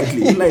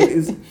 exactly, like,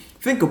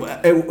 think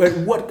about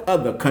what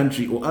other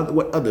country or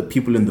what other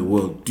people in the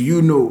world do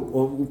you know,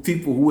 or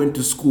people who went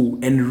to school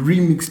and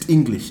remixed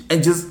English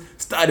and just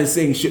started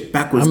saying shit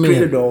backwards,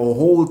 created a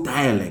whole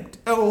dialect.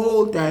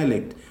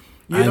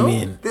 You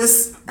know,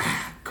 this,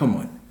 come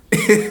on.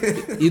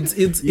 It's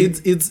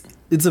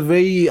a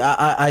very,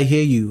 I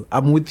hear you.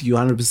 I'm with you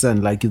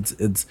 100%. Like,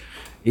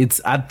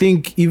 it's I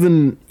think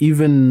even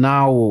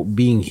now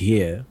being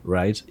here,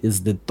 right,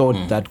 is the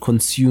thought that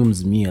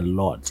consumes me a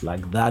lot.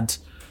 Like that,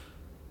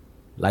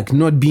 like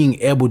not being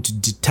able to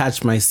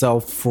detach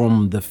myself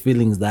from the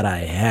feelings that I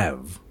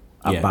have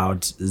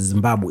about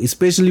Zimbabwe,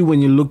 especially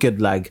when you look at,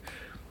 like,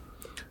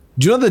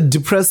 do you know the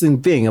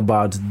depressing thing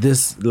about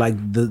this, like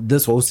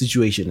this whole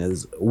situation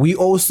is, we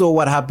all saw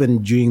what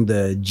happened during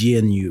the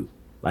GNU,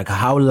 like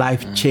how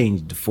life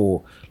changed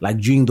for, like,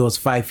 during those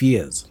 5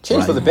 years.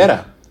 Changed for the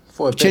better.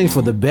 Change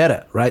for the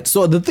better, right?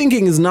 So the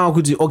thinking is now,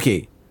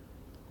 okay,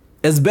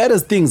 as bad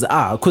as things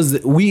are,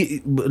 because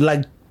we,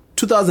 like,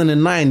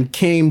 2009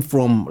 came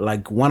from,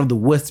 like, one of the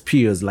worst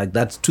periods, like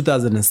that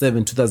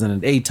 2007,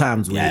 2008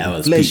 times with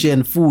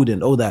inflation, food,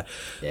 and all that.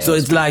 So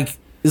it's like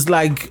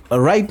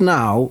right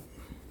now,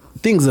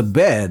 things are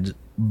bad,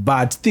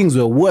 but things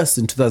were worse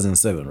in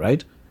 2007,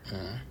 right?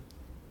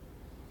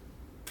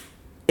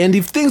 And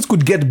if things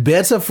could get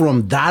better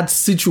from that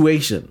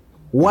situation,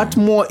 what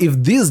more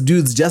if these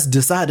dudes just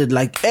decided,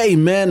 like, hey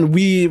man,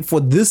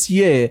 for this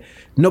year,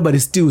 nobody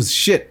steals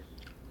shit.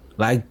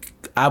 Like,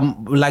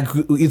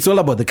 it's all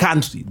about the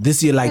country.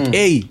 This year, like,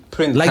 hey,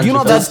 like, you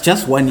know, that's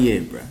just 1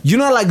 year, bro. You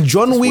know, like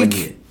John Wick,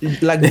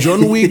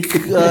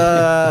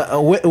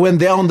 when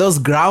they're on those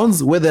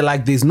grounds where they're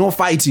like, there's no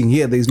fighting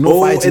here, there's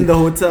no fighting. In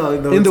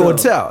the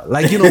hotel.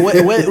 Like, you know,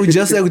 where we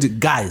just say,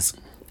 guys,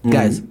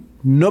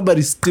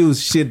 nobody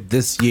steals shit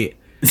this year.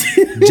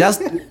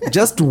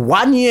 just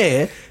 1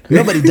 year,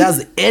 nobody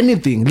does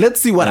anything.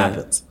 Let's see what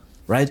happens,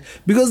 right?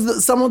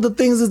 Because some of the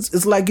things,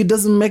 it's like it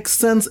doesn't make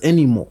sense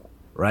anymore,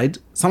 right?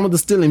 Some of the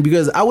stealing,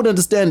 because I would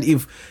understand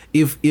if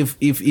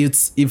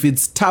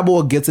it's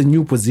Thabo gets a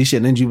new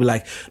position and you be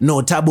like,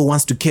 no, Thabo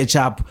wants to catch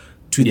up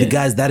to the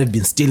guys that have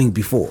been stealing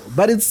before,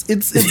 but it's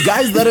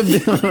guys that have been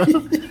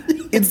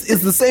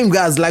it's the same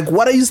guys. Like,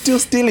 what are you still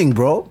stealing,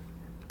 bro?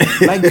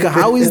 Like,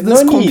 how is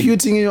this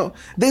computing?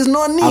 There's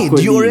no need.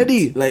 You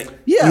already like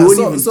you won't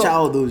even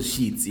chow those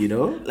sheets.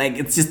 Like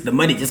it's just the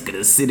money just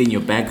gonna sit in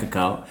your bank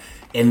account,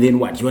 and then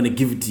what? You want to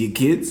give it to your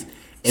kids,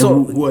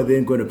 and who are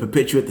then going to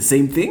perpetuate the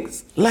same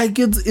things? Like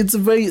it's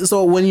very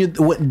so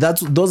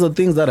those are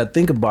things that I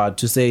think about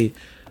to say.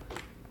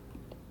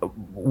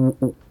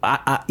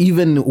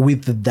 Even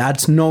with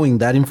that, knowing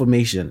that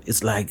information,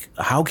 it's like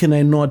how can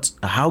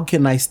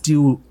I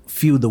still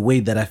feel the way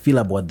that I feel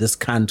about this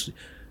country,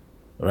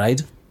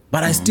 right?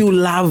 But I still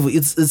love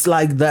it's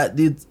like that.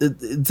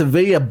 It's a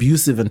very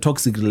abusive and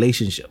toxic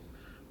relationship,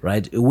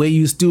 right? Where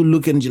you still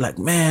look and you're like,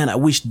 man, I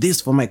wish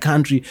this for my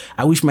country.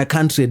 I wish my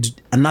country had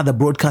another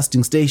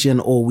broadcasting station,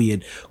 or we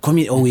had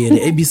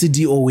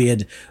ABCD, or we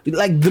had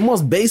like the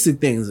most basic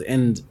things.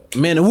 And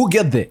man, we'll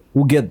get there.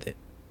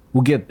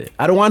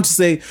 I don't want to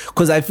say,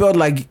 because I feel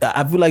like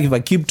if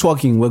I keep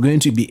talking, we're going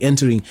to be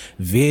entering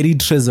very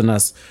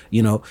treasonous,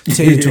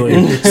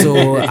 territory.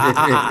 So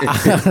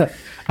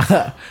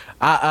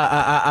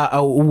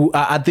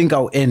I think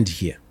I'll end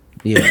here.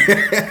 Yeah,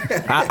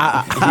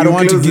 I don't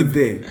want to give.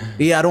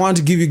 Yeah, I don't want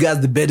to give you guys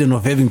the burden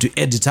of having to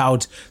edit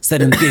out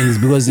certain things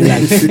because you're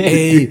like,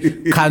 hey,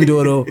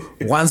 Kandoro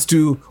wants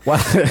to.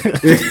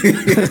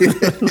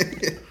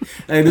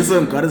 Like this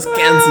one got us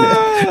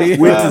cancelled.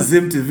 Went to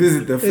Zim to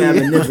visit the fam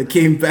and never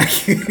came back.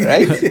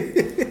 Right?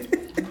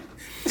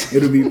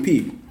 It'll be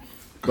peak.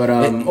 But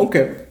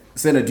okay,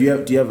 Senna, do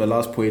you have a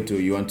last point,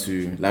 or you want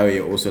to? Like,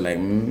 you're also like.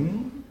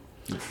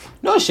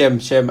 No, Shem.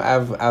 I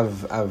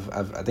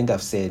think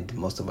I've said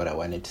most of what I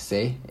wanted to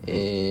say.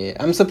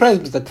 I'm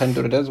surprised Mr.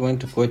 Kandoro doesn't want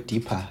to go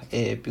deeper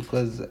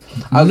because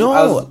I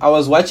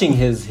was watching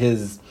his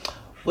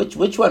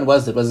which one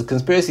was it? Was it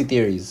Conspiracy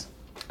Theories?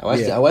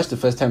 I watched the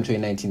first time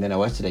 2019, then I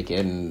watched it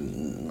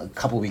again a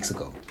couple weeks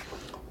ago.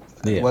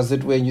 Yeah. Was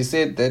it when you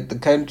said that the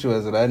country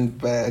was run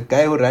by a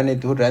guy who ran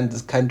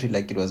this country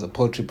like it was a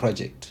poetry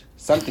project?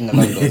 Something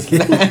along those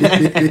lines.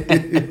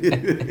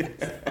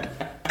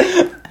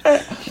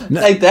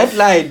 Like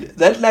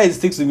that line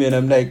sticks with me, and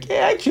I'm like,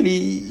 yeah,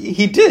 actually,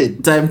 he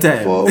did. Time.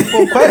 For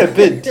quite a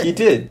bit, he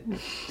did.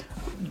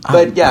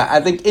 But yeah, I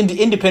think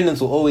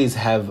independence will always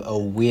have a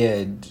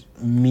weird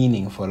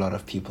meaning for a lot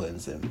of people in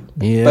Zim.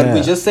 Yeah. But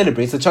we just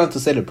celebrate. It's a chance to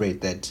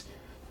celebrate that,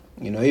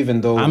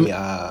 even though we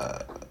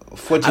are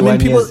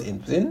 41 years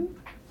in Zim.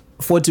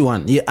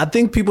 41. Yeah, I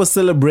think people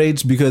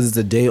celebrate because it's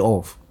a day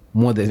off.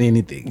 More than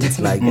anything,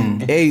 it's like,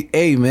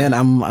 hey, man,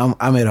 I'm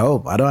at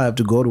home. I don't have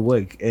to go to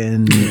work,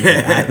 and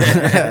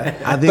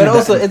I think. But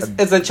also, it's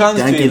a chance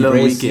to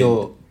embrace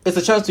it's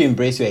a chance to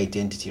embrace your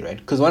identity, right?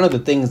 Because one of the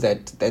things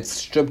that's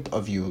stripped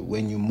of you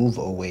when you move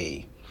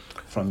away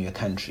from your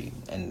country,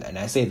 and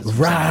I say this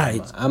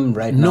right. I'm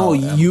right now.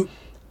 No,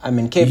 I'm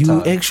in Cape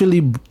Town.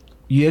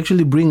 You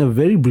actually bring a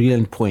very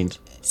brilliant point,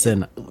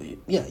 Senna.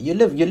 Yeah, you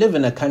live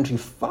in a country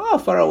far,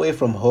 far away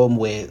from home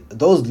where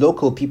those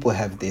local people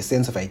have their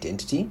sense of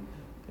identity.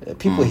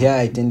 People here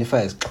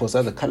identify as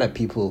Xhosa, the colored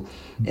people,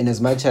 in as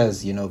much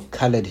as,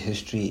 colored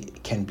history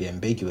can be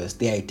ambiguous,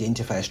 they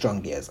identify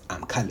strongly as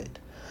I'm colored.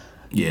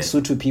 Yeah.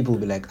 Sotho people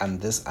be like, I'm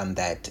this, I'm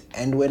that.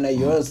 And when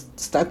you're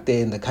stuck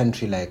there in the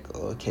country, like,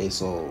 okay,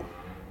 so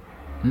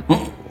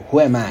who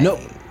am I?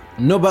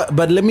 No,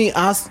 but let me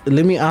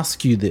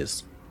ask you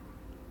this.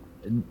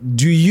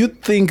 Do you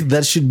think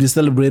that should be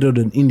celebrated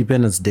on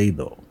Independence Day,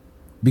 though?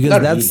 Because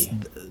Not that's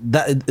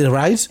really.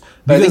 Right.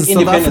 But because I think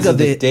Independence is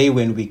the day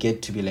when we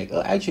get to be like,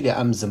 oh, actually,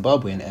 I'm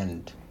Zimbabwean,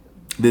 and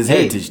there's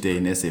Heritage Day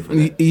in SA for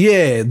that.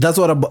 Yeah, that's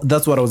what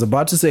I was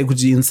about to say.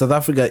 In South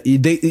Africa,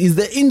 is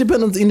there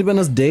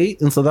Independence Day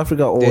in South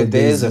Africa, or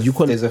there's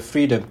a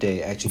Freedom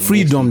Day actually?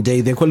 Freedom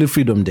Day. They call it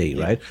Freedom Day,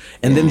 right?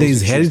 And then there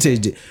is Heritage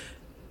Day.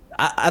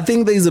 I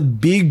think there is a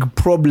big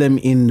problem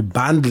in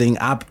bundling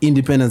up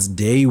Independence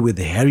Day with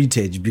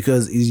heritage,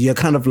 because you're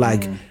kind of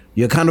like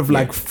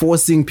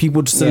forcing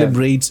people to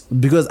celebrate,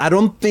 because I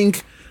don't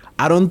think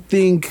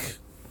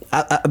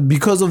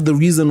because of the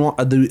reason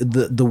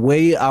the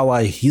way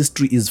our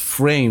history is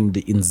framed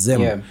in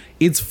Zim,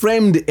 it's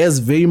framed as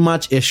very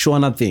much a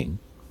Shona thing,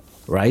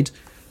 right?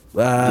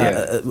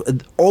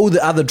 All the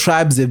other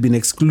tribes have been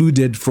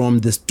excluded from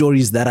the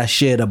stories that are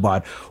shared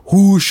about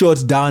who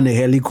shot down a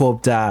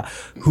helicopter,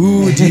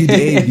 who did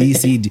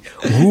ABCD,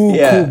 who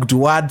cooked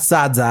what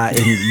sadza,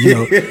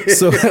 and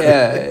so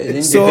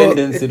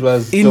independence, it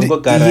was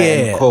Dongokara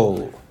and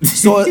coal.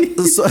 So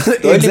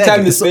the only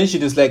time it's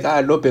mentioned is like,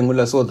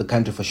 Lopengula sold the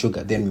country for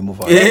sugar, then we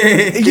move on. It's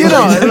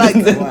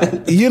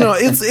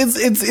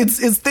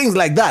things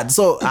like that.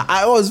 So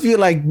I always feel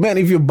like, man,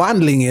 if you're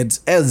bundling it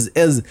as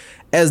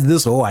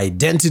this whole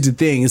identity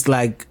thing, it's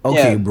like,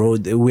 okay, bro,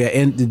 we are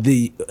in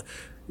the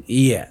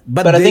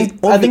But I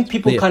think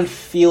people can't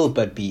feel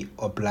but be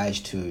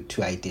obliged to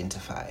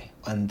identify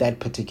on that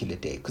particular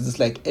day, because it's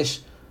like,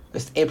 it's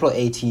April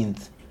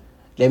 18th.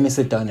 Let me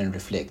sit down and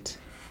reflect.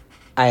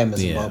 I am a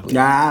Zimbabwean.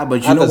 Yeah,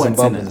 but you know what,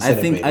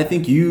 I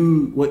think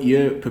what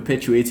you're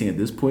perpetuating at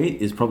this point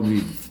is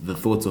probably the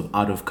thoughts of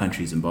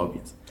out-of-country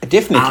Zimbabweans.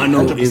 Definitely, I don't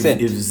know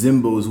 100%. if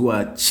Zimbos who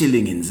are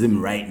chilling in Zim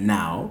right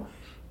now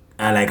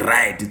like,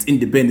 right, it's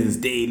Independence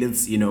Day.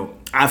 Let's,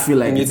 I feel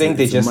like. And you think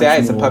they just say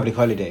it's a public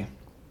holiday?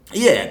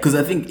 Yeah, because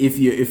I think if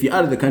you're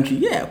out of the country,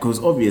 yeah, because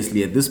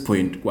obviously at this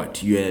point,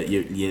 what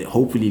you're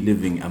hopefully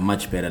living a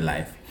much better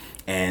life,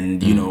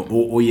 and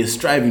or you're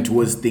striving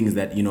towards things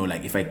that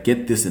like, if I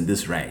get this and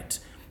this right,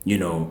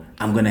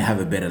 I'm gonna have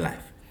a better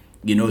life.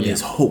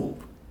 There's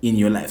hope in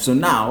your life. So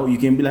now you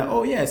can be like,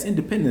 oh yeah, it's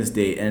Independence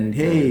Day, and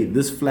hey,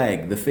 this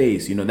flag, the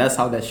face, that's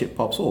how that shit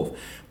pops off.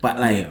 But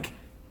like,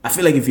 I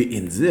feel like if you're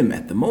in Zim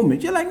at the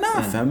moment, you're like,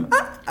 nah, fam,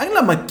 I'm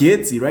not my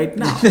kids right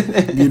now,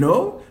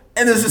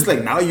 And it's just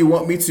like, now you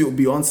want me to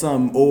be on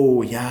some,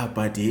 oh yeah,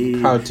 but hey,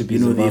 proud to be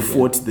they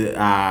fought the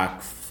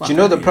do you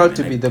know the proud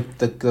to be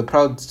the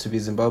proud to be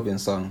Zimbabwean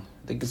song?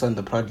 I think it's on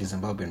the Proudly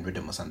Zimbabwean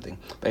rhythm or something.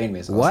 But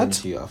anyways, I'll send it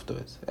to you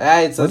afterwards.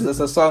 It's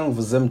a song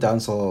for Zim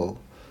dancehall.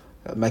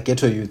 My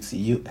ghetto youths,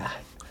 I'm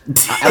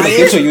a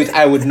ghetto youth,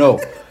 I would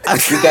know.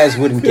 You guys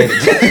wouldn't get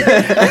it.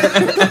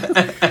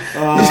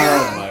 Oh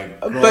my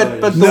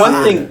god! But the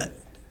one thing.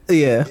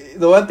 Yeah.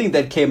 The one thing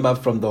that came up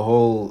from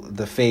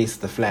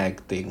the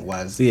flag thing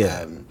was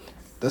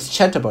this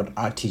chat about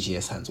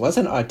RTGS hands. What's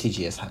an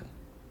RTGS hand?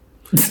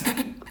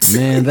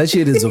 Man, that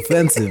shit is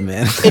offensive,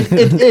 man.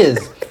 It is.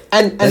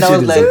 And I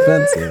was like,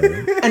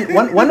 offensive. And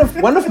one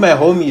of my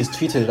homies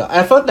tweeted it out.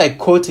 I felt like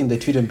quoting the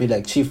tweet and be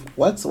like, Chief,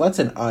 what's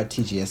an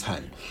RTGS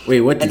hand?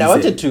 Wait, what did and he I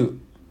wanted say? to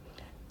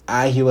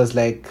he was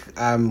like,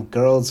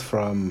 girls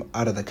from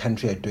out of the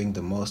country are doing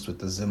the most with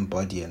the Zim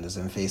body and the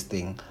Zim face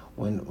thing.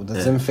 When the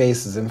Zim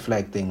face, Zim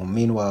flag thing,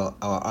 meanwhile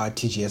our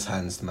RTGS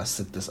hands must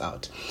sit this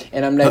out.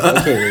 And I'm like,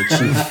 okay, wait,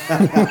 Chief.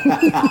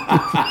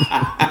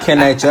 Can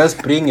I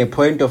just bring a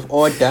point of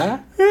order?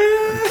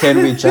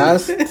 Can we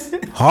just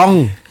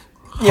Hong?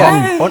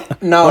 Yeah.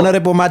 Now,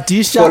 Honorable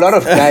Matisha. For a lot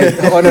of guys,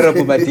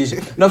 Honorable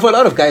Matisha. Now, for a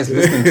lot of guys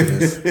listening to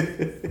this,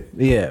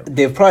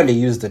 they've probably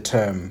used the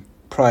term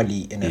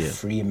in a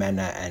free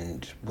manner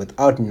and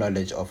without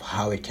knowledge of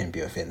how it can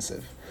be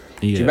offensive.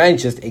 Do you mind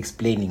just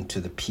explaining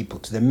to the people,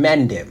 to the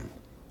mandem,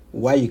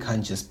 why you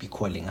can't just be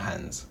calling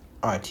hands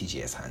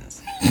RTGS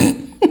hands?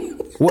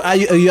 Well, are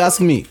you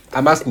asking me?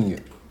 I'm asking you.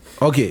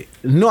 Okay.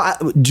 No,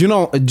 do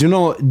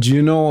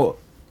you know?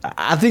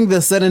 I think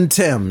there's certain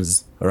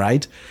terms,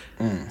 right?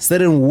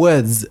 Certain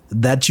words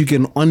that you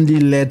can only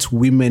let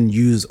women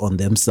use on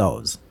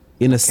themselves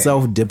in a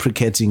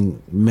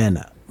self-deprecating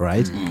manner,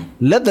 right?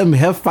 Let them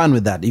have fun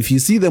with that. If you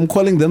see them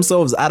calling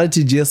themselves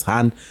RTGS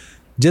hand,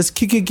 just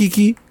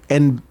kiki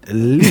and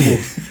leave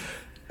it.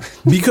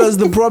 Because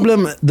the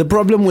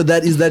problem with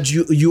that is that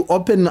you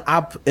open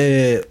up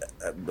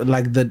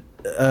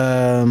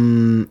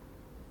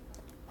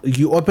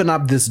you open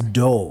up this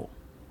door,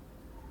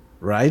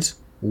 right?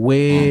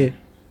 Where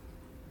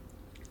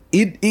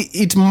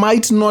it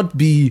might not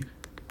be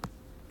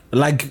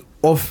like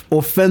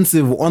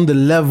offensive on the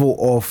level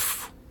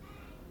of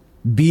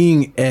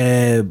being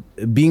a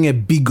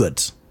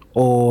bigot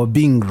or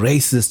being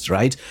racist,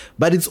 right?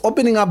 But it's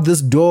opening up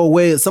this door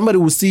where somebody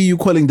will see you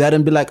calling that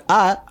and be like,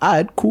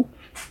 cool.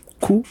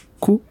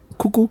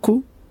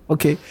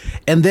 Okay.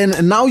 And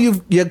then now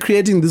you're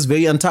creating this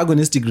very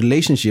antagonistic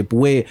relationship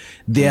where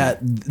they're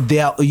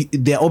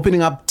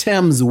opening up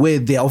terms where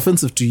they're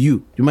offensive to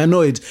you. You might know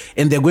it.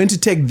 And they're going to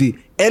take the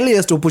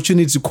earliest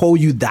opportunity to call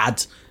you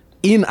that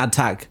in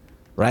attack,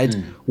 right?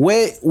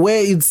 Where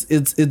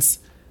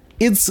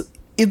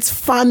it's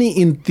funny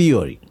in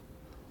theory.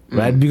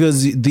 Right,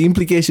 because the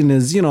implication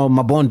is,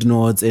 my bond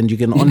notes, and you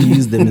can only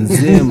use them in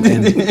Zim,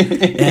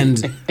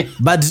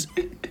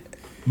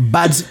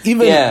 but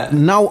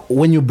even now,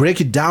 when you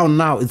break it down,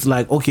 now it's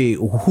like, okay,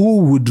 who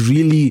would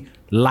really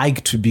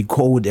like to be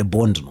called a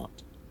bond note?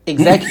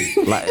 Exactly,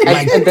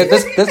 and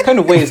that's kind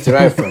of where it's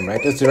derived from, right?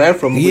 It's derived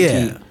from you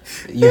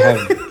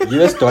have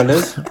US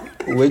dollars,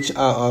 which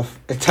are of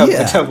a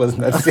time was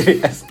not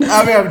serious.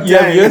 I mean, I'm you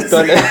have US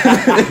dollars,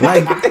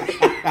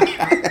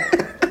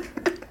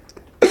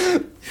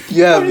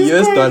 you have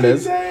US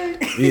dollars,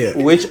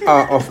 which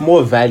are of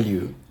more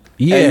value.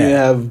 Yeah. And you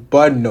have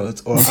bond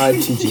notes or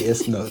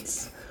RTGS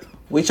notes,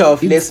 which are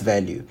of less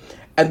value.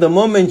 At the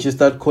moment you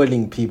start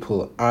calling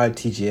people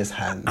RTGS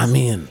hands, I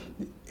mean,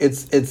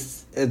 it's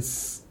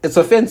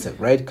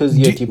offensive, right? Because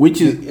which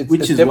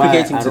is why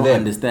I don't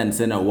understand,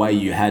 Senna, why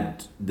you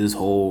had this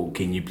whole.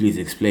 Can you please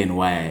explain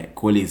why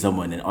calling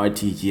someone an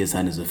RTGS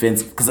hand is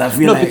offensive? Because I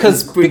feel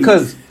because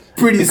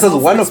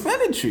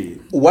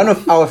self-explanatory. One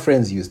of our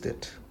friends used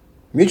it.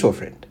 Mutual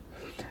friend,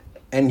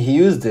 and he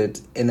used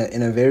it in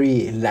a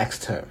very lax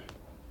term,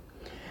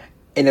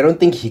 and I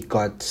don't think he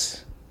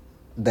got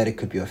that it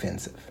could be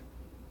offensive.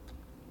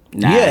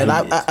 And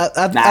I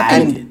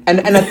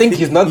think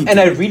he's not, and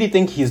I really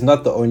think he's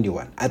not the only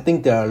one. I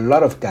think there are a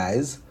lot of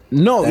guys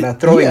that are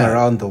throwing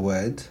around the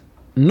word.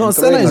 No,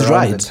 Senna is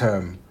right. The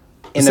term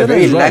in a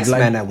very lax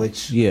manner,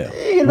 which you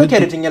look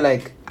at it and you're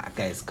like,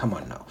 guys, come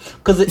on now,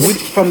 because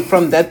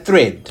from that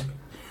thread.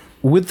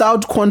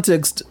 without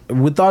context,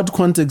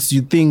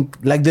 you think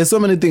like there's so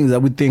many things that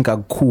we think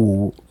are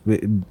cool,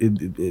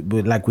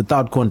 but like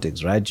without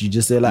context, right? You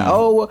just say like,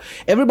 oh,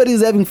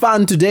 everybody's having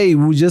fun today.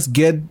 We'll just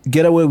get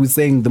away with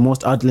saying the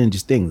most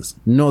outlandish things.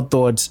 No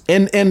thought.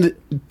 And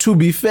to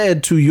be fair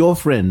to your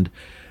friend,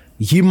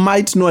 he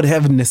might not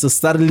have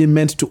necessarily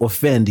meant to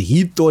offend.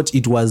 He thought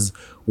it was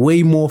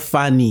way more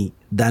funny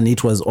than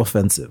it was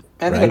offensive.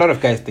 I think a lot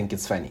of guys think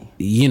it's funny.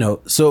 You know,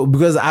 so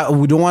because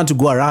we don't want to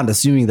go around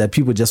assuming that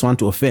people just want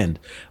to offend.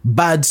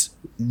 But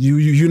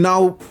you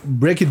now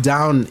break it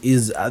down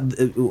is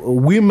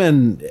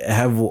women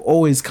have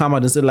always come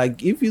out and said,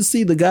 like, if you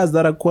see the guys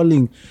that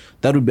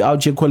would be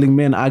out here calling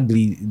men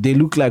ugly, they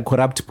look like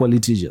corrupt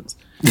politicians.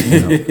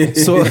 You know?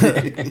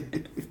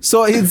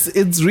 So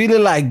it's really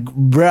like,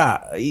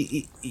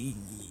 bruh,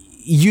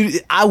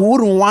 I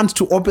wouldn't want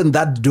to open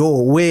that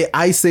door where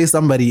I say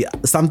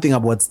something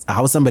about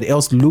how somebody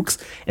else looks,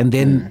 and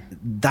then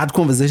that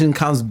conversation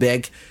comes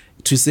back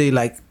to say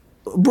like,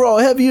 bro,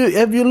 have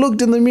you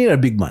looked in the mirror,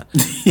 big man?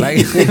 Like,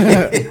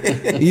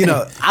 you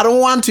know, I don't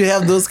want to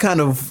have those kind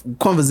of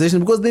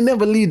conversations because they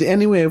never lead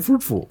anywhere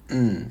fruitful.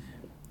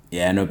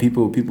 Yeah, I know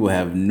people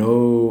have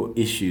no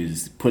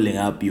issues pulling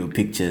up your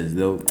pictures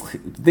though.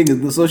 The thing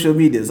is, the social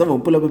media,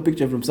 someone pull up a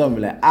picture from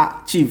somewhere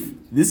like, chief,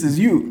 this is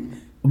you.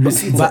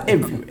 Receipts are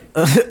everywhere.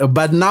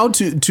 But now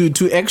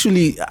to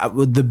actually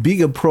the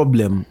bigger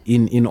problem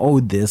in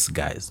all this,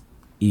 guys,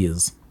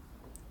 is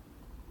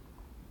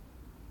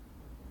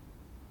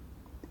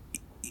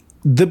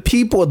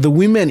the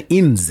women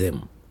in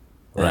them,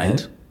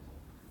 right?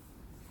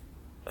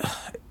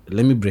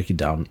 Let me break it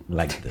down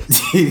like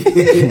this.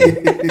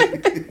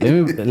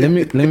 let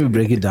me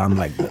break it down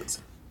like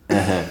this.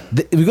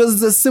 Because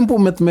it's a simple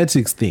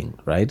mathematics thing,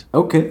 right?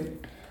 Okay.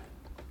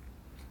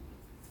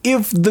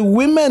 If the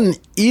women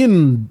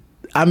in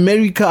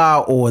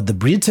America or the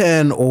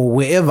Britain or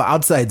wherever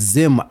outside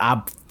Zim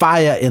are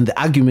fire, and the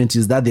argument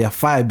is that they are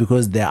fire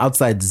because they're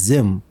outside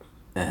Zim,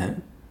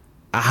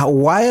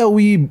 why are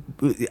we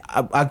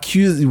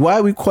why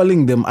are we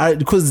calling them?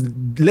 Because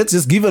let's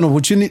just give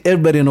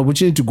everybody an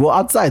opportunity to go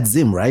outside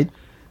Zim, right?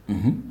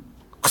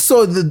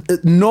 So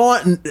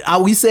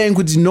are we saying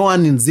no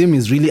one in Zim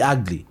is really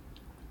ugly?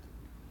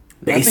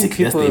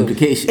 Basically, that's the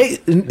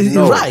implication.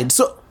 No. Right.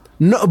 So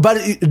no, but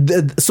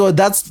so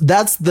that's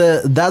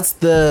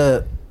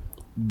the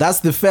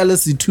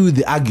fallacy to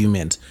the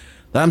argument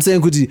that I'm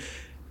saying.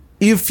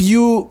 If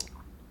you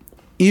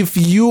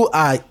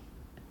are,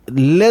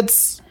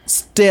 let's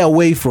stay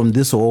away from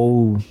this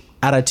whole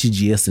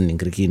RTGS in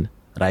Ingrikin,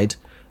 right?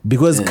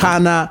 Because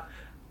Kana,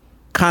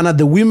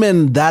 the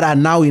women that are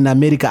now in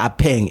America are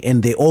paying,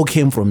 and they all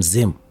came from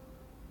Zim.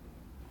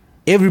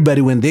 Everybody,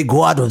 when they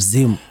go out of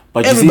Zim,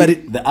 but everybody,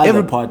 you see, the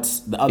other part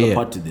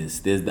to this,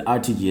 there's the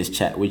RTGS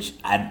chat, which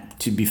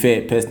to be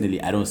fair,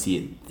 personally, I don't see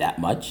it that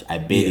much. I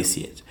barely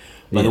see it.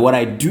 But what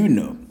I do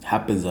know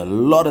happens a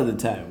lot of the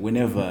time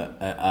whenever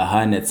a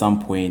hun at some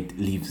point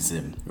leaves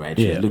Zim, right?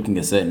 She's looking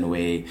a certain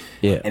way.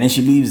 And then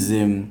she leaves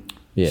Zim.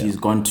 She's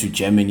gone to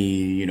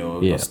Germany,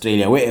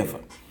 Australia, wherever.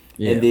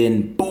 And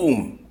then,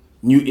 boom,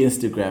 new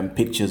Instagram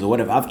pictures or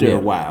whatever. After a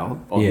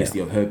while,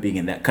 obviously, of her being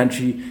in that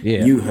country,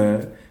 knew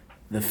her.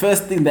 The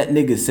first thing that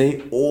niggas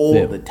say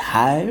all the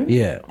time,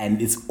 and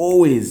it's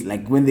always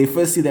like when they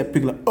first see that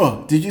pic, like,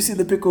 oh, did you see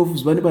the pic of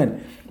Zbani?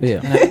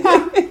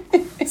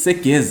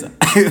 Sekeza.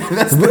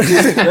 That's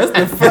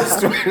the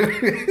first one.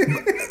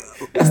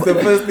 That's the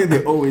first thing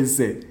they always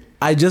say.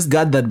 I just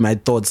got that my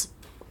thoughts.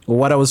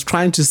 What I was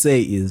trying to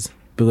say is,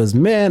 because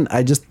man,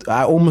 I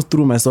almost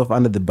threw myself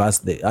under the bus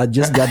there. I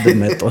just got that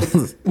my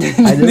thoughts.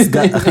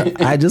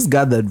 I just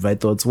got that my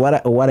thoughts.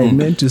 What I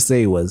meant to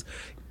say was,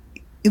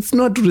 it's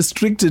not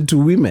restricted to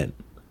women,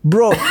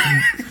 bro.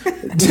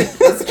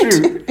 That's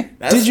true.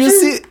 Did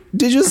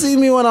you see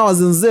me when I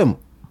was in Zim?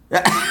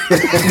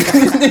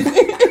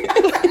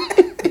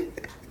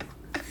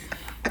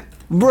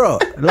 Bro,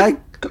 like,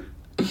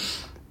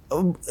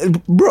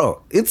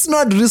 bro, it's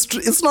not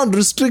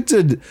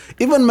restricted.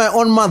 Even my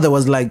own mother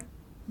was like,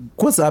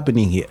 "What's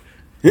happening here?"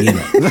 You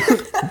know?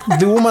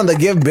 The woman that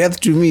gave birth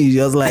to me, she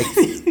was like,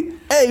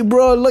 hey,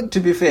 bro, look.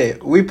 To be fair,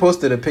 we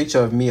posted a picture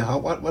of me.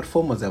 What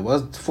form was that?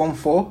 Was it Form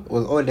 4? It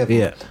was O level.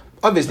 Yeah.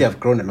 Obviously, I've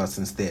grown a lot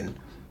since then.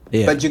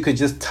 Yeah. But you could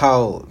just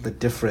tell the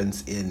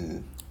difference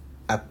in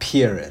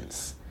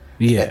appearance.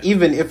 Yeah.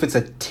 Even if it's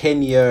a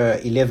 10-year,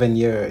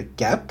 11-year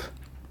gap.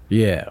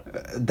 Yeah.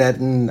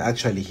 That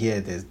actually here,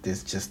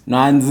 there's just... No,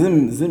 and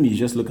Zim, you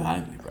just look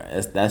hungry, bro.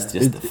 That's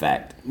just the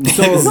fact.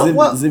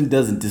 So Zim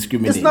doesn't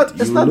discriminate. It's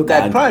not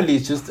that. Probably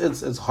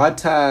it's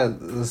hotter.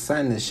 The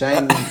sun is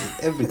shining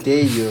every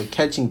day. You're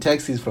catching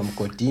taxis from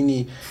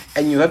Kodini,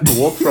 and you have to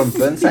walk from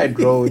Burnside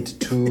Road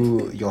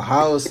to your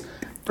house.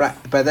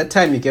 By that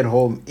time you get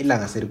home,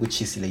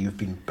 you've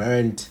been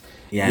burnt.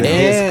 Yeah, your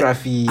hair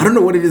scruffy. I don't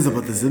know what it is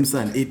about the Zim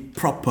sun.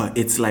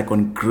 It's like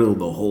on grill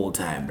the whole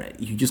time, right?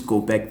 You just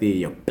go back there,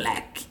 you're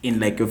black in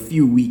like a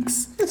few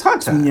weeks. It's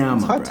hotter. And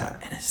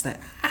it's like,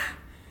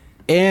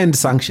 And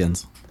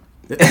sanctions.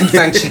 Don't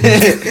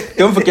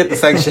forget the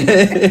sanction.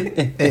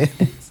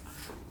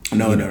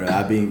 No.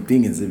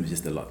 Being in Zim is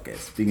just a lot,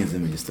 guys. Being in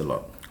Zim is just a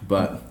lot.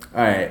 But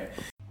all right.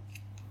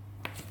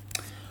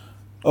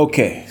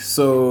 Okay,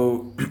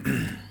 so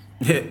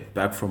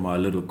back from our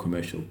little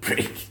commercial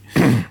break.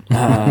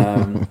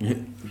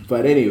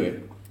 But anyway,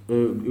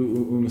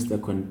 Mr.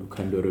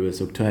 Kandoro was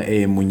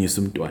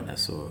talking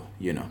so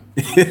you know.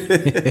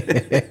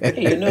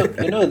 you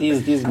know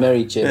these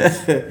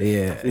marriages.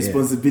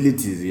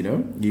 Responsibilities, you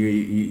know.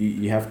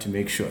 You have to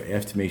make sure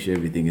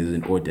everything is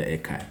in order,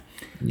 Ekai.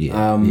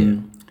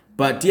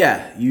 But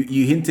yeah,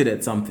 you hinted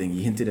at something.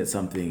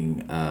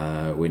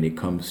 When it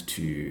comes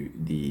to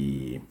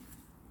the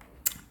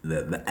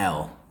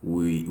L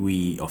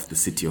we of the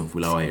city of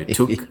Bulawayo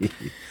took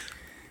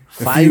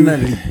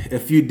finally a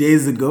few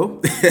days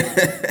ago.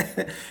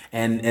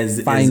 And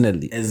as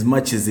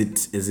much as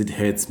it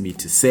hurts me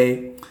to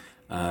say,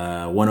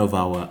 one of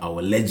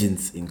our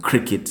legends in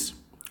cricket,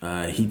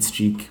 Heat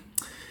Streak,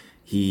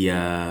 he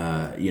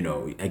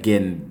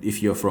again,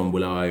 if you're from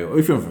Bulawayo or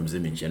if you're from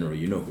Zim in general,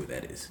 you know who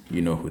that is.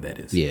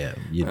 Yeah,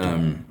 you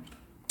do.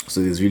 So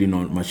there's really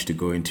not much to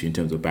go into in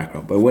terms of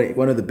background. But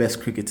one of the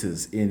best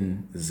cricketers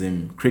in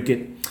Zim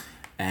cricket.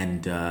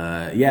 And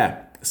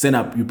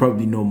Senap, you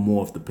probably know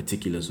more of the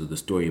particulars of the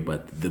story,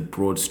 but the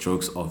broad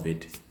strokes of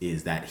it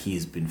is that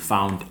he's been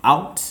found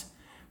out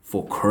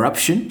for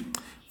corruption,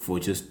 for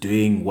just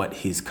doing what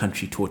his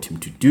country taught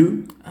him to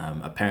do.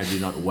 Apparently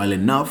not well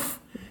enough.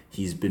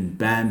 He's been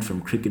banned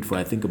from cricket for,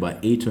 I think, about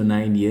 8 or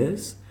 9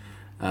 years.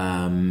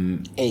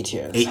 8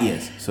 years. 8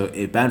 years. So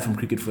banned from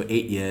cricket for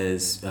 8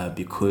 years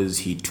because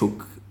he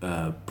took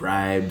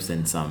bribes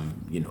and some,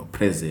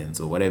 presents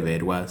or whatever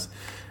it was.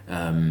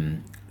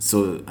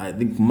 So I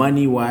think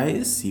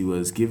money-wise, he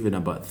was given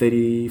about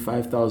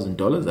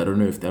 $35,000. I don't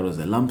know if that was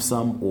a lump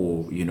sum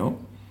or,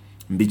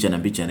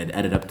 Mbicha and it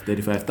added up to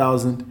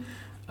 $35,000.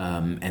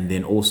 And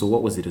then also,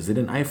 what was it? Was it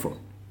an iPhone?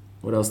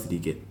 What else did he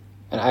get?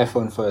 An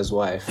iPhone for his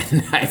wife.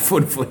 An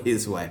iPhone for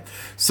his wife.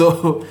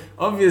 So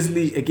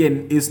obviously,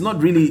 again, it's not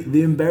really,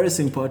 the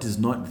embarrassing part is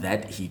not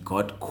that he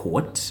got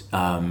caught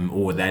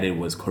or that it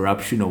was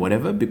corruption or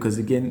whatever, because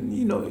again,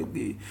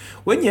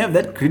 when you have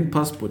that green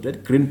passport,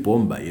 that green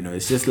bomba,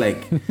 it's just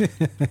like,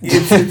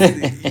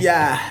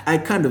 I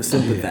kind of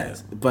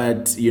sympathize.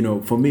 But,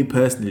 for me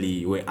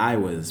personally, where I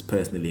was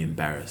personally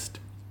embarrassed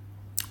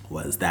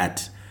was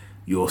that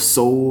your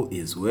soul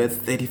is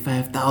worth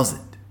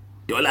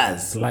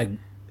 $35,000.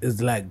 It's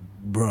like,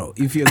 bro,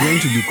 if you're going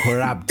to be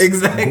corrupt,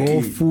 exactly,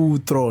 go full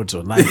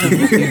throttle. Like,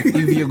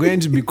 if you're going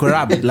to be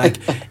corrupt, like,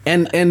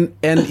 and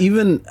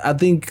even I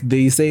think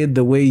they say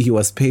the way he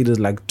was paid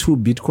is like 2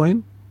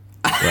 Bitcoin,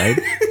 right?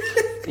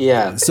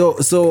 Yeah. So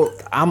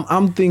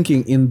I'm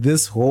thinking in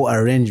this whole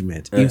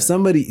arrangement, if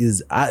somebody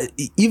is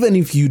even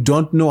if you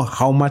don't know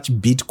how much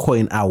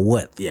Bitcoin are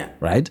worth,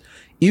 right?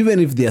 Even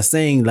if they're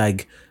saying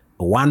like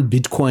 1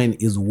 Bitcoin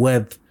is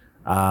worth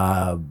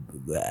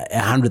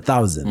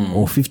 100,000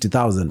 or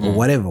 50,000 or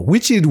whatever,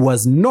 which it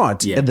was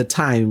not at the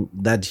time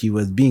that he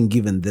was being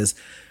given this.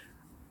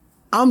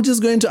 I'm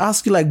just going to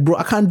ask you, like, bro,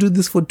 I can't do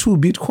this for 2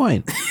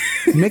 Bitcoin.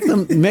 make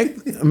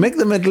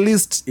them at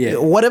least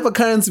whatever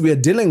currency we are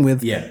dealing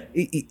with.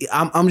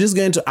 I'm just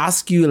going to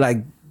ask you,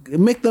 like,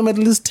 make them at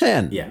least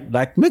 10.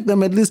 Like, make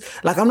them at least,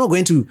 like, I'm not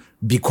going to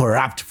be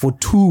corrupt for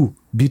 2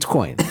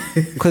 Bitcoin,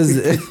 because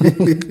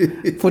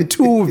for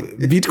 2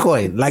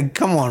 Bitcoin, like,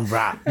 come on,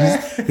 bruh,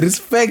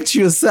 respect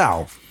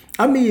yourself.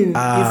 I mean,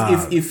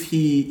 if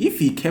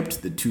he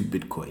kept the 2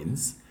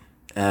 Bitcoins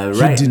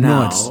right did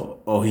now, not.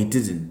 or he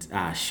didn't,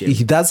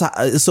 shit.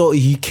 So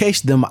he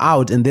cashed them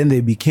out, and then they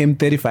became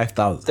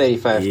 $35,000.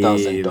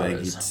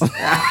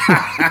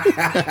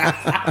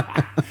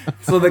 $35,000.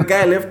 So the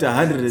guy left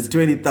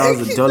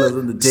 $120,000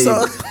 on the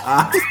table.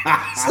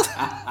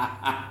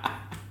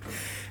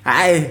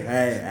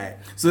 Aye.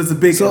 So it's a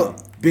big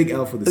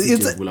L for the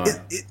city of Bulawayo.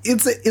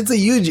 It's a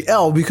huge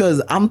L,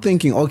 because I'm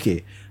thinking,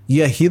 okay,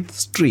 yeah, Heath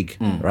Streak,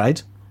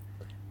 right?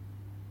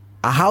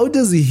 How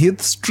does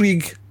Heath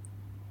Streak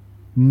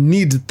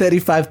need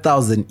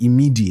 35,000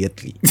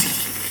 immediately?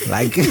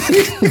 like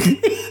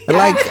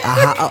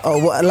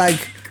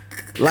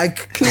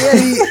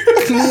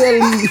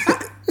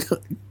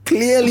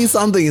clearly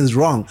something is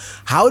wrong.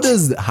 How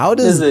does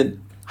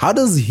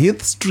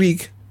Heath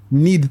Streak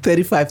need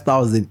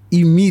 35,000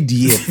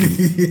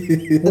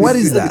 immediately? What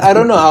is that? I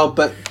don't know how,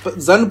 but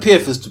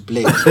ZANU-PF is to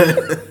blame.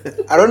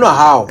 I don't know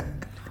how,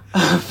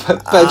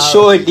 but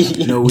surely.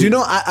 Do you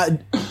know?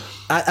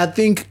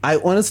 I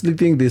honestly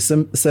think there's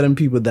some certain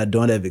people that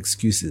don't have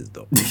excuses,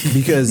 though,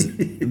 because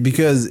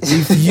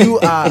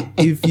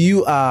if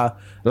you are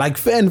like,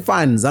 fair and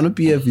fine,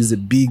 ZANU-PF is a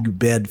big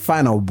bad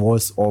final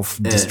boss of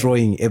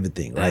destroying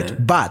everything,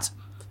 right? But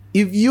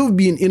if you've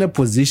been in a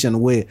position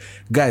where,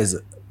 guys,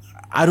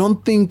 I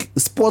don't think,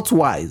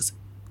 sports-wise,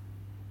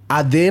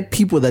 are there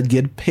people that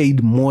get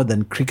paid more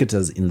than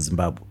cricketers in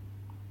Zimbabwe?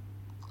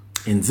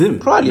 In Zim?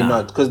 Probably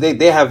not, because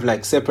they have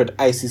like separate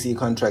ICC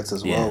contracts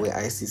as well, where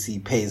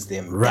ICC pays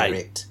them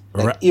direct.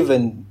 Like,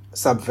 even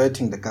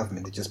subverting the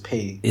government, they just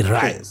pay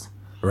players.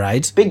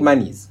 right? Big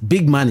monies,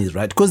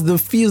 right? Because the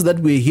fees that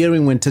we're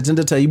hearing when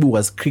Tatenda Taibu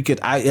was cricket,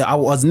 I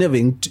was never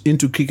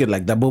into cricket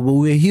like that, but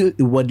we're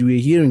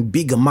hearing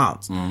big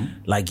amounts,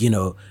 like, you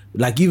know,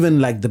 like even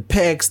like the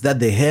perks that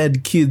they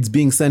had, kids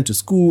being sent to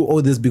school,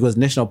 all this because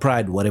national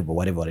pride, whatever,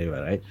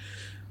 right?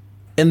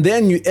 And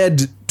then you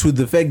add to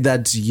the fact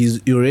that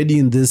he's already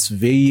in this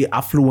very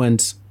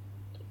affluent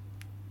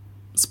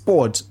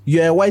sport.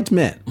 You're a white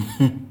man,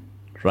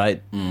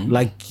 right?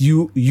 Like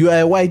you are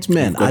a white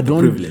man.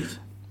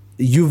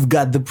 You've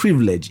got the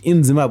privilege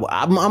in Zimbabwe.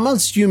 I'm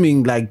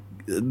assuming like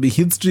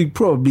history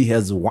probably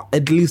has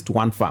at least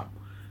one farm,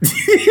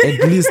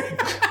 at least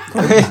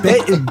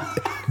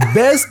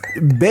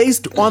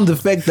based on the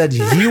fact that he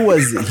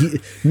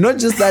not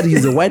just that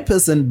he's a white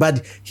person,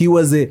 but he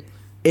was a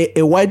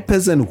white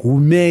person who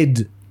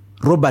made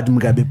Robert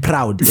Mugabe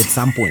proud at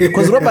some point,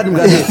 because Robert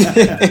Mugabe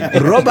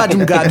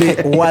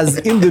was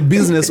in the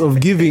business of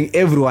giving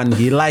everyone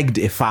he liked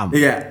a farm.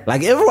 Yeah,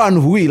 like everyone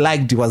who he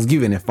liked was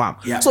given a farm.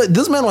 Yeah. So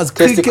this man was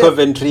cricket,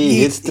 Coventry,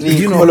 history,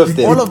 you know, all of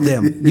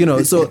them. You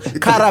know, so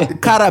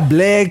Cara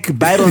Black,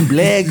 Byron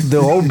Black,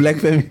 the whole black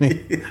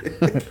family.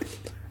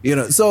 You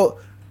know, so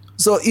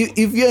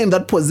if you're in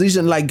that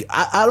position, like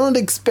I don't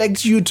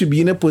expect you to be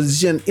in a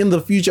position in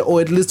the future,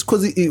 or at least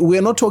because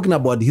we're not talking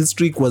about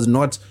history was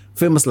not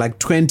famous like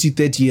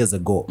 20-30 years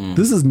ago.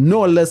 This is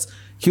no less,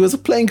 he was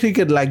playing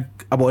cricket like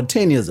about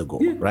 10 years ago,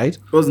 right?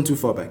 It wasn't too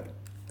far back.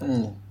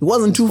 It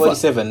wasn't too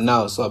 47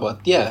 now, so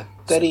about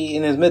 30,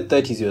 in his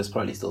mid-30s he was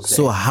probably still playing.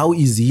 So how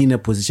is he in a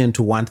position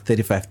to want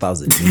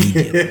 35,000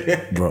 immediately,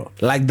 bro?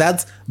 Like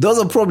those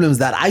are problems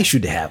that I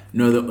should have.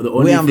 No, the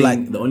only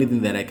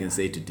thing that I can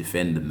say to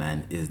defend the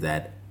man is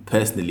that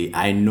personally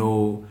I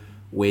know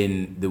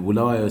when the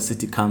Bulawayo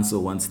City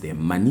Council wants their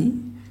money,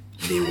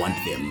 they want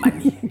their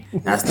money.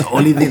 That's the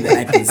only thing that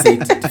I can say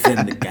to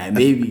defend the guy.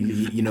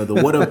 Maybe, you know, the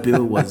water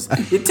bill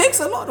it takes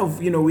a lot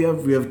of, you know, we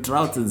have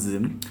drought in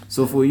Zim.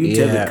 So for you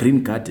to have a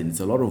green curtain, it's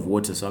a lot of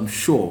water. So I'm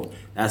sure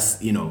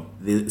that's, you know,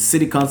 the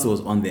city council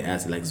was on their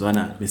ass like,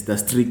 Zwana, Mr.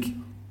 Strick,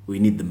 we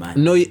need the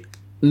money.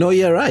 No,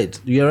 you're right.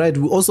 You're right.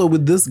 Also,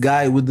 with this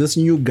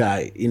new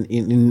guy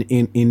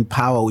in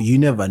power, you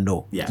never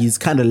know. Yeah. He's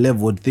kind of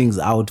leveled things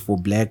out for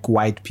black,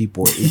 white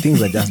people.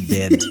 Things are just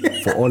dead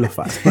for all of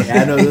us.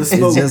 Yeah, I know the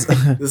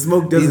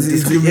smoke doesn't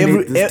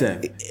discriminate this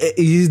time.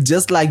 He's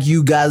just like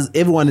you guys.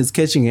 Everyone is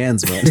catching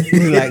hands, man.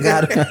 Like,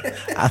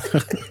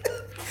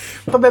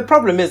 but the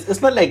problem is,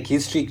 it's not like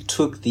history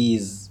took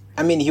these.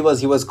 I mean, he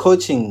was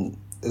coaching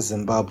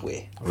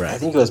Zimbabwe. Right. I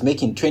think he was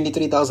making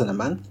 23,000 a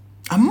month.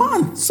 A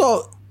month.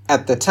 So.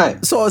 At the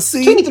time. So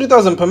see,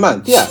 23,000 per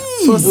month. Yeah.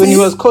 So when he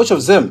was coach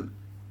of Zim.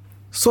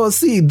 So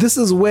see, this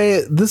is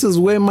where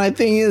my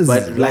thing is.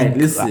 But like,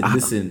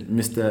 listen,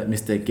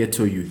 Mr.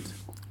 Ghetto Youth,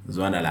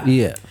 Zwanala.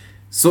 Yeah.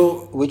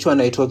 So which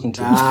one are you talking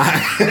to?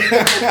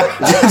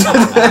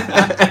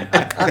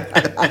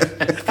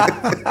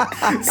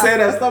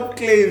 Sarah, stop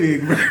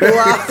claiming.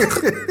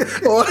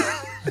 Wow.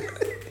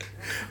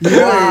 You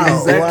know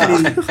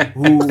exactly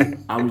who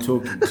I'm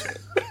talking to.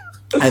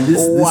 And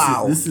this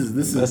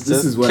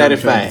is what I'm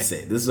trying to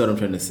say. This is what I'm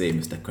trying to say,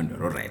 Mr.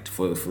 Condor. All right,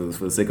 for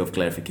the sake of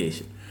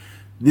clarification,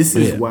 this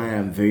is why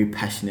I'm very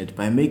passionate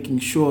by making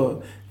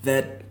sure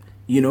that,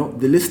 you know,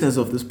 the listeners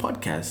of this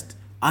podcast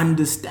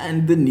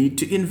understand the need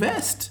to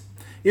invest.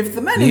 If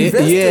the man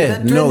invested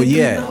that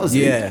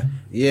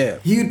 23,000,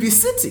 he would be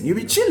sitting, he'd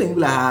be chilling,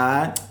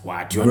 like,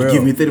 what? You want to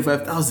give me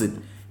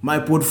 35,000? My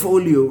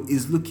portfolio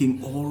is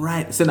looking all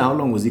right. So now, how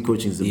long was he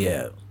coaching Zimbabwe?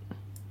 Yeah.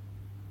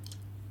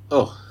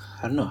 Oh.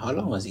 I don't know, how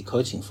long was he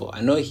coaching for?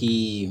 I know it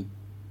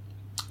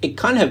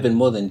can't have been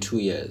more than 2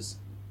 years.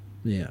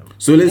 Yeah.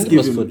 So let's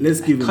give him 2 years.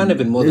 Let's give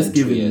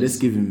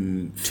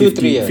him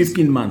 2-3 years.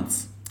 15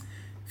 months.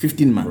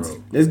 15 months.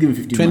 Bro. Let's give him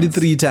 15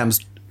 23 months.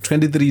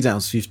 23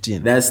 times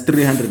 15. That's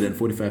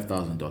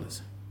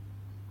 $345,000.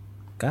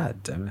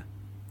 God damn it.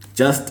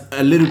 Just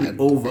a little bit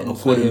over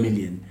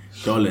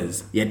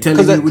 $250,000. You're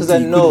telling me because I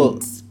know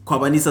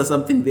Kwabanisa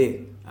something there.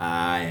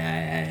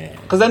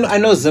 Because I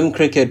know Zim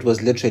Cricket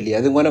was literally,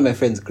 I think one of my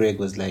friends, Greg,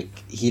 was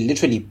like, he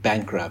literally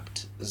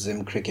bankrupt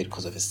Zim Cricket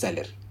because of his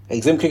salary.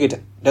 Like, Zim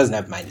Cricket doesn't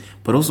have money.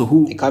 But also,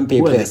 who are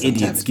the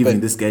idiots giving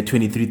this guy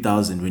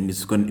 23,000 when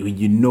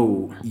you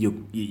know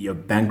you're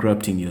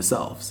bankrupting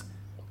yourselves?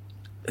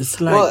 It's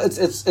like, well,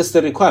 it's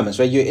the requirements,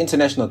 right? You're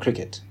international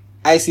cricket.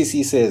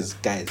 ICC says,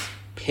 guys,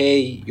 pay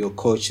your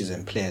coaches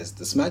and players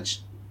this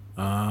much.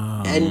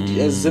 And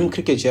as Zim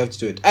Cricket, you have to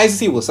do it.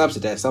 ICC will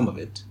subsidize some of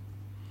it.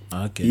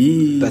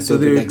 Okay. But so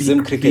they're like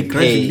Zim Cricket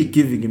gradually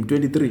giving him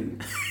 23.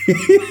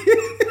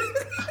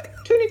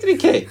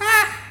 23K.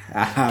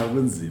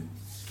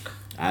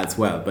 That's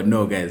wild. But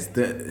no, guys.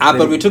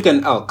 But we took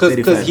an L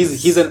because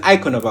he's an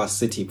icon of our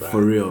city, bro.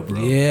 For real, bro.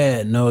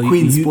 Yeah, no.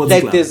 Queen Sports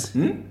like Club.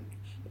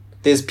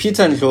 There's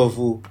Peter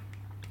Ndlovu.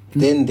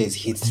 Then there's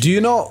Hits. Do you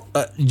know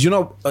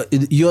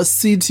your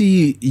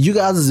city? You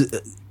guys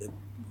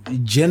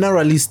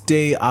generally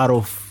stay out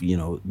of, you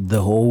know,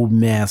 the whole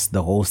mess,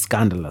 the whole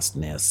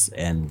scandalousness,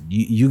 and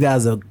you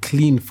guys are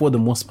clean for the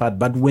most part.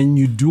 But when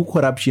you do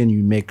corruption,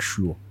 you make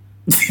sure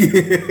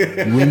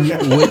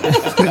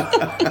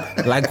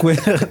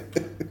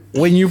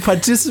when you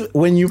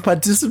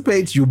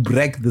participate, you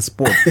break the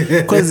sport.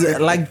 Because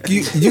like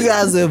you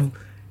guys have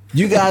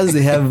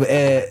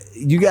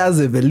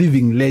a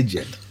living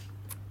legend.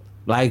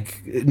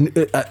 Like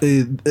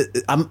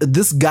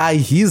this guy,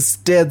 his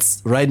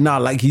stats right now,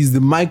 like he's the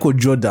Michael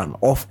Jordan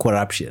of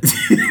corruption.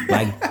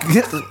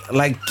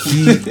 like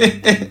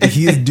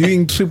he's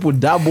doing triple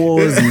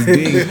doubles. He's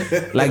doing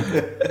like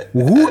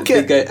who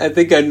can? I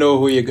think I know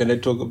who you're gonna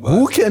talk about.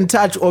 Who can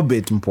touch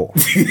Obet Mpo?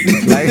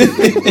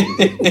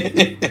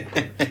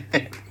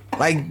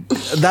 Like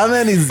that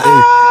man is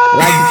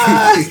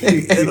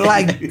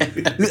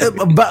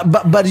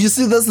but you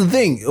see, that's the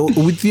thing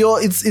with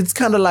your. It's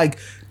kind of like.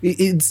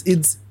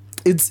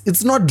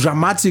 It's not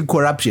dramatic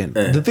corruption.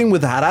 The thing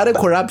with Harare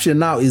corruption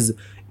now is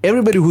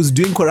everybody who's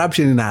doing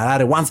corruption in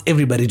Harare wants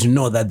everybody to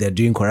know that they're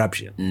doing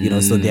corruption. You know,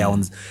 so they're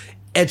on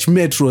H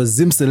Metro,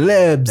 Zim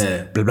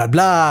Celebs, blah blah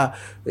blah.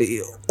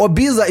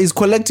 Obiza is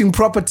collecting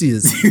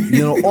properties.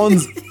 You know,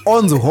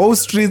 owns whole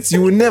streets.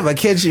 You will never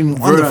catch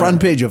him on the front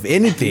page of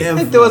anything. I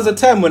think there was a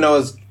time when I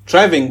was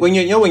driving. When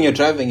you're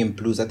driving in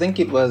Blues, I think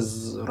it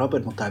was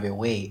Robert Mugabe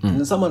Way,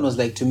 and someone was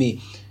like to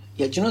me,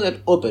 "Yeah, do you know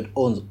that Obed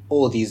owns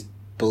all these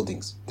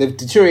buildings? They've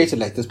deteriorated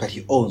like this, but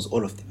he owns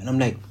all of them." And I'm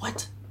like,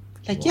 "What?"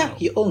 Like, yeah,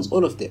 he owns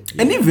all of them.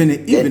 And even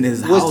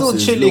his house still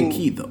is chilling. Low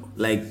key though.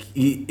 Like,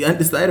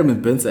 it's the item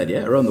in Benside,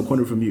 yeah, around the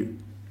corner from you.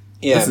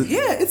 Yeah,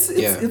 it's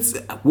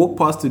I walked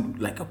past it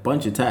like a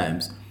bunch of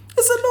times.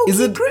 It's a low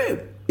key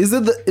crib. Is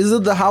it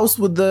the house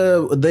with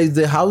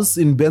the house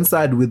in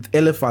Benside with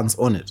elephants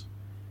on it?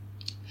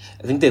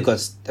 I think they've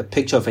got a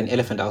picture of an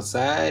elephant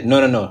outside.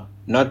 No.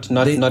 Not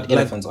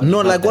elephants on.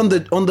 No, it. Like on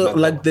the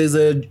like there's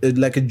a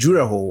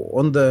Jura hole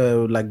on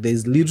the, like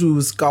there's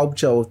little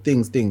sculpture of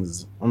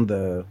things on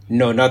the.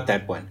 No, not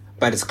that one,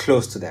 but it's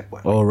close to that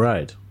one. Oh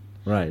right.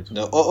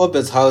 The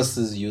Obed's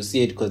houses, you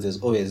see it because there's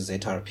always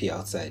ZRP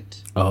outside.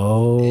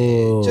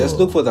 Oh. Just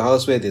look for the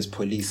house where there's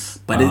police.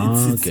 But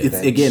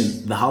it's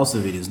again, the house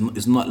of it is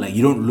not like,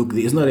 you don't look.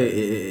 It's not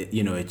a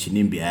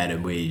Chinimbi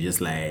item where you just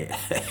like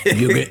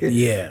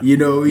you're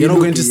not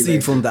going to see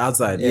it from the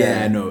outside.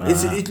 Yeah, I know.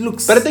 It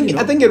looks. But I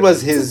think it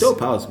was his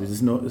dope house, but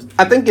it's not.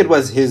 I think it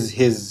was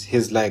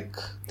his like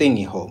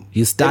thingy home.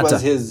 His starter.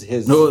 It was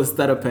his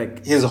starter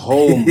pack. His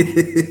home.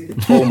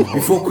 home.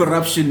 Before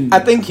corruption, I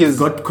think he's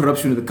got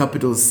corruption with a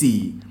capital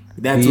C.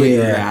 That's when he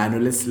was like,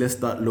 let's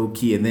start low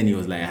key, and then he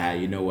was like,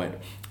 you know what?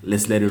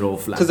 Let's let it all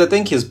fly. Because I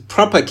think his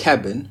proper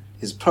cabin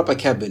is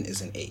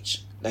an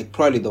H. Like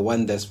probably the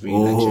one that's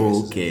really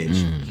luxurious. Okay.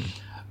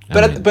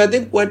 But I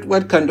think what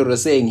Kandor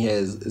was saying here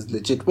is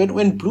legit.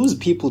 When Blues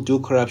people do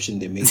corruption,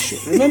 they make sure.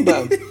 Remember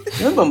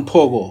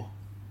Mpogo,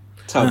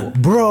 Tabo,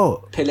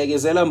 bro.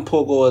 Pelegezela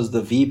Mpogo was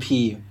the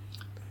VP,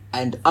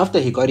 and after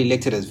he got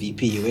elected as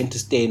VP, he went to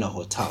stay in a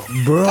hotel,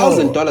 bro.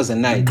 $1,000 a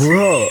night,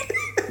 bro.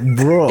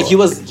 He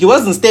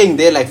wasn't staying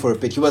there like for a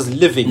bit. He was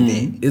living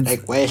there.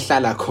 Like where it's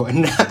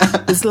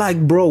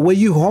like, bro, were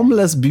you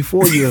homeless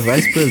before you were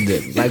vice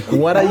president? Like,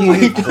 what are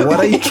you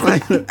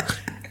trying to?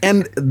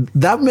 And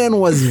that man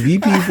was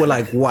VP for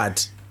like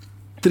what,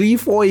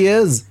 3-4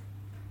 years?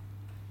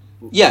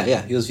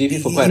 Yeah, he was VP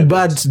for quite a bit.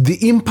 But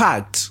the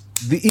impact,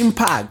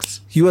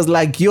 he was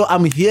like, yo,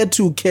 I'm here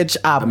to catch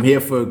up. I'm here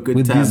for a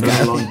good time,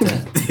 not a long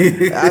time.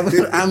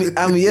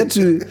 I'm here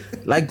to,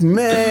 like,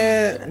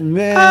 man.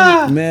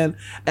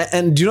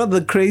 And do you know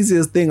the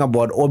craziest thing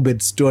about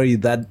Obet's story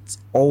that's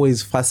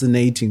always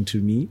fascinating to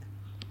me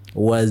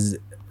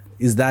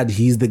is that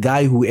he's the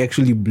guy who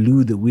actually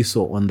blew the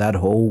whistle on that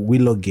whole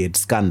Willowgate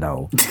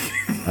scandal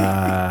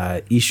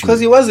issue. Because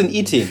he wasn't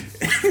eating.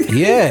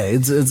 Yeah,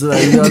 it's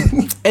like,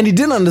 and he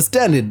didn't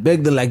understand it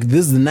back then. Like,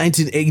 this is the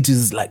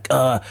 1980s, like,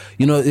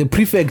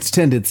 prefect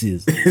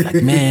tendencies.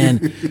 Like,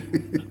 man,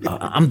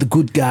 I'm the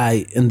good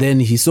guy. And then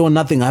he saw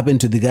nothing happen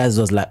to the guys.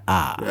 Was like,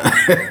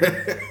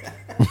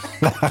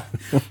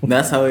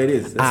 That's how it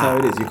is. You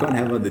can't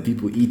have other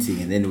people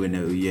eating, and then when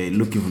you're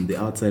looking from the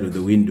outside of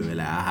the window, you're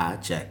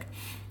like, check.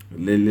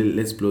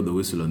 Let's blow the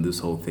whistle on this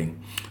whole thing.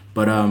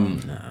 But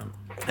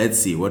let's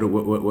see, what do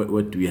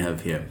we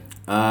have here?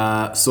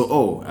 I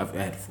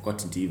had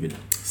forgotten to even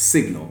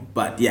signal,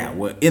 but yeah,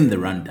 we're in the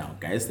rundown,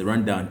 guys. The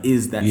rundown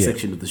is that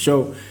section of the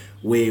show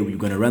where we're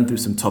going to run through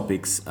some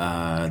topics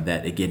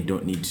that again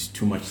don't need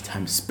too much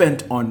time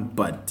spent on,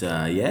 but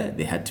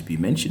they had to be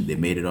mentioned. They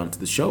made it onto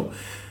the show.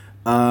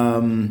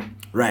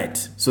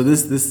 Right. So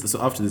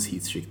so after this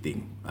heat streak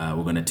thing,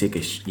 we're going to take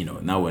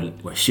now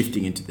we're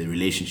shifting into the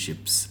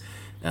relationships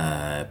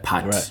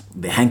part, right.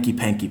 The hanky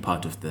panky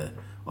part of the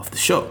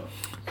show.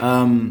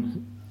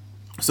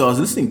 So I was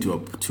listening to a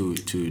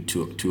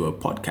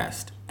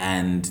podcast,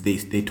 and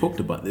they talked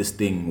about this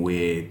thing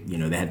where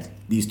they had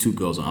these two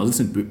girls on. I was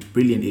listening to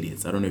Brilliant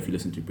Idiots. I don't know if you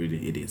listen to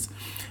Brilliant Idiots,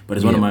 but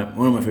it's one of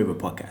my favorite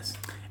podcasts.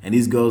 And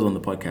these girls on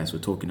the podcast were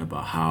talking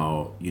about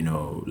how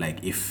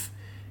like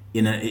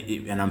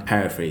and I'm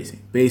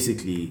paraphrasing,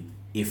 basically,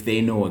 if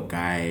they know a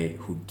guy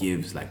who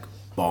gives like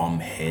bomb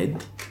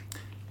head,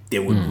 they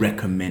would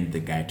recommend the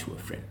guy to a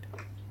friend.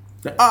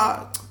 Like,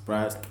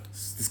 bruh,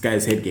 this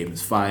guy's head game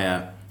is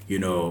fire. You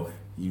know,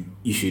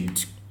 you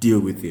should deal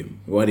with him.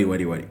 What? And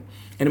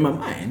in my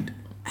mind,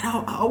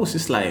 I was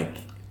just like,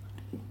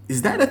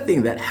 is that a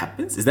thing that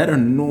happens? Is that a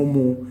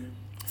normal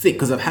thing?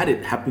 Because I've had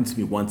it happen to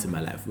me once in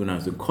my life when I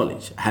was in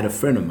college. I had a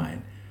friend of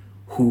mine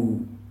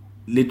who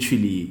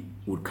literally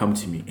would come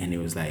to me and he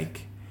was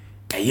like,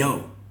 hey,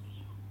 yo,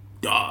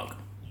 dog.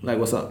 I'm like,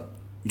 what's up?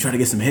 You trying to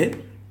get some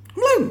head?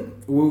 I'm like,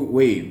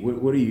 wait,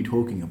 what are you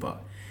talking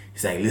about?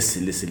 He's like,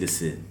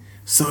 listen.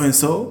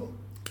 So-and-so,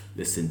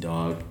 listen,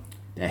 dog,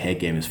 that head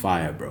game is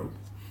fire, bro.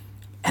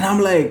 And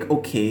I'm like,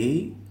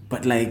 okay,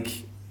 but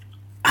like,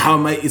 how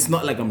am I? It's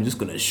not like I'm just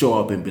going to show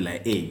up and be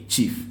like, hey,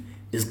 chief,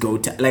 let's go.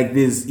 Like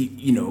this,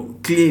 you know,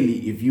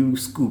 clearly if you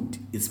scooped,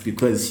 it's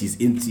because she's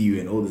into you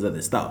and all this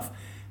other stuff,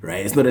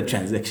 right? It's not a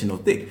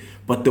transactional thing.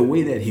 But the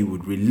way that he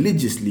would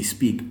religiously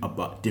speak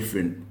about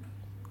different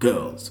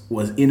girls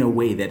was in a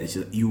way that it's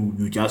just,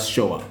 you just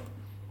show up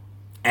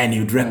and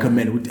you'd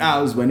recommend with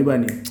ours for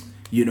anybody,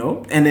 you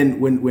know. And then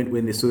when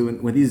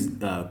these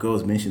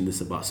girls mentioned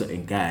this about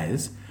certain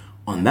guys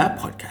on that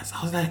podcast,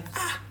 I was like,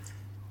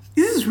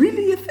 is this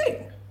really a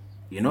thing?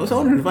 You know, so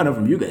I wanted to find out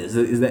from you guys.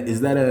 Is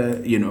that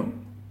a, you know,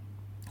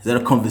 is that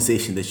a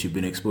conversation that you've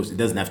been exposed to? It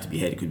doesn't have to be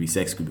head, it could be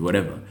sex, it could be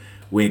whatever.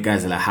 Where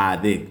guys are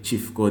like, they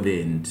chief go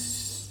there and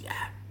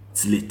yeah,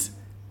 it's lit.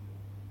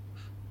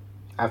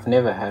 I've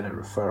never had a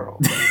referral.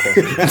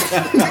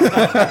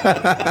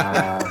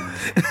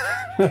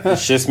 It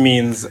just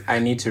means I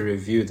need to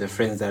review the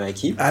friends that I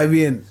keep. I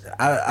mean,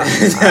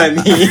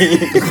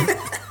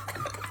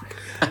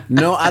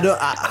 no, I don't.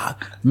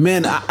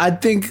 Man, I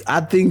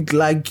think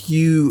like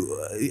you.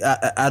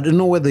 I don't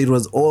know whether it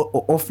was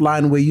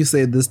offline where you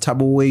said this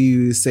type of way.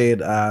 You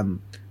said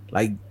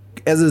like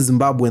as a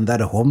Zimbabwean that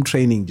home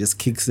training just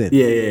kicks in.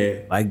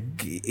 Yeah. Like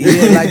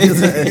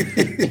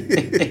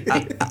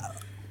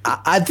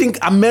I think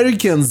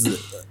Americans,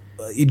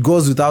 it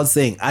goes without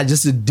saying, are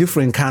just a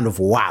different kind of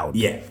wild.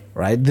 Yeah.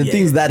 Right? The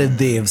things that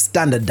they have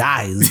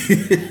standardized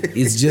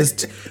is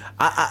just,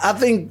 I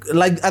think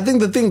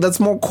the thing that's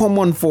more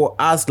common for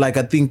us, like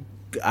I think,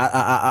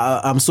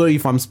 I'm sorry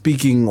if I'm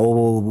speaking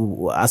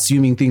or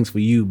assuming things for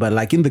you, but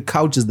like in the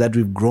cultures that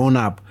we've grown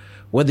up,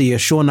 whether you're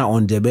Shona or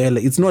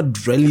Ndebele, it's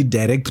not really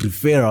direct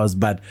referrals,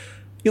 but,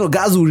 you know,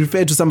 guys will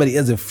refer to somebody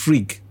as a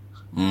freak.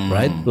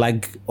 Right?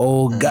 Like,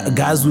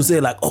 guys will say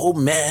like, oh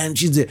man,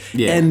 she's a,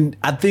 and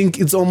I think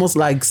it's almost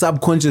like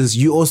subconscious.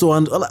 You also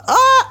want like,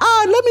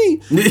 let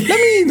me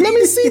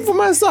see for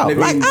myself.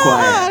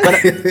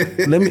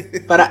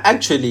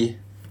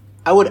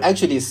 I would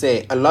actually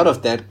say a lot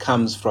of that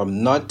comes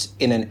from not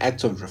in an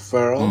act of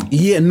referral.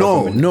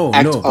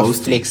 Of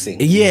flexing.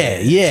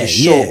 Hey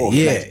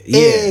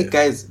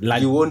guys,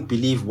 like, you won't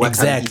believe what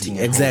I'm eating.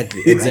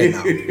 Exactly.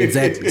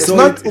 It's So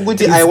not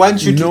Uguti, I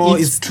want you to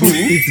eat too.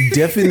 It's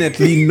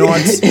definitely not.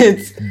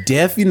 It's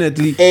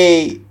definitely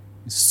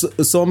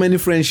so many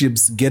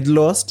friendships get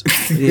lost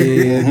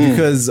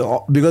because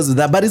of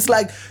that. But it's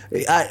like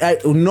I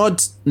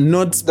not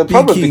the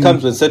problem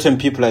becomes when certain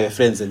people are your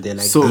friends and they're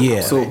like, so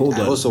hold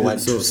on. So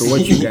what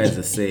you guys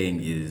are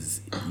saying is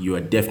you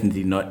are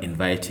definitely not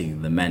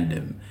inviting the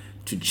mandem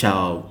to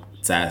chow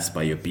ass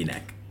by your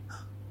pinak.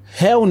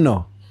 Hell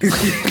no.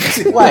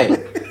 Why?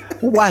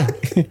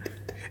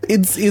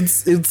 It's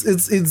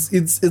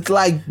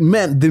like,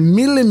 man, the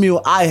mealy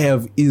meal I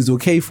have is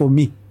okay for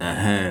me.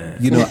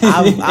 You know,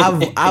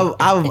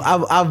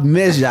 I've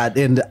measured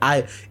and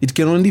it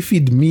can only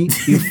feed me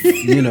if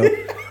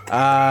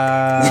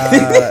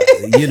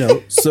you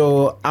know,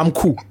 so I'm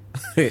cool.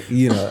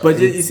 You know, but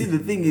you see, the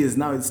thing is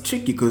now it's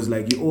tricky because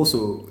like you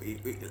also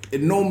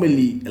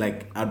normally,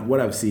 like what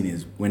I've seen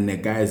is when a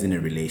guy is in a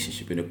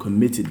relationship, in a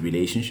committed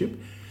relationship,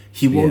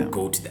 he won't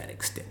go to that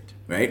extent.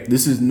 Right?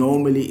 This is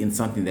normally in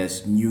something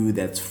that's new,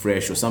 that's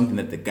fresh, or something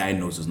that the guy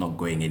knows is not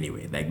going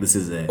anywhere. Like this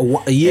is a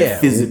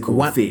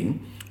physical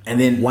thing, and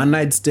then one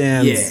night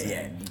stands.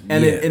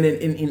 And then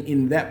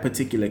in that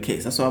particular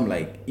case, that's why I'm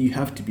like, you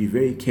have to be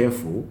very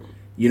careful,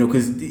 you know,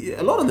 because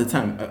a lot of the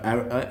time,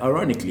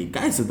 ironically,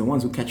 guys are the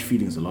ones who catch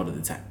feelings a lot of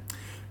the time.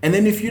 And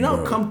then if you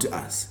now come to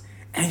us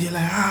and you're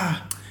like,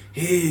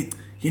 hey,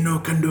 you know,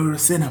 Kandoro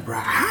Sena,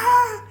 bro,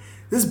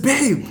 this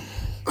babe.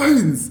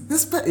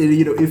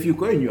 You know, if you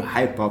go and you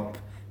hype up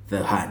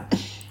the hand,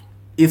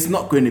 it's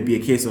not going to be a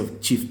case of,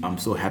 Chief, I'm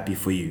so happy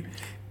for you.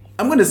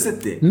 I'm going to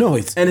sit there. No,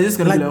 and it's just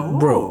going to be like,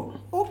 bro,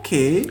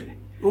 okay.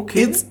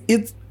 It's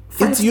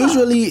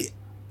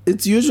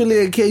usually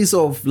a case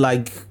of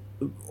like,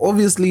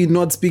 obviously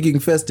not speaking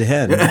first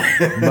hand,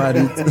 but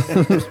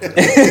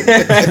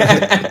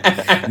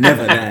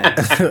never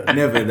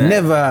that.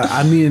 Never.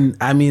 I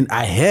mean,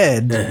 I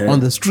heard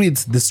on the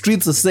streets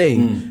are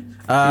saying.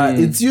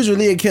 It's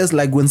usually a case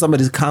like when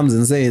somebody comes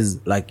and says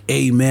like,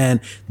 hey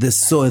man, this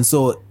so and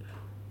so,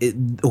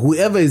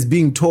 whoever is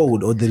being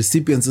told or the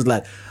recipient is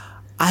like,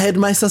 I had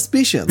my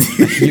suspicions.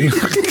 You know?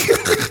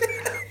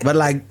 But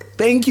like,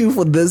 thank you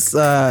for this.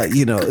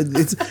 You know,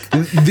 it's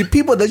the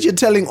people that you're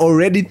telling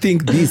already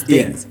think these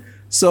things.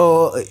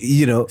 So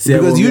because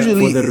usually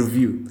usually for the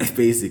review,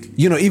 basically.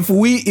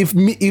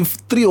 If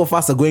three of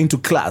us are going to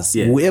class,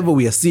 Yeah. whoever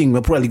we are seeing,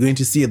 we're probably going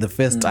to see at the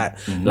first time,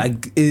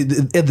 like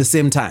at the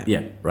same time.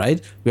 Yeah. Right.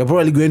 We are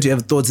probably going to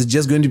have thoughts. It's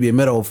just going to be a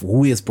matter of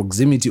who has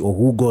proximity or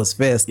who goes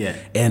first. Yeah.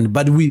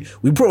 But we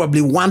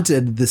probably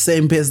wanted the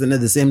same person at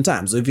the same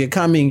time. So if you're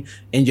coming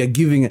and you're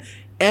giving,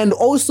 and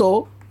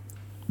also,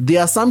 the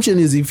assumption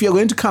is if you're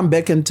going to come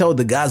back and tell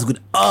the guys,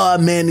 oh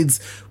man,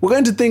 we're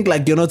going to think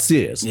like you're not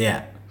serious.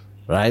 Yeah.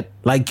 Right?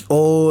 Like,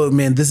 oh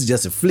man, this is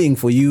just a fling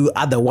for you.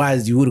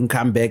 Otherwise, you wouldn't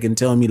come back and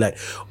tell me like,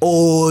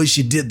 oh,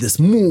 she did this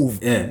move.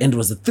 Yeah. And it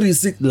was a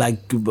 360,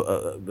 like,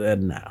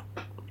 nah.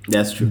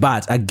 That's true.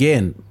 But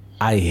again,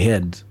 I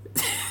heard,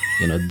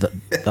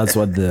 that's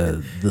what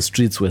the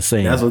streets were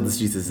saying. That's what the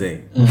streets are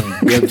saying.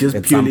 You're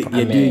just purely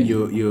Example. doing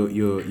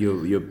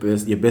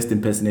your best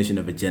impersonation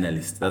of a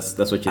journalist. That's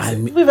what you're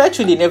saying. We've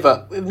actually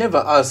never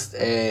asked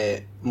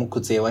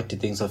Mukutse what he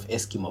thinks of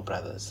Eskimo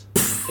Brothers.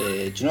 Do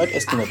you know what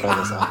Eskimo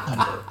Brothers are?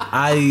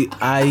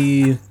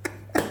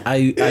 I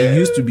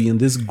used to be in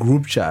this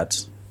group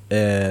chat.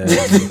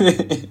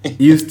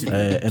 Used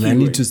to, And I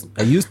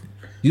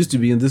used to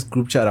be in this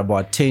group chat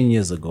about 10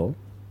 years ago.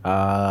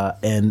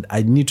 And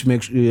I need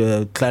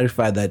to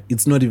clarify that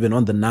it's not even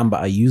on the number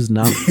I use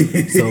now.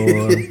 So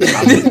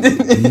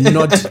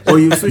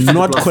I'm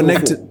not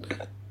connected.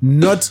 44.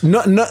 Not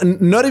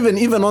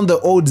even on the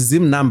old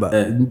Zim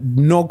number.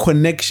 No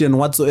connection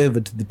whatsoever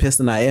to the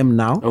person I am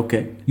now.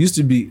 Okay. Used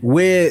to be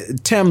where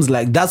terms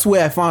like that's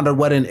where I found out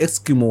what an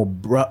Eskimo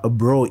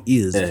bro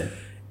is.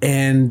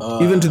 And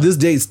even to this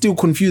day, it still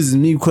confuses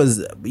me because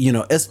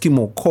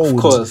Eskimo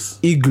code,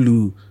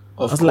 igloo.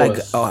 I was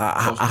like,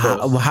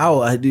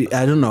 how? I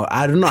don't know.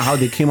 I don't know how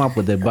they came up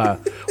with it.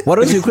 But what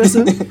was your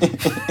question?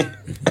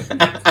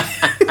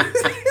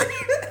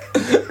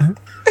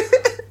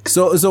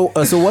 So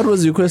what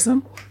was your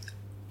question?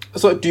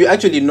 So do you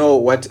actually know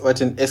what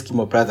an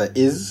Eskimo brother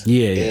is?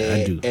 Yeah,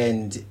 I do.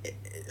 And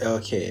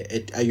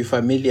okay, are you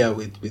familiar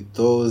with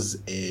those?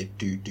 Do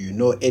you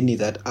know any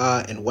that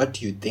are? And what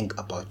do you think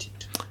about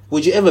it?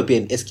 Would you ever be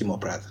an Eskimo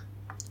brother?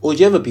 Or would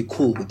you ever be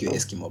cool with your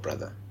Eskimo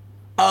brother?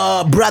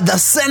 Brother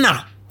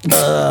Senna.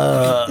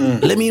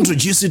 Let me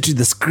introduce you to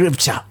the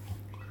scripture.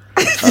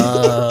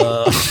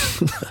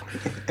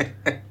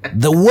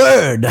 The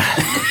word.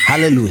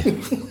 Hallelujah.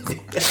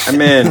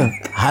 Amen.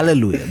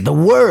 Hallelujah. The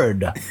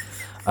word.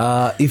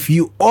 If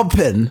you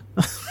open,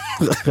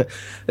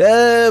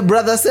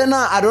 Brother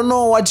Senna, I don't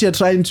know what you're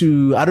trying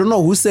to. I don't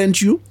know who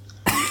sent you.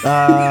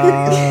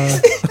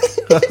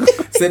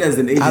 Senna's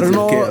an agent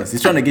of chaos.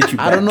 He's trying to get you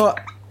back. I don't know.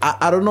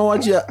 I don't know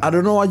what you're. I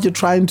don't know what you're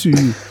trying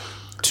to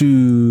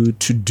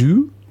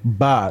do.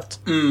 But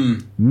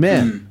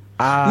man.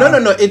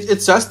 No.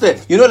 It's just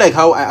that like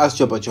how I asked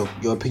you about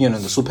your opinion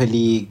on the Super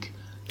League.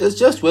 It's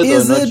just whether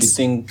or not you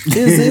think.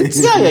 Is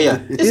it?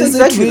 Yeah. It's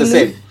exactly the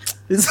same.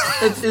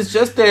 It's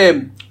just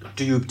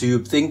do you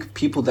think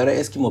people that are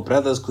Eskimo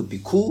brothers could be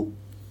cool,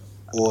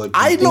 or do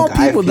you think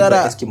people that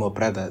are Eskimo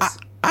brothers?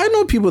 I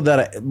know people that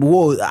are.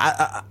 Well,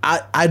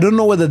 I don't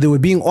know whether they were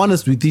being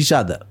honest with each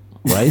other,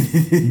 right?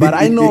 But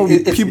I know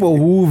people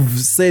who've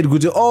said,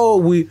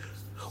 wait,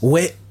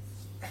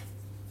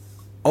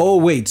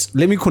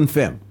 let me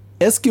confirm.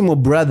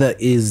 Eskimo brother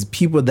is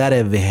people that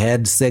have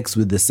had sex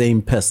with the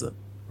same person,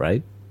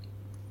 right?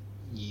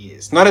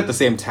 Yes, not at the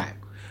same time.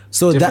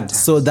 So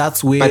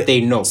that's where. But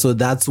they know. So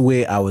that's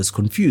where I was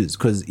confused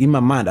because in my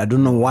mind I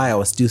don't know why I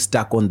was still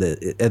stuck on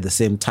the at the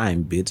same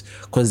time bit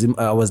because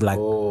I was like,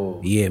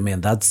 yeah,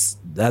 man, that's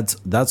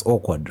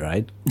awkward,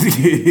 right?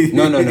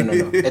 No.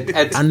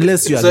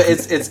 Unless you agree.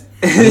 It's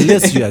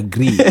unless you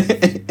agree.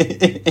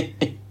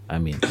 I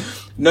mean.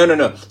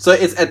 No. So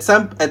it's at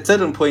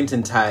certain point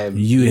in time,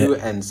 you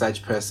and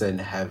such person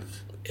have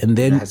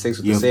had sex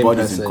with the same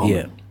person.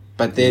 Yeah.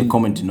 But then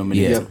common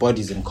denominator. You have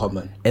bodies in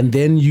common. And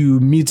then you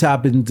meet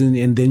up and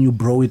then you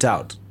bro it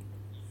out.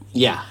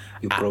 Yeah,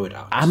 you bro it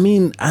out. I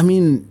mean,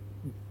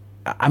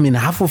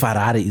 half of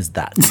Harare is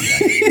that.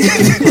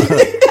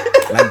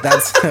 Like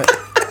that's.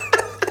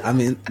 I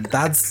mean,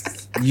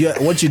 that's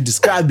what you're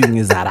describing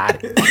is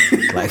Harare.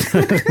 Like,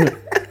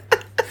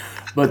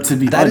 but to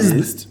be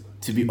honest,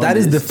 that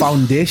is the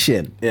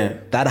foundation. Yeah,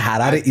 that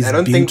Harare is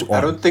built on.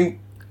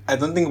 I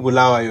don't think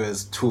Bulawayo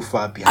is too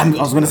far behind.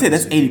 I was going to say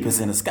that's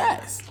 80% of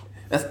skies.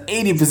 That's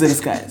 80% of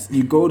skies.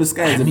 You go to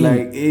skies and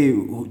like, hey,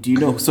 do you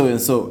know so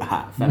and so?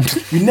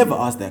 You never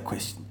ask that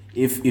question.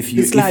 If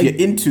you're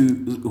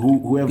into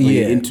whoever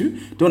you're into,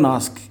 don't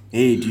ask,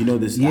 hey, do you know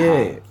this?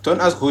 Yeah.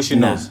 Don't ask who she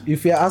knows.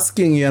 If you're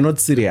asking, you're not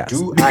serious.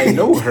 Do I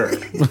know her?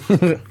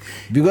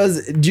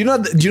 Because do you know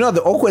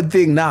the awkward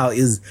thing now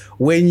is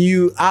when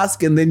you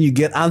ask and then you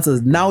get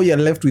answers. Now you're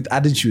left with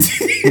attitude.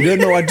 You don't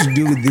know what to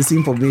do with this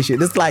information.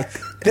 It's like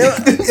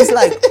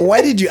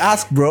why did you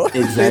ask, bro?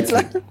 Exactly.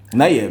 Like,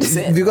 now you're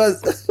upset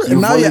because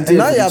now you're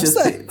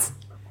upset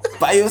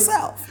by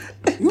yourself.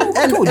 Who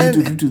told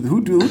you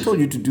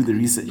to do the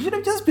research? You should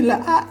have just been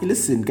like,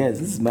 listen, guys,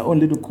 this is my own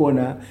little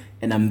corner,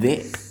 and I'm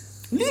there.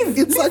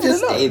 Leave.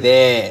 Stay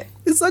there.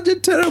 it's such a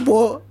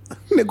terrible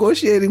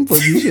negotiating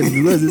position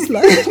because it's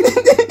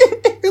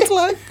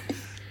like,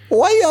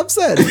 why are you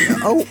upset?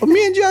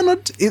 Me and you are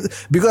not,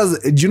 because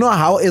do you know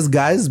how as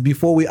guys,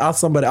 before we ask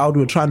somebody out,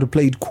 we're trying to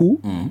play it cool,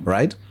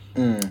 right?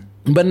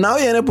 But now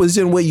you're in a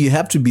position where you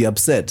have to be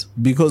upset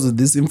because of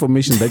this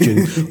information that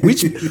you,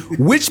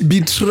 which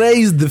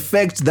betrays the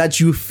fact that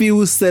you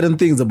feel certain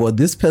things about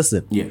this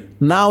person. Yeah.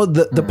 Now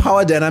the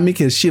power dynamic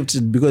has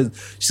shifted because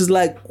she's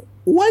like,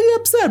 why are you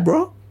upset,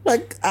 bro?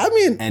 Like, I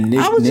mean, and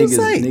I was just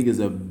saying. Niggas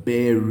are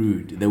bare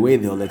rude. The way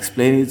they'll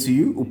explain it to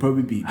you will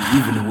probably be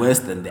even worse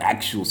than the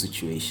actual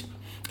situation.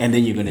 And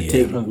then you're going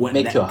to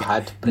make your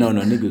heart break. No,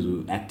 niggas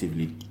will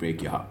actively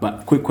break your heart.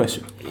 But quick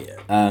question.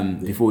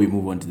 Before we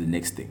move on to the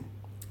next thing.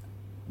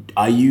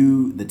 Are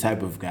you the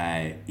type of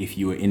guy, if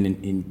you were in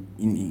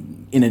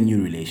a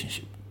new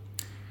relationship,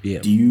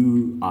 do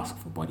you ask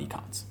for body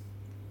counts?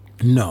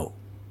 No,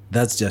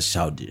 that's just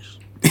childish.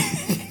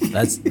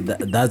 That's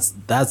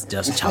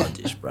just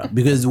childish, bro.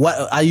 Because what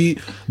are you?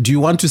 Do you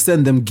want to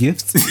send them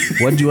gifts?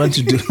 What do you want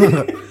to do?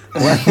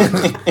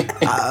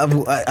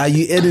 Are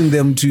you adding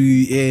them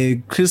to a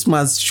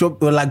Christmas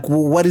shop? Or like,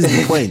 what is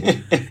the point?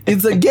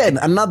 It's again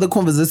another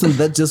conversation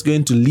that's just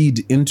going to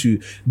lead into,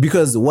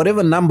 because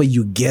whatever number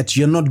you get,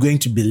 you're not going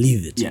to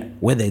believe it. Yeah.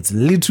 Whether it's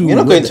little, you're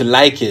not going to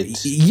like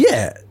it.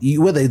 Yeah.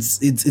 Whether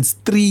it's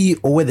 3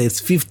 or whether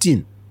it's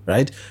 15.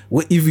 Right?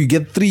 If you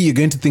get 3, you're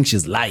going to think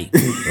she's lying.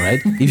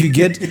 Right? If you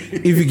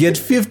get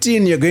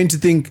 15, you're going to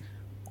think,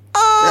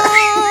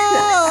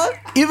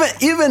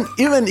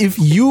 even if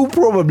you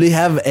probably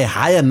have a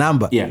higher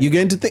number, you're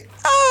going to think,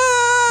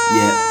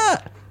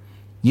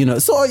 you know.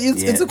 So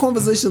it's a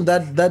conversation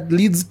that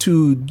leads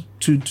to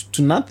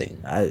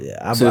nothing.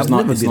 I've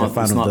never been a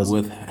fan of those. It's not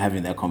worth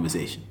having that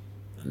conversation.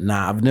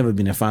 Nah, I've never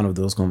been a fan of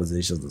those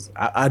conversations.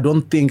 I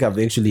don't think I've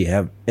actually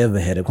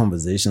ever had a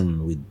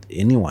conversation with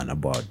anyone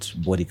about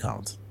body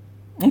count.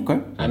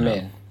 Okay. I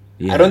mean,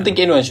 I don't think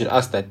anyone should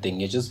ask that thing.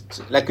 You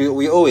just, like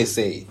we always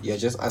say, you're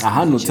just asking.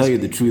 Ahan will tell you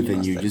the truth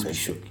and you just be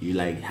shook. You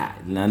like,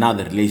 now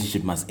the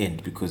relationship must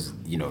end because,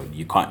 you know,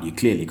 you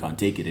clearly can't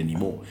take it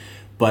anymore.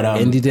 But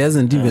and it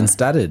hasn't even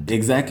started.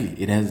 Exactly.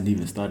 It hasn't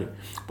even started.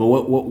 But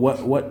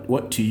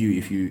what to you,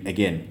 if you,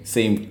 again,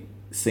 same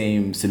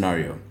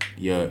scenario,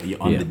 you're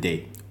on the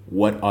date,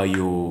 what are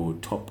your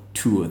top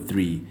 2 or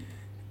 3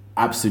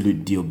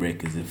 absolute deal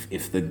breakers?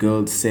 If the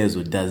girl says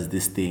or does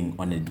this thing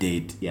on a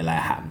date, you're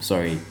like, I'm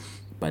sorry,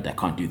 but I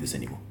can't do this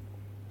anymore.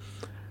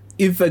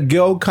 If a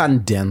girl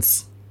can't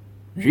dance,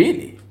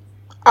 really,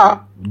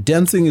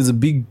 dancing is a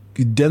big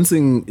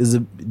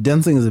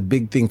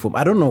thing for me.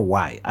 I don't know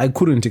why. I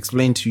couldn't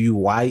explain to you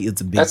why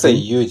it's a big That's thing. a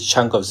huge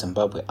chunk of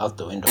Zimbabwe out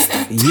the window.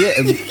 Yeah.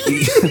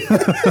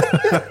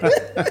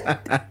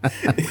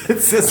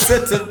 It's a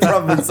certain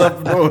province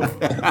up north.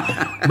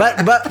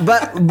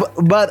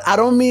 but I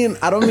don't mean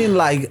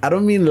like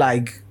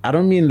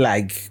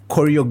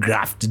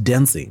choreographed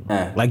dancing.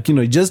 Like, you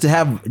know, just to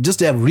have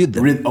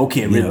rhythm. Rhythm.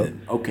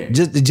 Okay.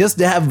 Just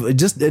to have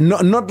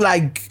not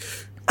like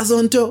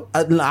Azonto.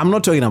 I'm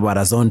not talking about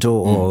Azonto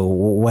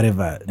or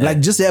whatever. Like,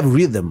 just have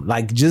rhythm.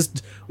 Like,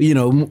 just, you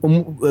know,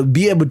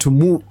 be able to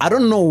move. I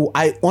don't know.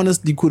 I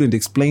honestly couldn't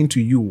explain to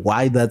you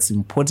why that's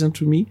important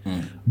to me.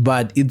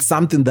 But it's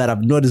something that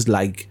I've noticed,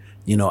 like,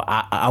 you know,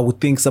 I would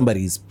think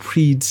somebody is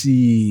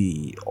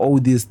pretty, all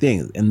these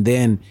things. And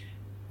then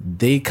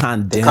they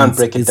can't dance. Can't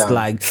break it it's down.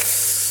 like,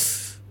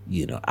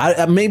 you know,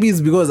 I maybe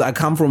it's because I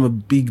come from a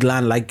big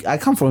land. Like, I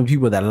come from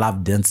people that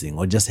love dancing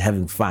or just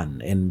having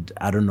fun. And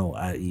I don't know.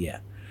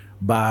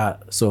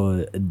 But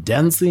so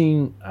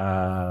dancing,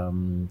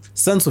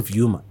 sense of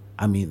humor.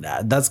 I mean,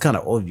 that's kind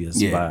of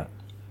obvious, but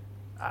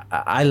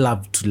I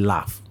love to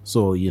laugh.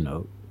 So, you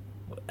know,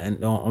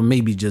 and or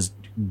maybe just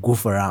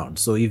goof around.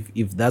 So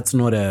if that's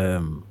not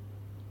a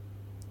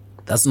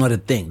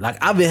thing. Like,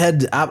 I've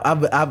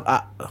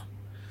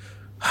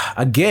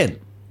again,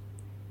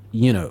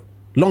 you know,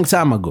 long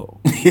time ago.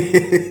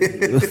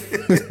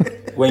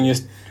 When you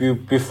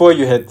before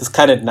you had this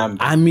kind of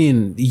number. I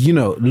mean, you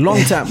know,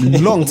 long time ago.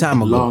 long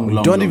time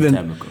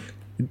ago.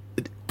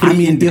 I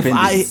mean,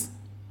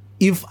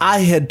 if I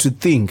had to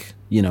think,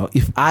 you know,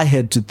 if I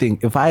had to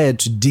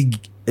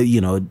dig,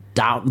 you know,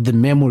 down the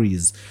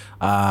memories,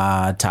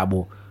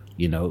 Tabo,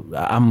 you know,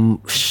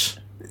 I'm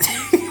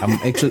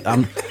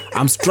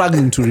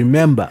struggling to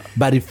remember.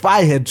 But if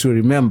I had to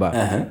remember,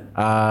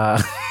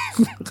 I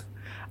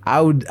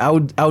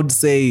would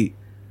say,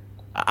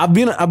 I've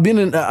been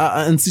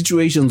in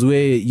situations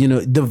where, you know,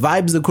 the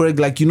vibes are correct.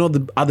 Like, you know,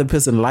 the other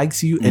person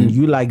likes you and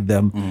you like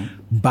them,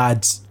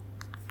 but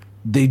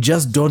they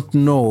just don't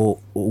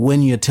know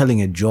when you're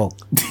telling a joke.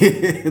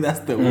 That's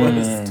the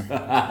worst.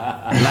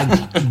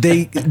 Like,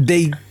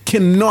 they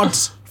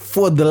cannot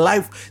for the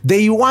life.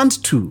 They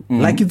want to.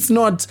 Like, it's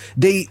not.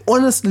 They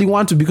honestly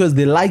want to because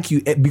they like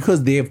you,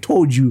 because they have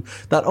told you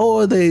that.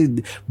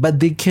 But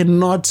they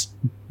cannot.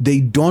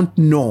 They don't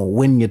know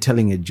when you're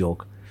telling a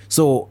joke.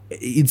 So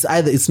it's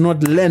either it's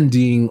not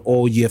landing,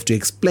 or you have to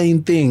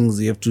explain things.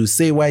 You have to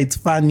say why it's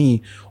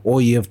funny,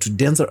 or you have to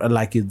dance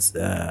like it's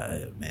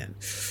man.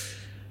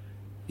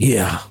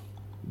 Yeah.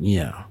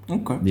 Yeah.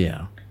 Okay.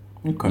 Yeah.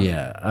 Okay.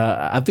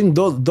 Yeah. I think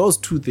those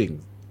two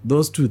things.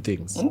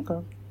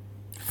 Okay.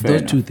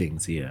 Two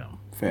things. Yeah.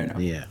 Fair enough.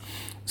 Yeah.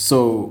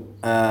 So,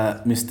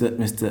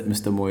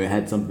 Mr. Moyo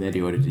had something that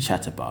he wanted to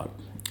chat about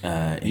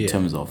in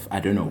terms of, I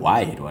don't know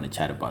why he'd want to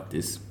chat about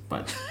this,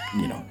 but,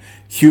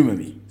 humor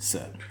me,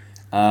 sir.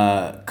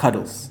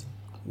 Cuddles.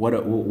 What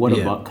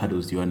about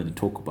cuddles do you wanted to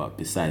talk about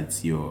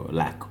besides your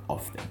lack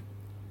of them?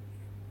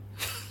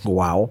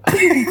 Wow.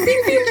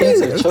 Things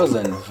have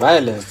chosen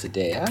violence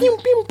today. Huh?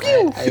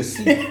 I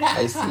see.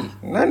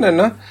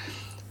 No.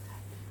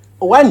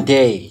 One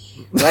day,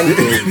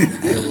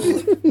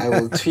 I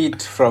will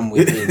tweet from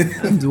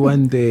within.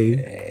 One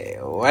day.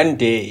 One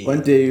day.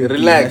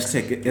 Relax.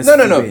 No.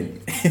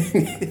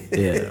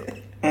 Yeah.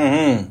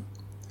 Mm-hmm.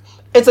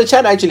 It's a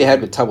chat I actually had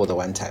with Tabo the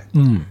one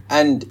time.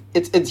 And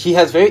he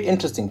has very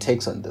interesting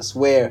takes on this,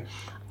 where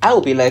I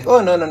will be like,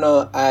 oh,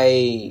 no,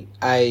 I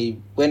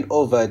went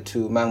over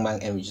to Mang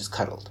Mang and we just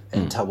cuddled.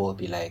 And Tabo will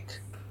be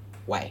like,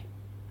 why?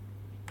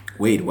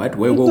 Wait, what?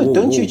 Whoa,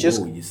 don't you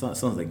just... It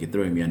sounds like you're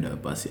throwing me under a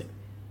bus here.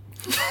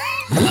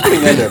 I'm not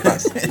putting you under a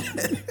bus.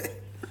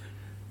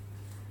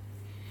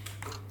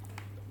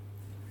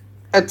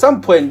 At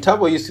some point,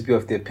 Tabo used to be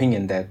of the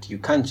opinion that you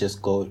can't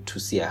just go to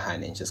see a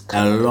hand and just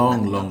cuddle. A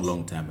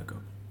long time ago.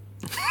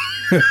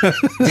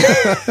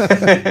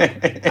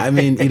 I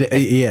mean,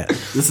 yeah.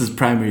 This is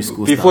primary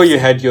school before stuff. you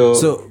had your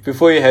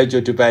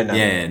Dubai now.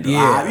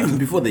 Yeah. Even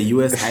before the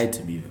US hired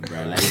to be,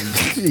 bro. Like,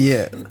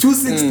 yeah.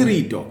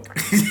 263, dog.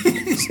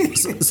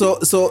 So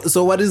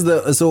what is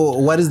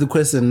the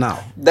question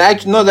now? The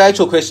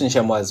actual question,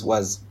 Shem,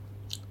 was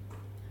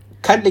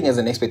cuddling as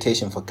an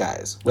expectation for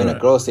guys. When a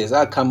girl says,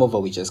 "I'll come over,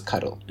 we just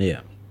cuddle."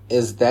 Yeah.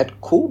 Is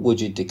that cool? Would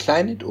you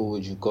decline it, or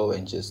would you go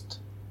and just?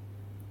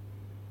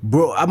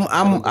 Bro,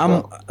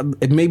 I'm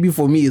maybe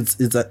for me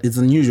it's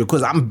unusual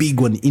because I'm big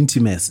on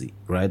intimacy,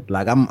 right?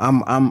 Like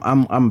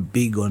I'm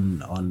big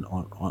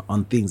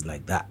on things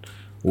like that,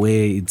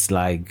 where it's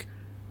like,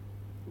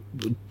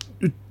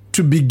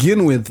 to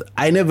begin with,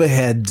 I never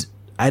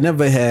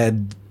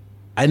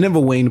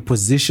were in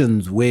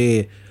positions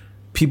where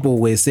people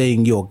were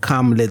saying, yo,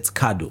 come, let's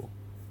cuddle,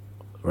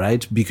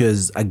 right?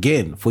 Because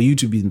again, for you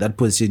to be in that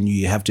position,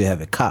 you have to have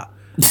a car.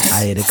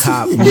 I had a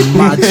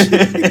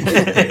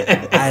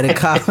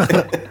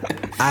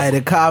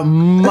car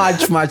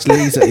much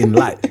later in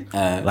life.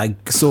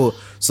 So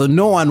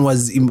no one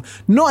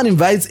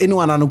invites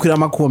anyone on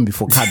Ukurama Kombi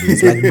for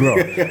cuddles, like, bro.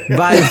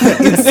 But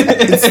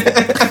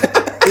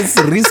it's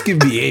risky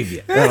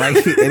behavior.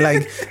 Like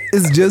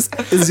it's just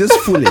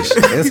foolish.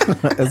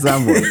 As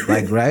someone,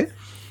 like, right?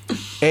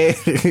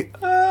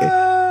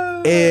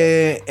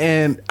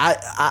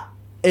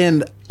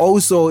 And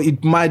also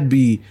it might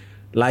be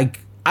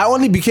like, I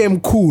only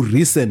became cool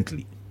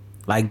recently,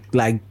 like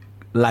very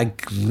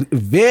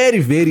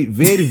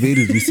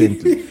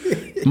recently.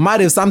 Might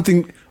have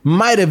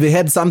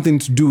had something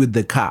to do with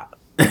the car,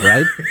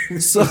 right?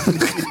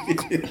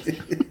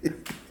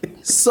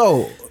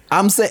 So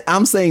I'm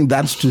saying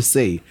that to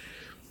say,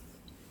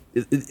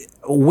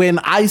 when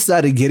I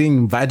started getting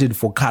invited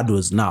for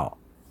cuddles now,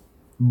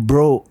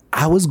 bro,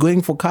 I was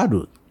going for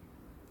cuddles.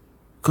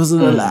 Because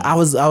I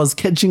was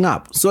catching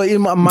up, so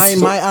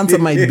my answer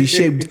might be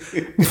shaped.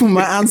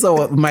 My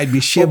answer might be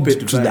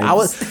shaped to that.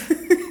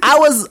 I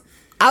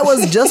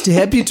was just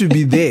happy to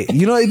be there.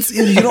 It's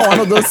one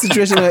of those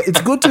situations where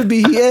it's good to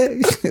be here.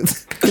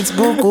 It's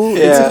cool.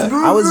 Yeah.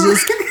 I was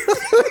just.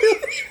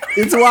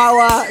 It's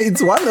wawa.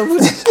 It's wonderful.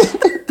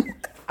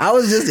 I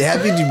was just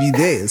happy to be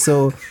there,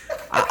 so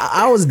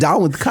I was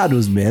down with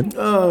cuddles, man.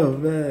 Oh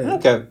man.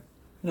 Okay.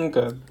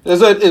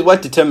 So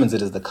what determines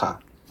it is the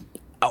car.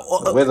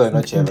 Whether or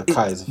not you have a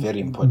car is very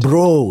important,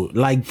 bro.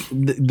 Like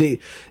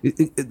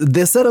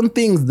there's certain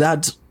things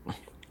that,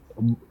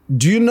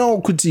 do you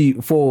know,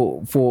 Kuti,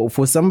 for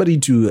somebody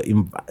to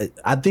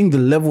I think the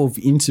level of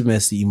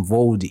intimacy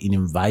involved in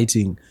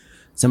inviting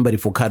somebody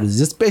for cuddles,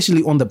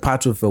 especially on the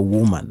part of a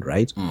woman,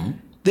 right?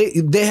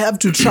 They have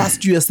to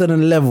trust you a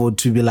certain level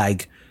to be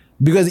like,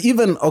 because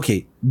even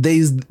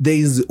there's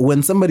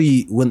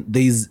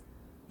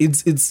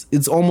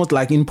it's almost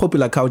like in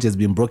popular culture has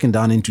been broken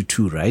down into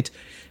two, right?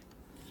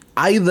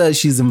 Either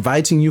she's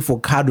inviting you for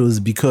cuddles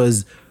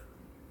because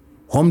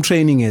home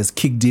training has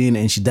kicked in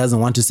and she doesn't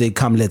want to say,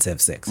 come, let's have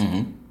sex,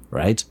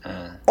 right?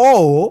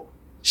 Or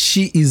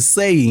she is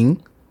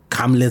saying,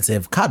 come, let's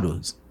have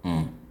cuddles,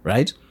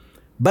 right?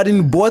 But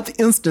in both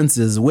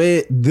instances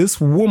where this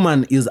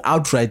woman is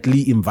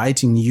outrightly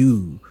inviting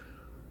you,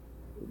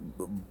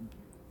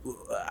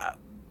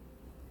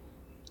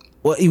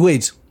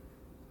 wait,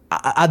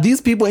 are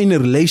these people in a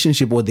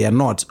relationship or they are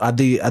not? Are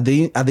they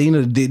in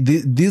a,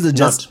 these are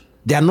just... Not.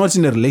 They are not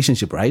in a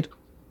relationship, right?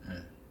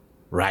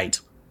 Right.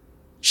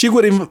 She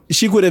could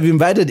have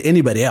invited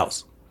anybody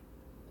else.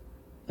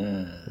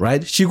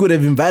 Right? She could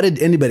have invited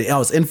anybody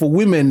else. And for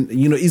women,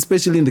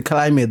 especially in the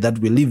climate that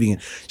we're living in,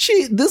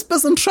 this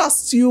person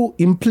trusts you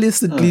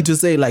implicitly to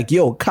say, like,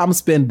 yo, come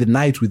spend the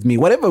night with me.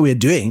 Whatever we're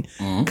doing,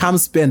 come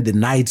spend the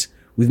night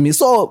with me.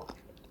 So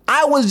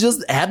I was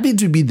just happy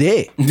to be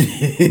there.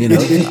 You know,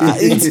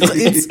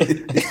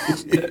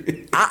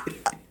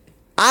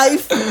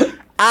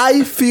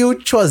 I feel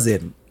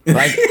chosen.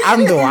 Like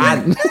I'm the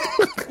one.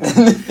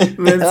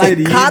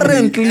 Like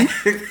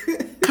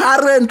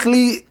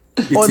currently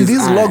on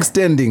these log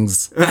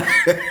standings,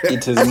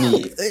 it is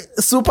me.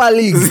 Super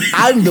Leagues.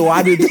 I'm the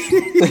one.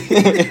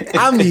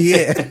 I'm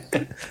here.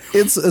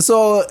 It's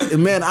so,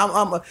 man.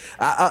 I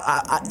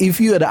if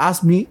you had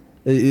asked me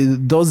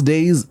those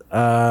days,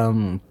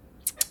 bro,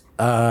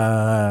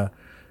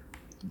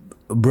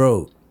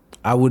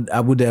 I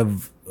would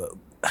have.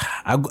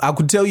 I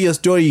could tell you a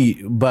story,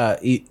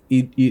 but it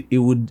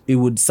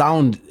would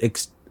sound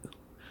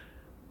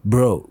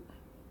bro.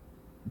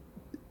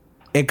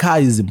 A car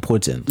is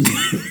important.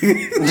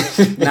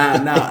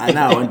 Now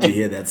I want to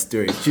hear that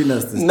story. Tune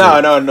us the story. No,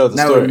 the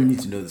now story. We need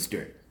to know the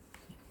story.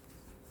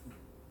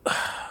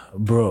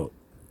 Bro,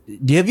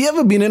 have you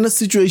ever been in a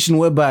situation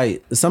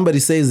whereby somebody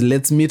says,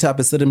 let's meet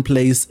up a certain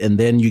place, and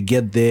then you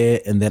get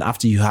there, and then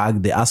after you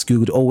hug, they ask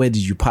you, oh, where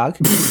did you park?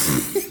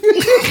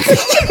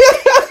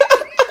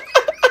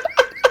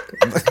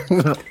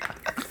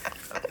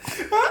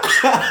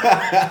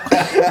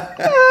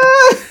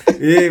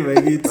 Yeah,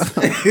 baby.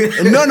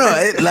 No,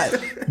 like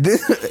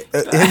this,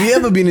 have you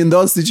ever been in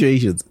those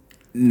situations?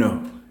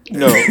 No.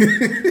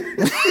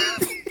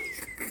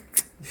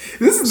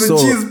 This is the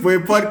Cheese Boy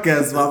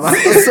podcast, mama.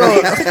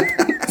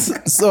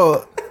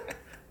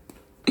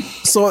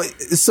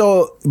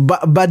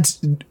 But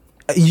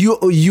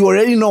you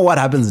already know what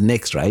happens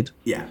next, right?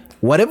 Yeah.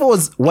 Whatever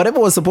was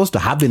supposed to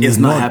happen is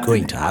not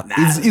going to happen.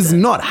 It's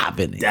not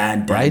happening,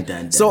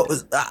 right? So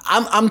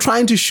I'm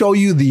trying to show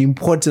you the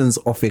importance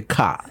of a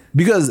car,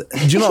 because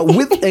you know,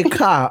 with a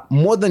car,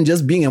 more than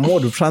just being a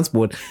mode of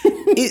transport,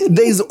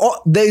 there's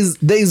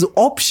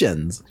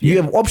options.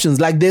 You have options.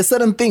 Like there's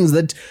certain things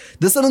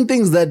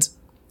that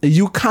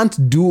you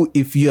can't do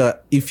if you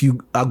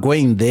are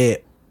going there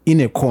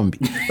in a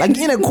combi. Like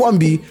in a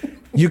combi,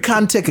 you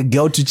can't take a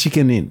girl to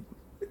Chicken Inn,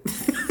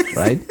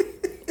 right?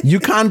 You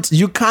can't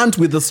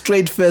with a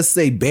straight face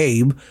say,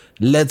 babe,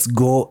 let's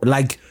go.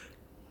 Like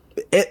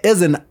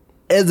as a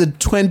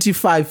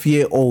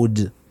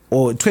 25-year-old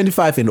or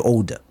 25 and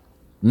older,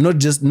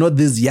 not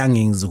these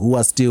youngings who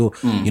are still,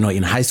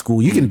 in high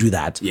school. You can do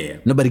that. Yeah.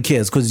 Nobody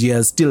cares because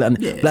you're still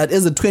But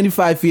as a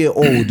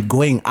 25-year-old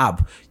going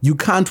up, you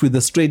can't with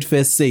a straight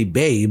face say,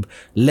 babe,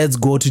 let's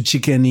go to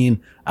Chicken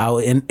Inn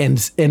and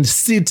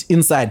sit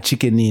inside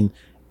Chicken Inn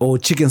or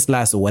Chicken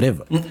Slice or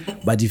whatever.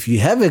 But if you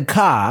have a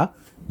car,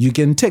 you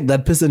can take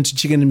that person to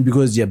Chicken Inn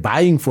because you're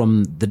buying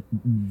from the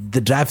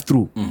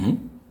drive-through. Mm-hmm.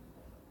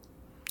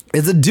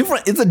 It's a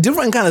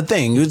different kind of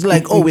thing. It's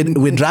like, oh,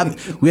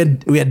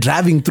 we're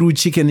driving through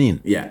Chicken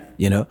Inn. Yeah.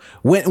 You know,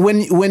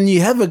 when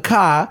you have a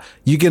car,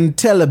 you can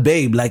tell a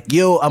babe like,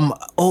 yo, I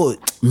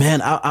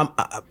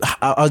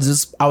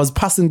was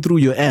passing through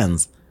your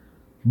ends.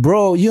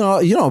 Bro,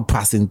 you're not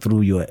passing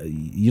through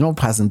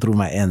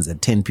my ends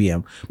at 10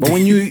 p.m. But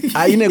when you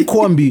are in a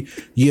combi,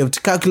 you have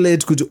to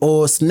calculate,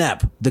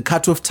 snap, the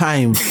cutoff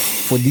time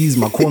for these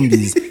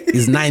macombis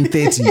is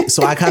 9:30,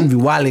 so I can't be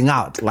wilding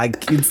out.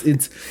 Like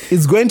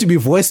it's going to be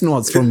voice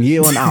notes from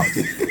here on out.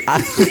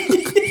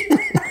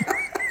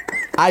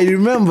 I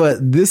remember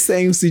this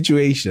same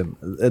situation.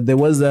 There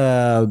was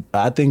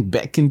I think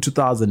back in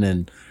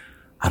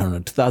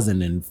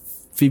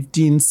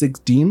 2015,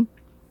 16.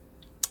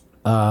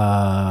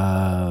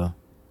 There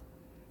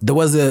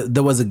was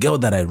a girl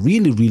that I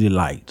really, really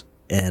liked,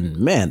 and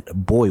man,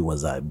 boy,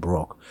 was I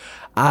broke.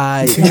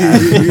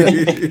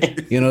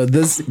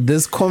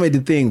 This comedy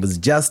thing was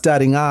just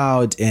starting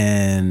out,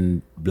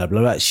 and blah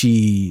blah blah.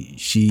 She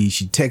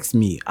texts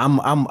me. I'm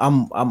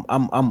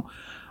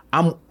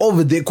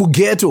over there,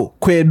 Kugeto,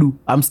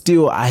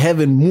 Kwedu. I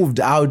haven't moved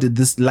out.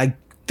 This, like,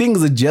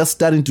 things are just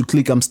starting to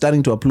click. I'm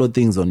starting to upload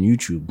things on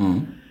YouTube.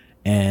 Mm.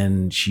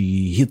 And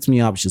she hits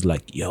me up. She's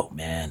like, yo,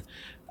 man,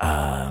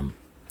 I'm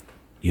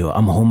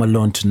home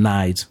alone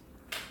tonight.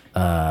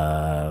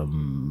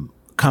 Come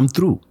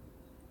through.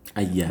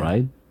 Yeah.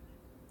 Right?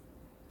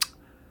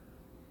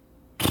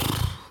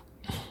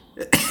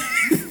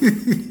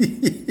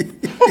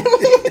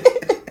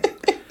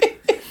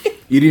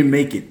 You didn't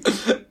make it.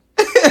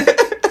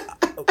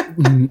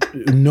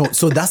 No.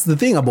 So that's the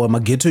thing about my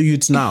ghetto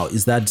youths now,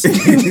 is that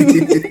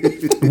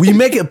we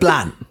make a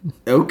plan.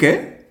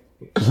 Okay.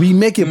 We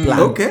make a plan.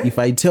 Okay. If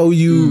I tell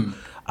you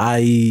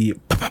I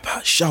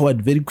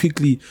showered very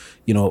quickly,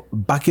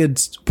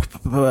 buckets,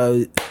 got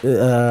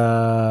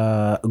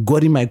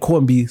in my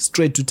combi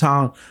straight to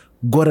town,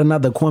 got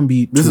another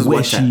combi. This is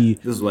what time?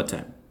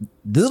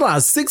 This is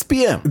like 6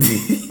 p.m.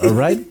 All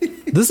right.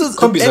 This is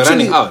combis are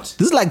running out.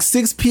 This is like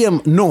 6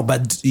 p.m. No,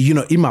 but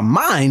in my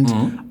mind,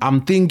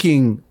 I'm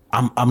thinking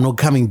I'm not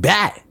coming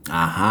back.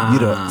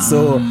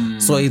 So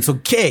it's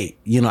okay.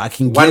 I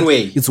can get one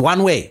way. It's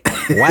one way.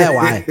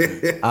 Why?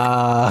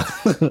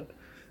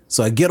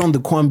 So I get on the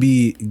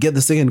combi, get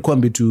the second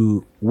combi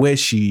to where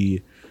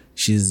she's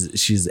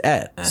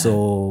at.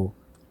 So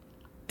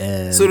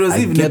it was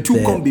even a 2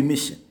 combi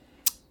mission,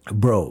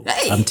 bro.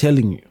 Hey. I'm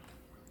telling you.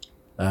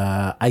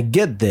 I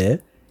get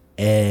there,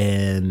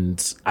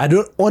 and I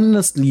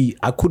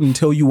couldn't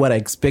tell you what I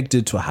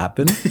expected to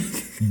happen,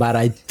 but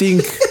I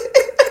think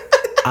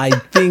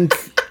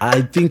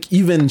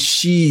even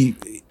she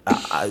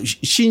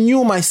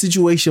knew my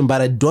situation,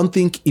 but I don't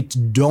think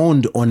it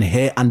dawned on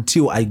her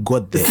until I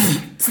got there,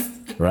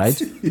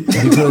 right?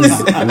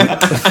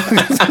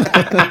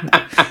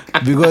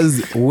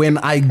 Because when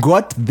I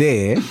got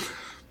there,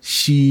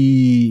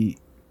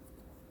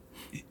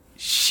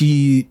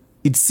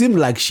 it seemed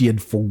like she had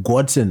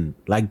forgotten.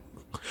 Like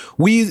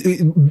we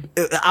spent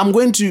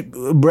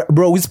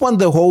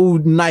the whole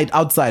night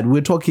outside.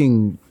 We're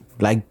talking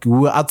like we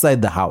were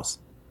outside the house,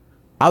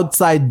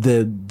 outside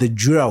the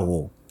jura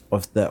hall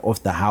of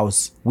the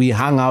house. We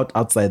hung out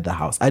outside the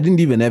house. I didn't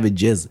even have a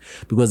jazz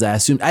because I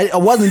assumed I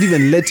wasn't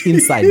even let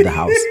inside the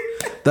house.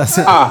 That's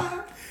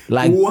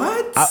like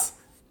what?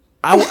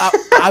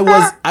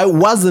 I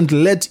wasn't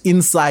let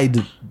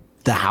inside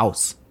the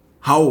house.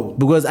 How?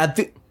 Because I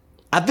think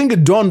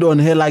it dawned on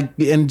her, like,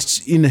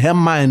 and in her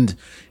mind,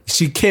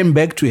 she came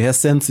back to her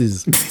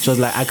senses. She was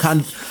like, I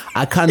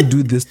can't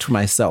do this to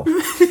myself.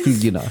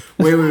 You know.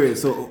 Wait.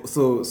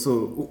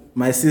 So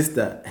my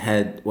sister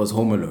was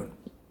home alone.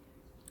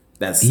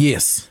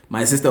 Yes.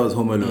 My sister was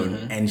home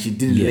alone, and she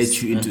didn't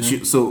let you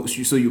into. So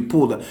you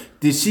pulled her.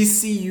 Did she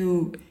see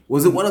you?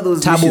 Was it one of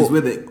those issues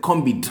where the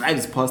combi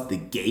drives past the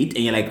gate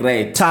and you're like,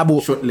 right,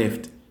 short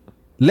left?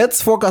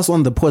 Let's focus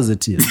on the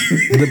positives.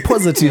 The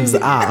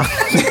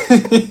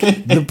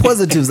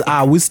positives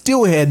are we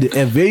still had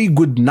a very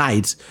good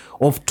night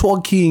of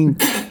talking,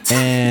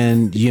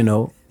 and you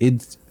know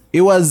it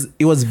was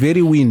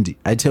very windy.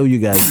 I tell you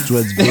guys, it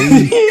was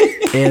very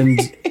and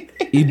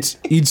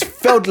it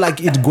felt like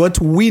it got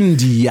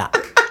windier.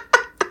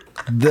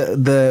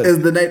 As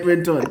the night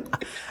went on.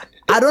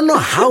 I don't know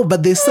how,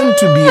 but there seemed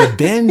to be a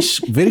bench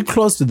very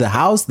close to the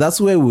house.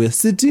 That's where we were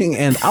sitting,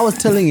 and I was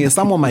telling her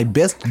some of my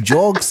best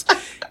jokes,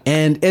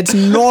 and at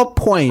no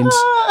point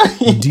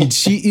did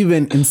she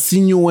even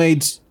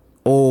insinuate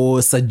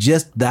or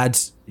suggest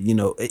that, you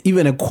know,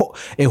 even a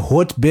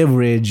hot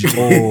beverage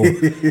or...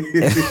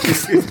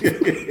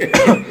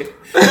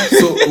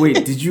 So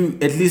wait, did you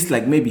at least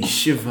like maybe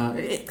shiver?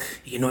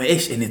 You know,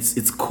 and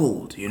it's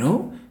cold, you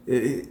know?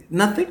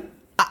 Nothing?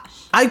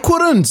 I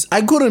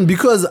couldn't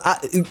because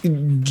do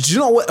you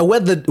know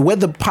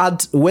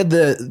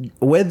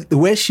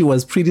where she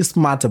was pretty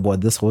smart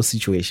about this whole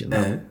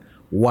situation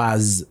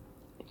was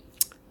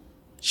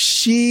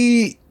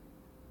she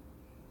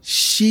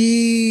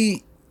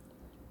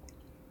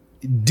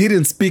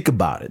didn't speak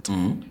about it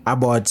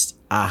about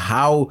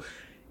how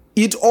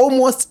it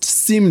almost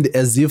seemed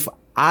as if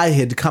I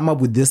had come up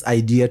with this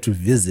idea to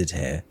visit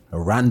her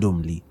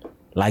randomly.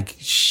 Like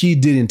she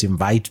didn't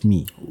invite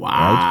me.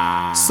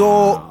 Wow. Right?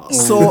 So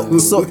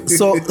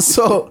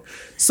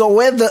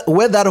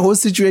where that whole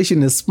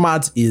situation is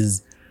smart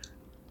is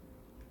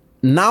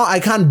now I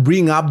can't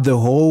bring up the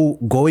whole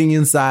going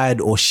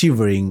inside or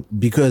shivering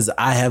because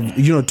I have,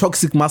 you know,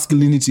 toxic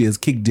masculinity has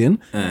kicked in,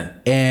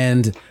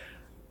 and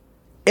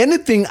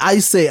anything I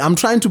say, I'm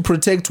trying to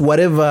protect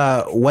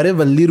whatever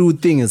little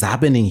thing is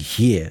happening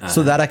here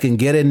so that I can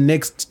get a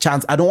next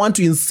chance. I don't want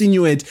to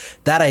insinuate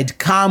that I'd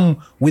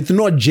come with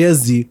no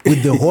jersey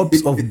with the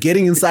hopes of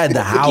getting inside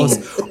the house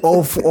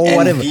or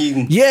whatever.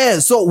 Yeah,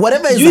 so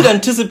whatever is... You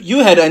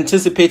had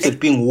anticipated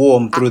being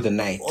warm through the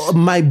night.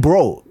 My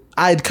bro,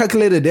 I had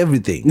calculated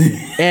everything.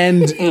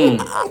 And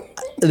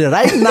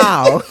right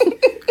now...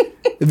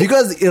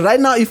 Because right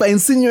now, if I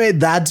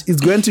insinuate that,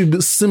 it's going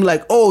to seem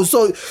like,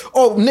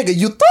 nigga,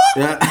 you thought?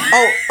 Yeah.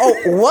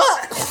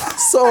 What?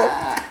 So,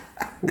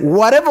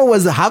 whatever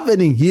was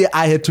happening here,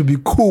 I had to be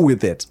cool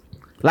with it.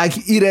 Like,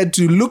 it had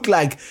to look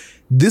like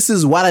this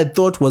is what I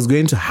thought was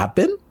going to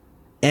happen.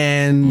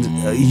 And,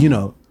 you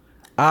know,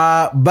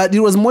 but it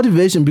was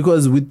motivation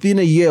because within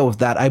a year of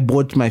that, I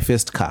bought my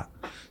first car.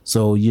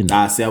 So, you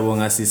know.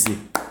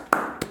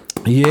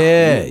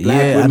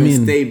 I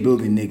mean, stay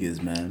building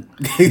niggas, man.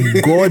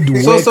 God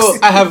works. So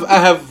I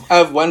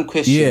have one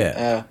question.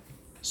 Yeah.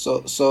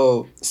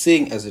 So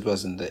seeing as it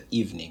was in the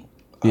evening,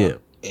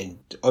 and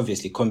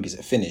obviously combis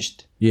are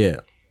finished.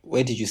 Yeah.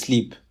 Where did you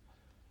sleep?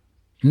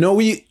 No,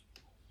 we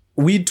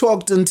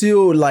talked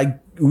until until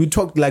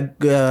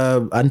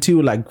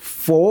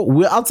 4.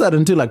 We're outside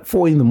until like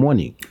 4 in the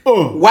morning.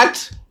 Oh,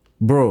 what,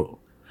 bro?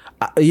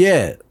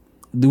 Yeah.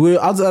 We were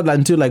outside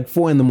until like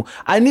 4 in the morning.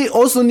 I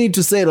also need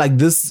to say like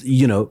this,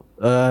 you know,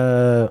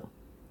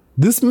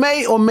 this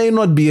may or may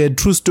not be a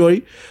true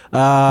story.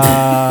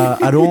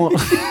 I don't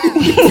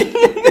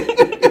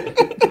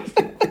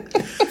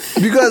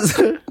because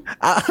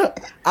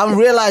I'm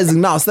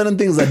realizing now certain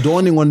things are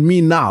dawning on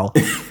me now.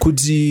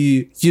 Could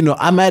you know,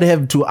 I might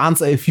have to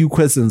answer a few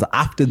questions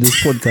after this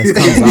podcast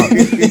comes out.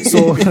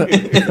 So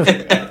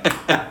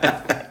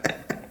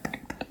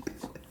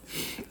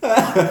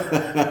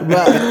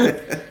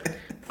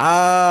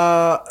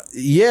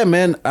yeah,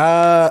 man.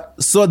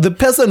 So the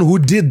person who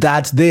did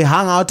that, they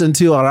hung out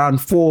until around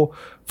 4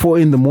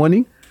 in the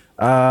morning.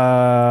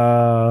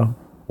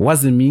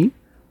 Wasn't me.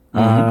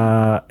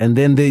 And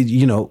then they,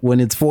 when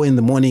it's 4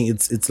 a.m,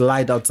 it's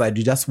light outside.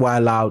 You just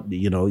while out.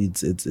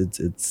 It's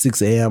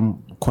 6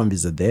 a.m.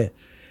 Combis are there.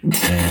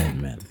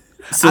 Man.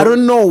 So, I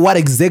don't know what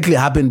exactly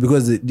happened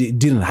because it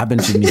didn't happen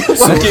to me. So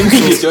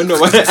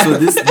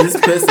this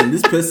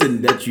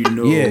person that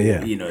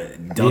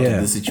dealt with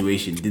the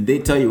situation, did they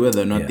tell you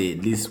whether or not they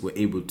at least were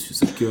able to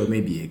secure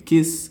maybe a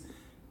kiss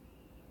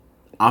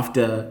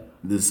after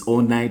this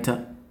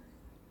all-nighter?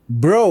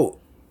 Bro,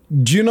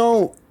 do you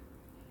know,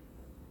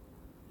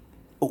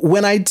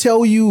 when I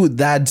tell you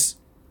that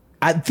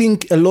I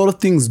think a lot of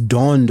things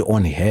dawned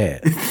on her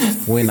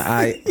when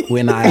I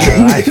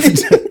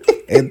arrived.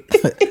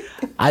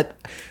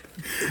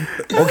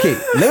 Okay,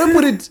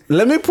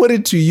 let me put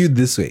it to you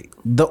this way.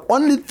 The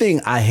only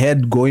thing I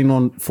had going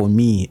on for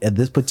me at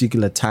this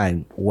particular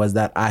time was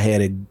that I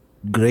had a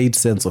great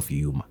sense of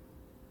humor.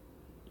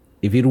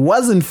 If it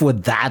wasn't for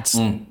that,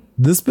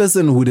 this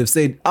person would have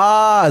said,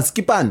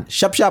 skip on,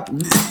 sharp,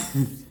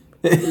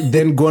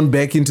 then gone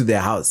back into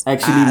their house.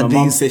 Actually, my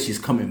mom says she's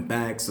coming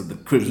back, so the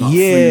crib's not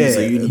free, so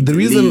you need to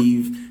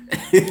leave.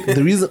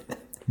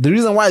 The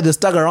reason why they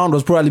stuck around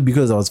was probably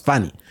because I was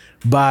funny.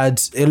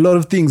 But a lot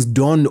of things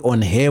dawned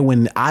on her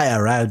when I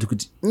arrived.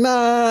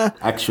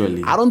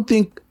 Actually, I don't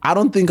think I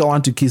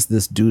want to kiss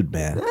this dude,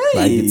 man.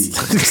 Hey.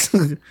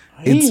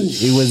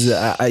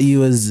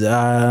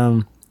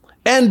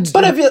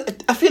 But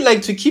I feel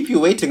like to keep you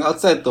waiting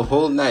outside the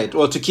whole night,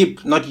 or to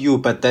keep not you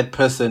but that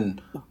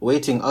person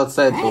waiting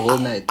outside the whole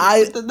night.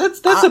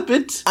 That's a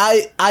bit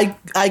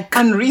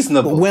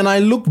unreasonable. When I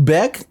look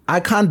back, I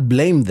can't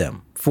blame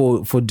them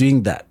for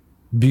doing that.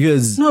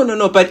 Because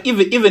no. But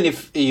even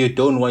if you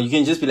don't want, you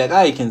can just be like,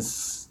 you can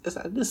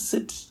just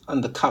sit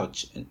on the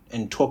couch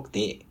and talk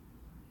there.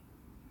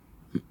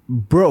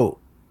 Bro,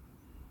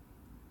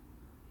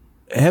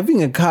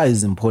 having a car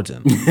is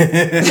important.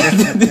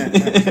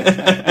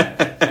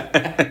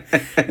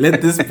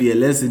 Let this be a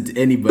lesson to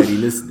anybody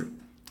listening.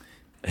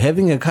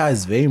 Having a car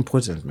is very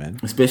important, man.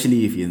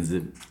 Especially if you're in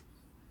Zim.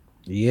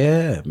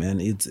 Yeah, man.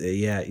 It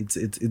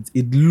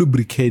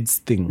lubricates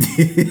things.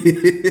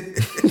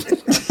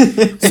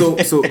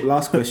 So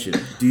last question.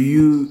 Do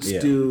you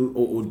still,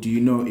 or do you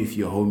know if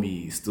your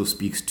homie still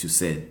speaks to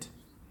said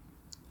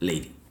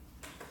lady?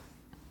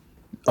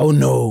 Oh,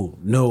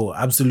 no,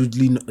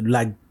 absolutely no.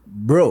 Like,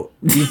 bro,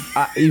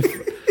 if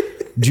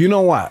do you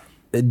know what?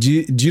 Do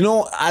you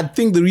know, I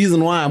think the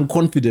reason why I'm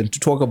confident to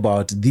talk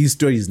about these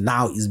stories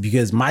now is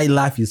because my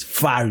life is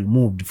far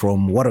removed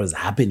from what was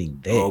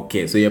happening there.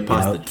 Okay, so you're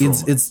past the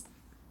trauma. It's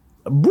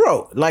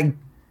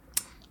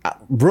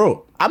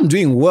bro, I'm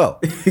doing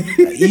well.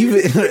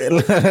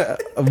 Even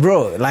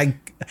bro,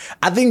 like,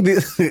 I think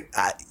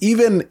I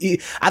think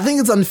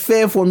it's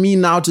unfair for me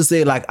now to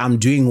say like I'm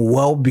doing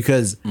well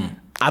because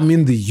I'm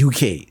in the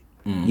UK,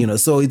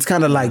 so it's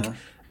kind of like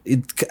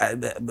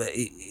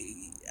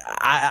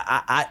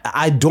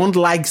I don't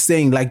like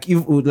saying like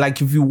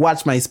if you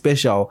watch my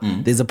special,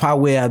 there's a part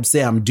where I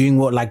say I'm doing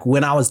well, like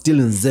when I was still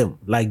in Zim,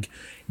 like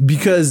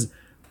because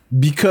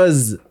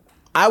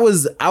I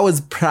was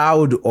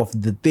proud of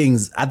the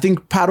things. I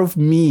think part of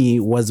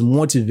me was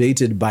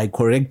motivated by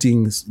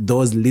correcting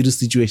those little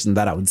situations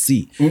that I would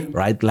see,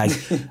 right? Like,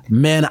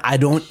 man, I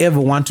don't ever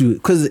want to,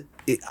 because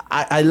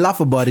I laugh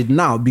about it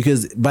now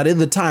but at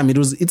the time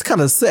it's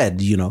kind of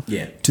sad,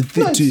 Yeah.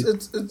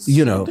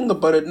 Think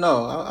about it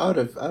now. I would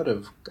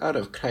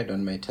have cried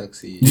on my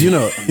taxi. I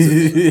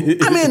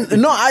mean,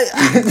 no,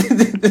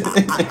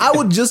 I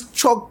would just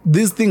chalk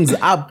these things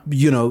up.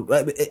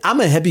 I'm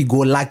a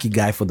happy-go-lucky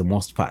guy for the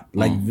most part.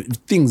 Like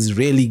things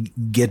really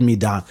get me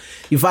down.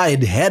 If I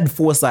had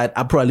foresight,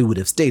 I probably would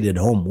have stayed at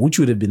home, which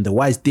would have been the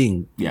wise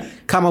thing. Yeah.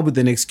 Come up with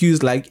an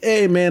excuse like,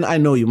 "Hey, man, I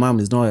know your mom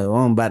is not at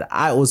home, but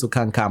I also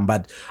can't come."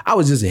 But I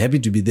was just happy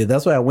to be there.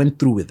 That's why I went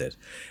through with it.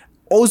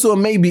 Also,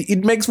 maybe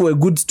it makes for a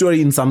good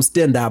story in some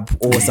stand-up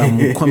or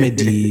some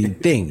comedy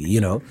thing,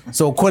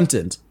 So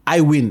content,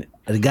 I win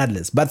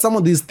regardless. But some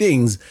of these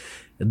things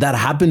that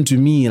happened to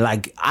me,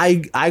 like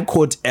I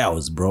caught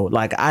L's, bro.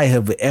 Like I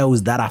have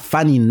L's that are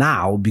funny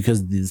now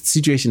because the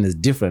situation is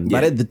different. Yeah.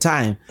 But at the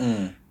time,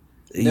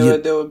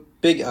 there were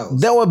big L's.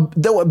 There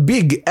were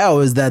big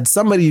L's that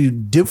somebody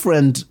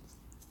different.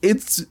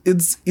 It's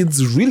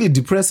really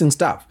depressing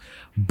stuff.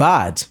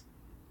 But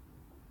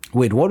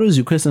wait, what was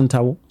your question,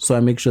 Tabo? So I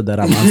make sure that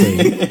I'm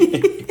answering.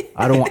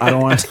 I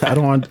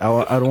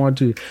don't want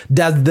to.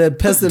 Does the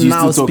person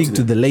now speak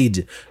to the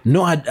lady?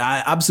 No,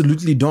 I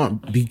absolutely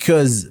don't,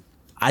 because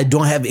I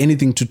don't have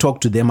anything to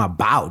talk to them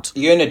about.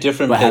 You're in a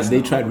different place. But have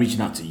they tried reaching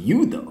out to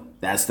you though?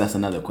 That's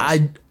another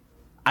question.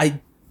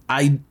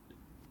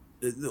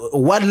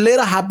 What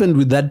later happened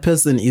with that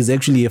person is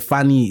actually a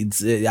funny.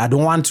 I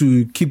don't want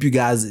to keep you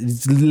guys.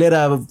 It's later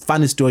a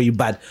funny story,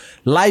 but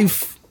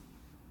life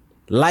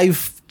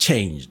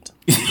changed,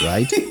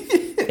 right?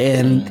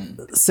 And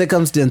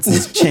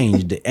circumstances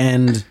changed,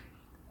 and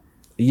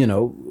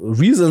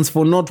reasons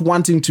for not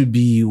wanting to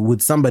be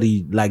with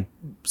somebody like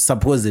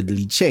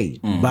supposedly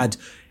changed. But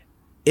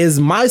as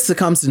my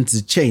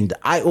circumstances changed,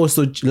 I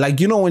also, like,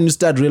 you know, when you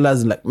start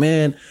realizing, like,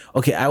 man,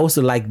 okay, I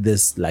also like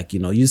this, like, you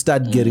know, you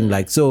start getting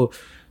like, so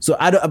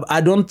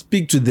I don't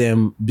speak to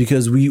them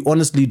because we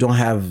honestly don't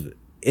have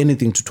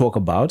anything to talk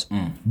about,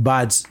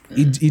 but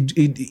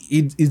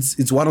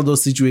it's one of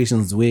those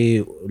situations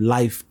where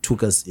life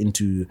took us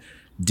into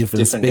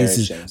different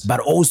spaces, directions. But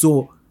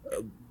also,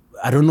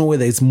 I don't know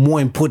whether it's more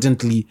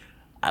importantly,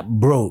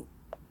 bro,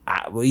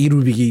 it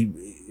would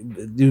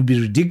be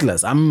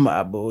ridiculous. I'm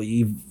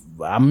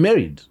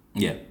married.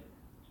 Yeah.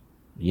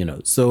 You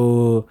know,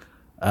 so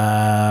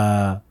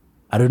I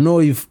don't know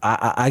if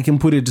I can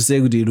put it to say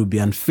it would be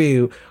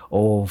unfair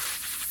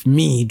of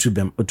me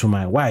to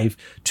my wife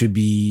to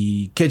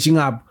be catching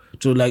up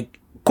to like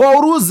in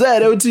UK.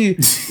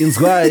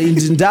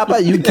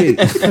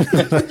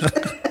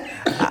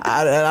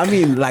 I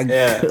mean, like,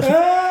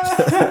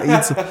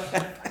 it's.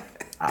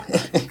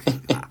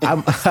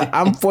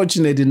 I'm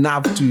fortunate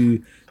enough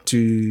to.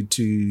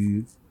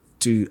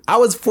 I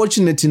was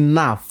fortunate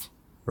enough,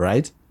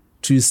 right,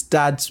 to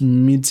start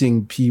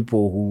meeting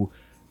people who,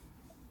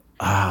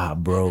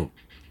 bro.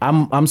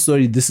 I'm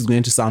sorry, this is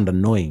going to sound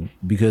annoying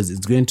because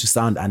it's going to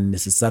sound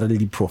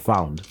unnecessarily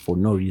profound for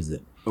no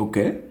reason.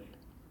 Okay.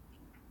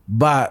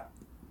 But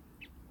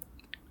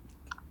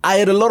I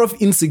had a lot of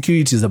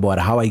insecurities about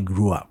how I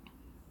grew up.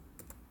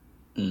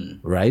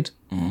 Right?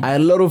 I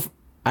had a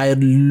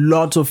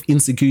lot of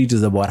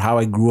insecurities about how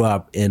I grew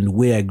up and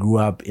where I grew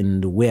up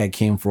and where I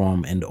came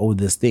from and all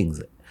these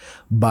things.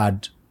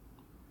 But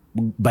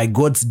by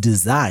God's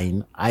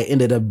design, I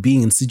ended up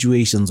being in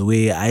situations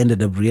where I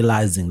ended up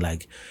realizing,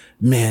 like,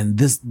 man,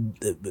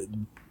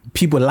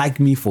 people like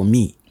me for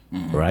me,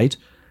 right?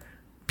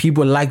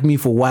 People like me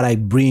for what I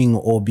bring,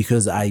 or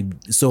because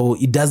so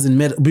it doesn't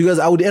matter, because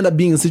I would end up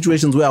being in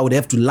situations where I would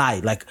have to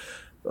lie, like,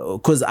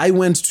 because I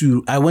went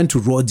to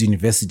Rhodes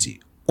University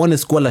on a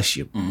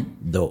scholarship,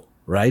 though,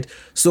 right?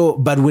 So,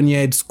 but when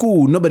you're at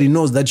school, nobody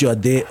knows that you are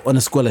there on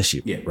a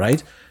scholarship,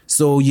 right?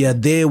 So you're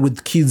there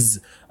with kids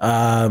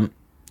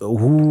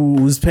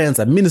whose parents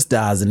are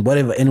ministers and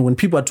whatever. And when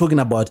people are talking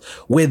about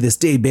where they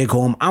stay back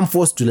home, I'm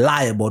forced to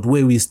lie about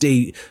where we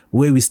stay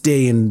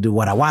in the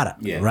Wara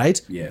Wara,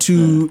 right? Yeah.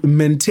 To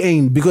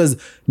maintain,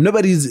 because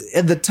nobody's,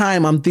 at the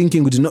time, I'm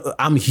thinking,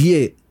 I'm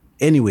here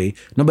anyway.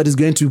 Nobody's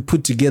going to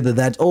put together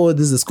that, oh,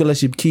 this is a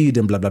scholarship kid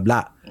and blah, blah,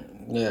 blah.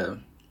 Yeah.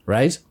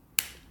 Right?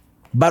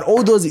 But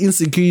all those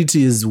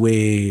insecurities were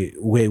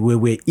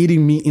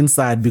eating me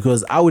inside,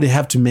 because I would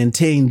have to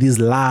maintain these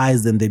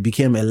lies, and they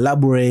became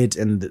elaborate,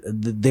 and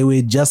they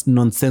were just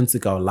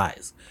nonsensical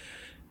lies.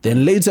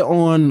 Then later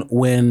on,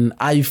 when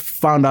I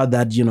found out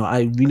that, you know,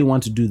 I really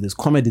want to do this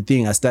comedy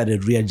thing, I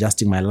started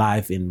readjusting my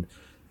life and,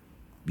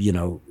 you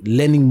know,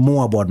 learning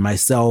more about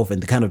myself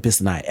and the kind of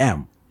person I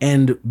am.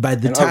 And by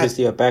the time,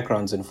 obviously your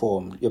background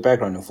informs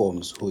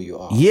who you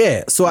are.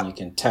 Yeah. So you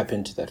can tap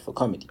into that for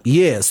comedy.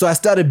 Yeah. So I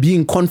started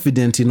being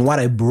confident in what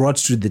I brought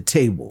to the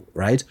table,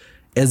 right?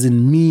 As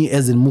in me,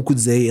 as in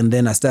Mukudze, and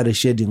then I started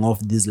shedding off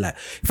this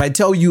life. If I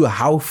tell you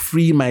how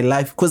free my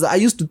life, because I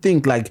used to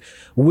think, like,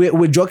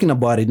 we're joking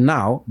about it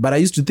now, but I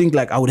used to think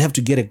like I would have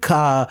to get a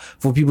car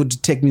for people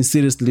to take me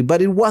seriously.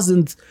 But it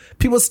wasn't,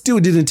 people still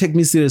didn't take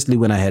me seriously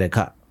when I had a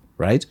car,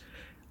 right?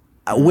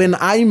 When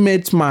I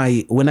met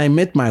my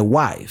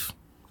wife,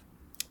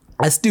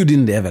 I still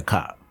didn't have a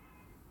car,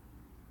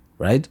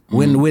 right?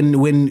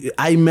 When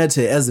I met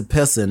her as a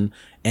person,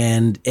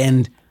 and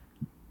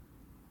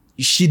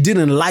she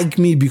didn't like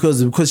me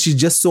because she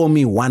just saw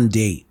me one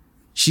day.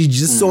 She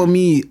just saw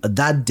me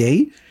that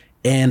day,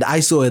 and I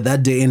saw her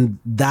that day, and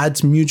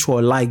that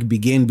mutual like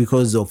began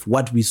because of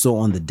what we saw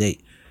on the day.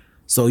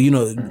 So, you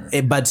know,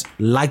 but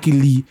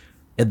luckily,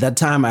 at that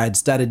time, I had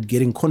started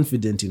getting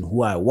confident in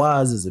who I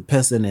was as a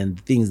person and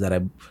the things that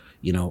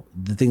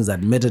the things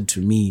that mattered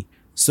to me.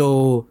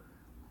 So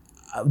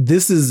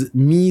this is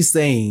me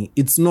saying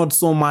it's not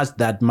so much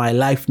that my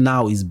life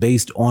now is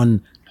based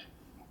on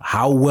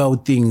how well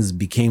things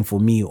became for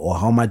me or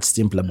how much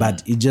simpler,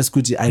 but it just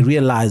could, I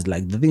realized,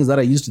 like, the things that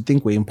I used to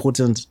think were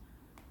important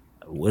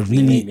were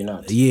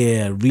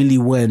really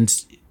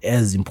weren't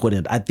as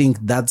important. I think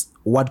that's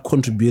what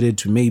contributed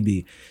to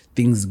maybe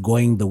things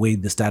going the way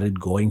they started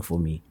going for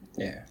me.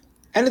 Yeah.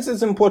 And it's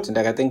important.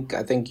 Like, I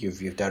think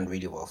you've done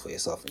really well for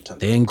yourself in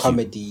terms of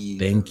comedy.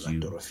 Thank you.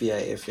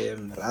 Dorothea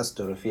FM, Ras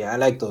Dorothea. I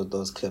like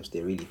those clips.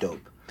 They're really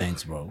dope.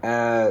 Thanks, bro.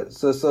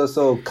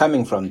 So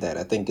coming from that,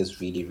 I think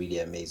it's really, really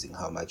amazing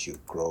how much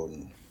you've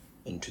grown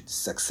into a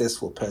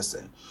successful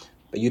person.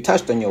 But you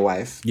touched on your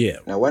wife. Yeah.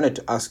 And I wanted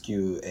to ask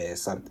you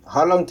something.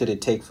 How long did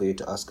it take for you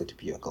to ask her to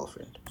be your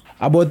girlfriend?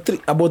 About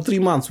 3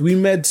 months. We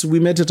met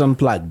it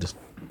Unplugged.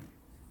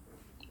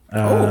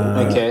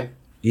 Okay.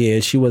 Yeah,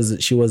 she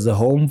was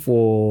home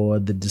for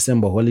the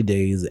December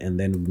holidays, and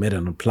then we met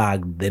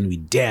Unplugged. Then we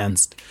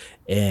danced,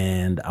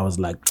 and I was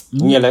like,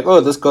 You're like,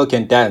 oh, this girl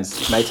can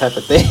dance, my type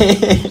of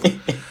thing.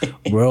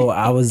 Bro,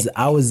 I was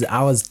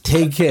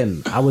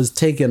taken. I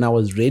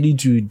was ready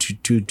to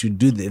do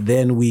that.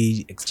 Then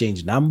we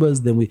exchanged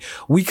numbers. Then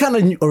we kind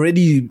of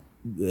already,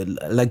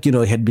 like, you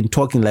know, had been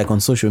talking, like, on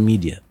social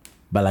media,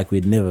 but like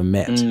we'd never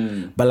met.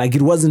 But like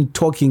it wasn't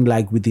talking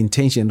like with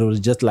intention. It was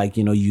just like,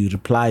 you know, you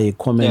reply a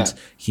comment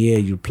here,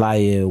 you reply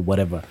a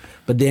whatever.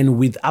 But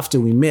then after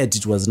we met,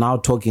 it was now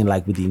talking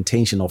like with the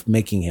intention of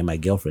making her my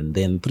girlfriend.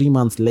 Then 3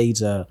 months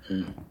later,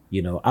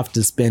 you know,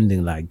 after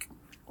spending like,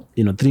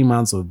 you know, 3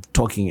 months of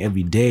talking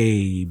every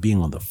day,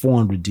 being on the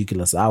phone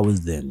ridiculous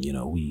hours, then, you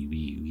know,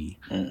 we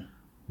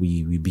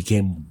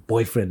became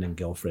boyfriend and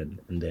girlfriend.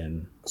 And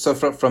then so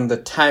from the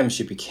time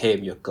she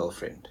became your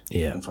girlfriend,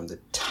 yeah, and from the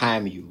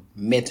time you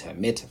met her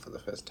for the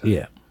first time,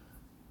 yeah,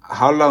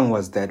 how long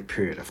was that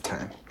period of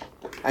time?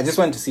 I just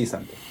want to see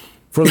something.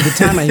 From the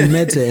time I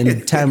met her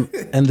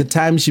and the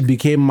time she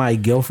became my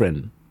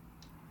girlfriend,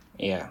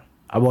 yeah,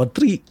 about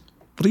 3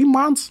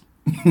 months.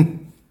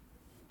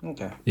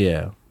 Okay.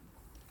 Yeah,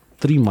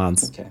 3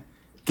 months. Okay.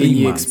 Can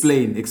you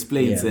explain,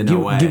 Zena,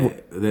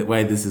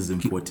 why this is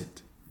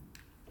important?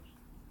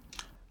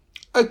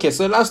 Okay,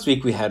 so last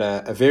week we had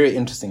a very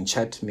interesting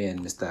chat, me and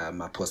Mr.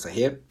 Maposa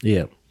here.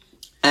 Yeah.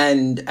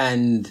 And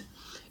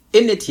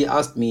in it, he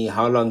asked me,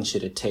 how long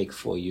should it take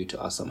for you to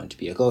ask someone to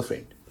be your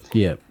girlfriend?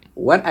 Yeah.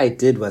 What I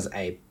did was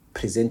I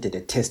presented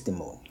a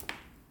testimony.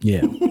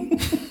 Yeah.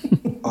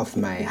 Of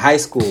my high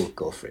school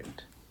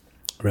girlfriend.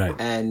 Right.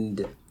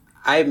 And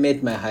I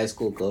met my high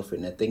school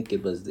girlfriend, I think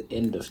it was the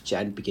end of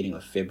Jan, beginning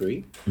of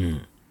February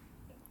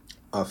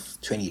of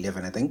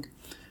 2011, I think.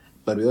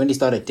 But we only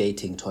started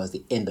dating towards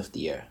the end of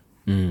the year.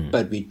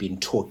 But we'd been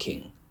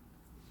talking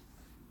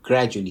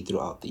gradually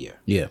throughout the year.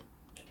 Yeah.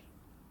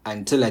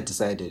 Until I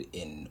decided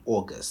in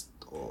August,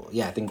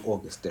 I think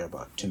August,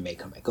 thereabout, to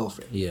make her my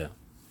girlfriend. Yeah.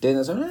 Then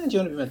I said, do you want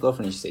to be my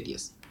girlfriend? And she said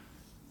yes.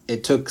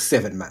 It took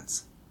 7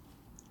 months.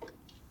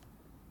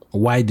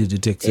 Why did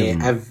it take 7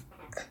 months?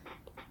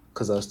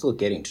 Because I was still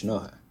getting to know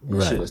her.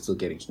 Right. She was still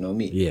getting to know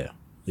me. Yeah.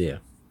 Yeah.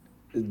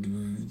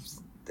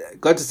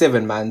 Got to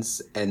 7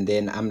 months, and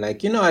then I'm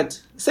like, you know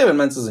what? 7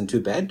 months isn't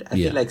too bad. I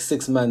feel like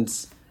 6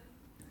 months.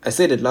 I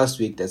said it last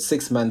week that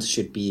 6 months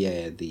should be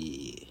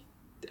the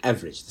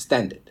average, the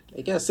standard.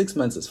 Like, 6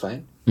 months is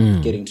fine.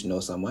 Getting to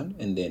know someone,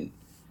 and then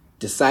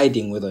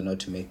deciding whether or not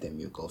to make them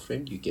your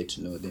girlfriend. You get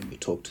to know them, you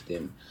talk to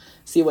them,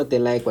 see what they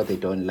like, what they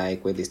don't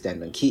like, where they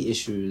stand on key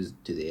issues.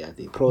 Are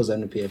they pros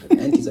on the PF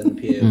and antis on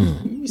the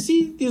PF? You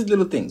see these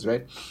little things,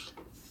 right?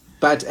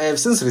 But I have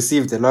since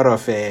received a lot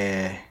of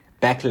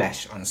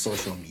backlash on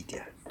social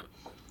media.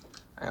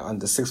 On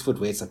the 6 Foot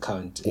Weights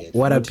account.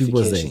 What are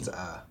people saying?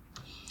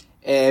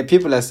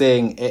 People are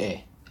saying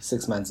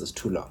 6 months is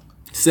too long.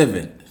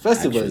 7.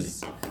 First,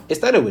 it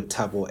started with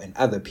Tabo and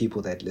other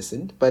people that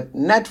listened, but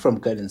Nat from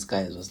Girl in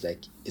Skies was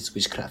like, it's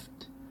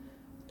witchcraft.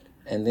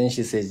 And then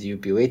she says, you'll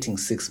be waiting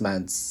 6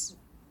 months.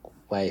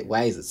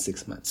 Why is it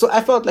 6 months? So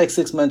I felt like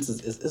 6 months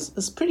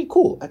is pretty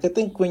cool. Like, I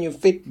think when you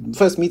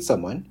first meet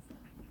someone,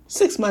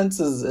 6 months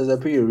is a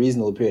pretty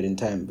reasonable period in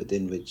time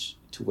within which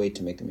to wait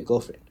to make them your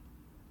girlfriend.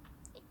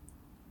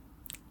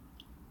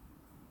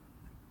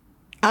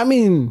 I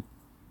mean,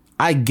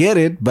 I get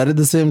it, but at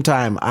the same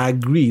time, I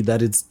agree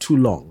that it's too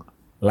long.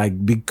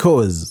 Like,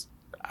 because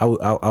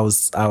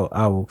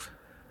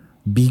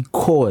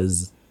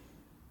because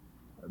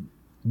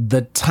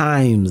the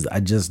times are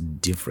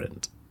just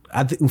different.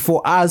 I think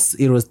for us,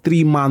 it was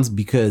 3 months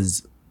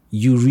because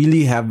you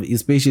really have,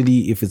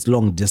 especially if it's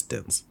long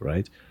distance,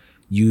 right?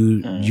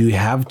 You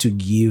have to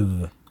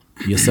give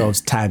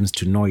yourselves times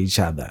to know each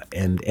other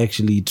and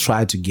actually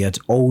try to get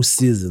all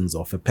seasons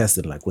of a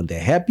person, like when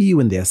they're happy,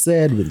 when they're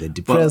sad, when they're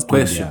depressed.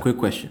 Quick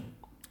question.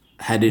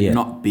 Had it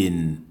not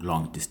been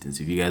long distance,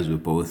 if you guys were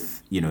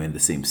both, in the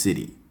same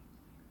city,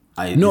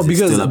 is it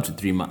still up to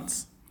 3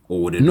 months?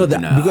 Or would it have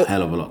been a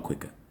hell of a lot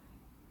quicker?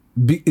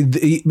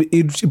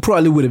 It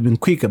probably would have been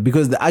quicker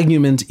because the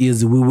argument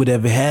is we would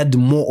have had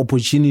more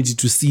opportunity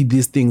to see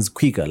these things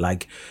quicker.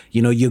 Like,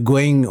 you're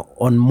going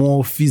on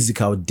more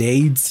physical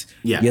dates.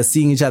 Yeah. You're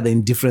seeing each other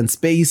in different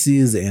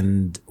spaces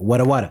and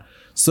whatever.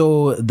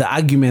 So the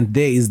argument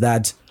there is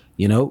that,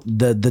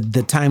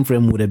 the time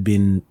frame would have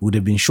been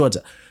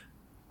shorter.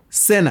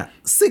 Senna,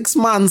 6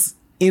 months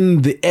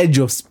in the edge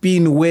of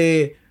spin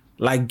where,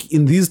 like,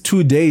 in these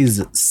 2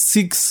 days,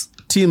 6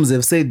 teams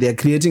have said they're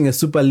creating a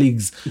super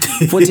leagues.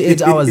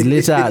 48 hours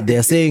later,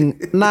 they're saying,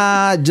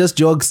 nah, just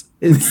jokes.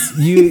 It's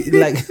you,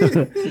 like,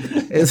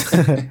 it's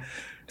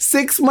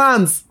 6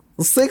 months.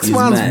 6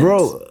 months, mad.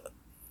 bro.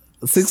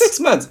 6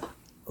 months.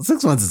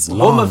 6 months is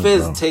long. Home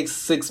Affairs bro. takes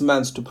 6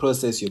 months to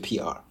process your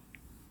PR.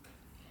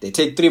 They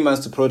take 3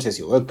 months to process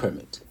your work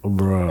permit.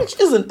 Bro. Which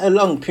isn't a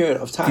long period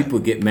of time. People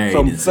get married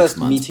from in 6 first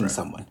months, meeting bro.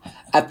 someone.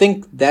 I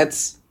think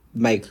that's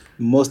my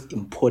most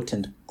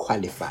important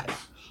qualifier.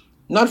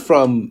 I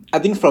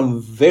think from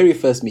very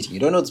first meeting. You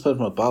don't know this person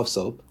from a bar of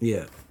soap.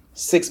 Yeah.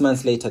 6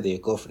 months later, they're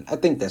your girlfriend. I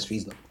think that's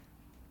reasonable.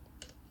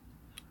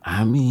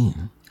 I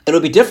mean, it'll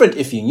be different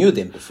if you knew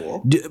them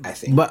before, I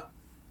think.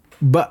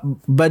 But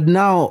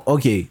now,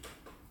 okay.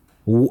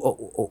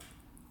 Do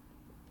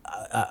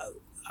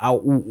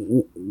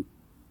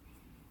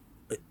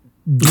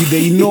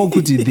they know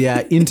Kuti they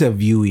are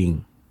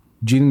interviewing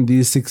during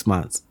these 6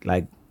 months?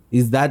 Like,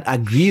 is that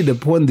agreed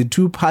upon the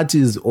two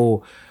parties,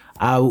 or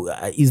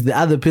is the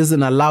other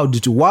person allowed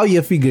to, while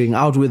you're figuring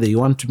out whether you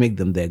want to make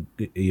them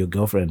your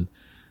girlfriend,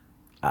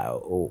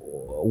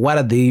 what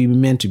are they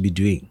meant to be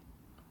doing?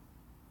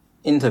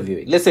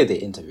 Interviewing. Let's say they're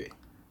interviewing.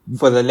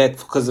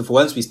 Because if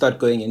once we start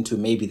going into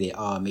maybe they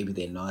are, maybe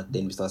they're not,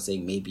 then we start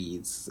saying maybe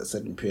it's a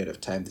certain period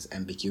of time, there's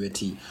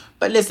ambiguity.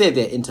 But let's say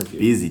they're interviewing.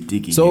 Busy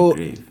digging your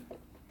grave.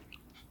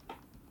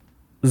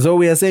 So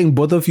we are saying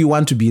both of you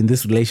want to be in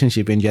this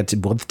relationship and you're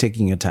both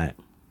taking your time.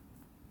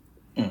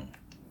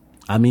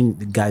 I mean,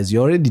 guys,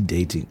 you're already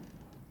dating.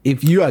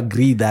 If you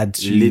agree that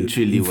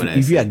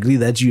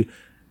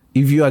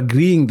if you're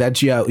agreeing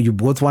that you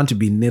both want to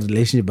be in a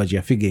relationship but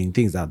you're figuring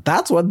things out,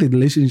 that's what the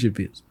relationship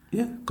is.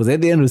 Yeah. Because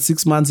at the end of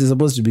 6 months, you're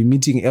supposed to be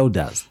meeting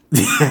elders.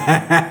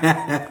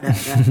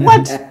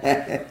 What?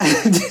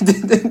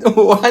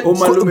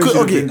 What?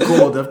 Okay,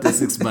 called after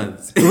 6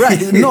 months.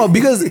 Right? No,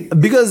 because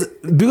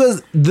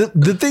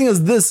the thing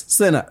is this,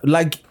 Senna,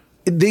 like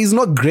there is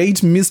no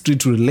great mystery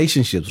to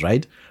relationships,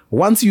 right?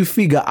 Once you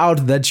figure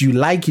out that you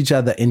like each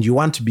other and you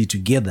want to be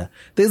together,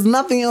 there's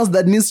nothing else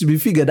that needs to be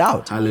figured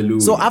out.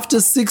 Hallelujah. So after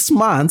 6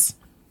 months,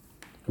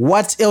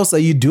 what else are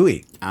you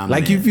doing? Amen.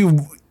 Like if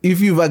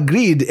you've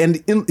agreed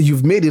and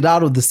you've made it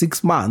out of the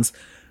 6 months,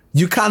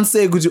 you can't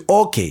say,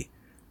 okay,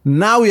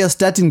 now we are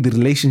starting the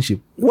relationship.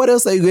 What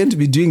else are you going to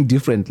be doing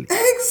differently?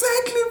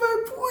 Exactly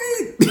my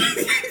point.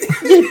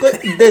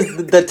 But there's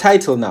the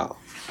title now.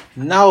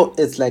 Now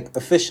it's like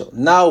official.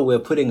 Now we're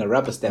putting a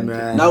rubber stamp.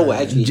 Now we're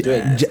actually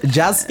doing it.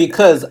 Just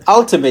because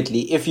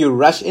ultimately, if you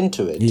rush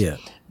into it, Yeah.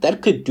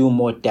 that could do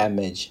more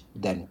damage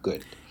than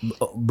good.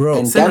 bro,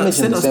 And damage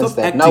in the sense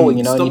that now when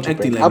you now need to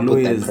break up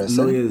with that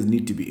person. Lawyers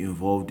need to be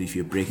involved if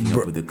you're breaking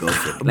up with a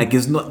girlfriend. Like,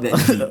 it's not that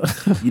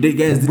deep. You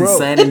guys didn't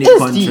sign any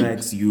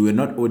contracts. You were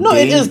not ordained No,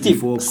 it is deep.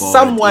 before God.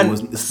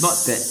 It's not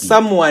that deep.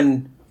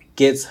 Someone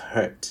gets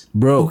hurt.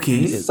 bro.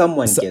 Okay.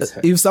 Someone gets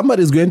hurt. If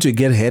somebody is going to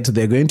get hurt,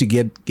 they're going to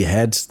get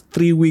hurt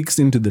 3 weeks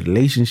into the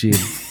relationship,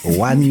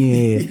 1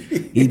 year.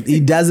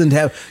 It doesn't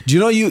have. Do you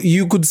know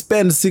you could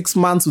spend 6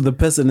 months with the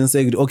person and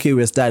say, okay,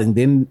 we're starting.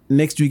 Then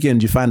next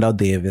weekend you find out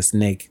they have a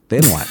snake.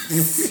 Then what?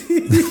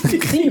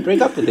 Then you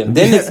break up with them.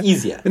 Then it's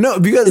easier. No,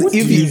 because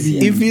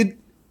easier.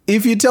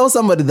 if you tell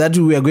somebody that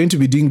we are going to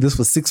be doing this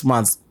for 6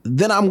 months,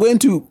 then I'm going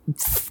to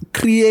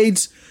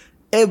create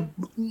a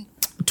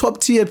top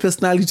tier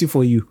personality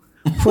for you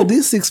for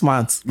these 6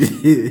 months.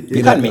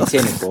 You can't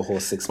maintain it for a whole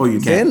 6 months. Oh, you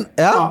can.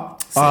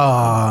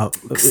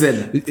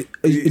 Then,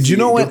 do you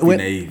know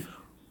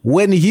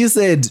when he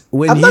said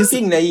I'm not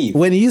being naive.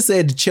 When he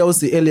said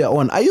Chelsea earlier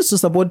on, I used to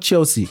support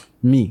Chelsea,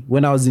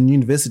 when I was in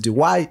university.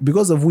 Why?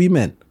 Because of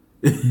women.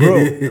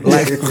 Bro,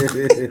 like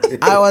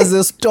I was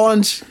a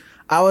staunch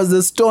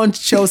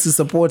Chelsea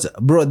supporter.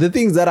 Bro, the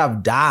things that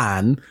I've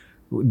done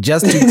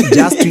just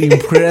to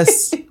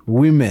impress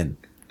women.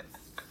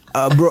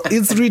 Bro,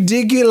 it's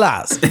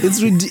ridiculous.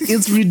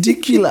 It's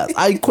ridiculous.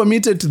 I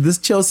committed to this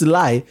Chelsea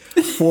lie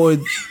for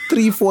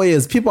 3-4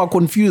 years. People are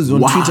confused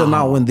on Twitter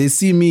now when they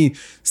see me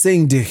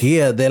saying De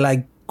Gea. They're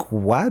like,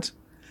 what?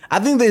 I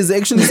think there's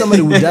actually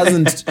somebody who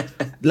doesn't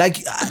like,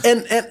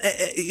 and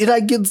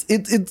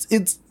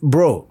it's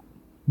bro.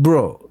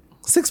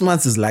 6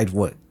 months is light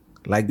work.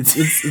 Like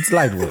it's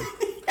light work.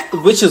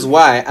 Which is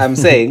why I'm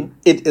saying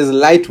it is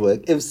light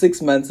work. If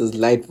 6 months is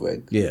light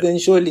work, then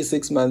surely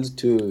 6 months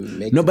to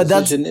make a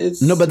decision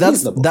is reasonable.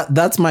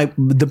 That's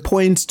the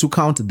point to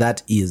count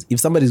that is, if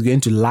somebody is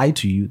going to lie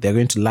to you, they're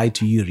going to lie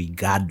to you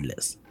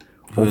regardless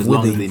of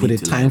whether you put a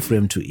time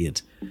frame to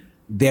it.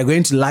 They're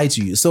going to lie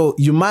to you. So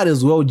you might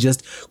as well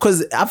just,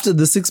 because after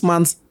the 6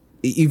 months,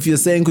 if you're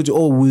saying,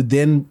 we'll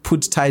then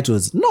put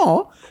titles.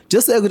 No,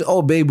 just say,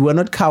 oh, babe, we're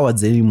not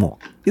cowards anymore.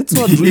 It's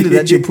not really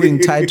that you're putting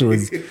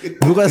titles,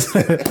 because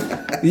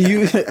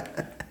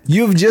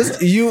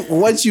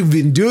what you've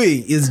been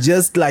doing is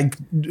just like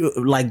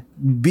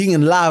being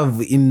in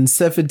love in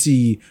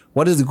safety.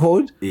 What is it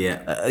called?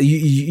 Yeah.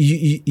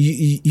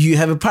 You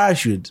have a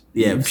parachute.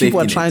 Yeah.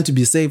 People are trying to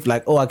be safe.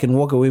 Like, I can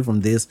walk away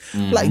from this.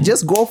 Mm-hmm. Like,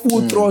 just go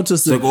full throttle.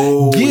 It's like,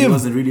 he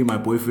wasn't really my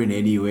boyfriend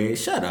anyway.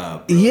 Shut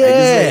up. Bro.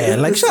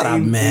 Yeah. Shut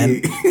up,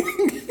 man.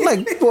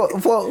 Like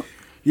for.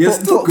 You're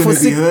still going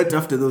to be hurt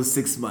after those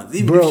 6 months.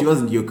 Even if she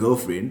wasn't your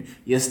girlfriend,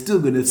 you're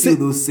still going to feel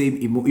those same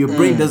emotions. Your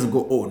brain doesn't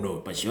go, oh no,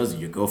 but she wasn't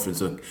your girlfriend,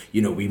 so,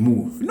 we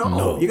move.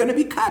 No. You're going to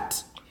be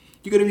cut.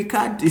 You're going to be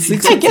cut.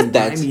 I get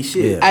that.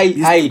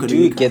 I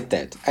do get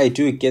that. I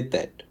do get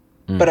that.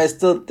 But I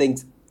still think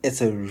it's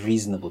a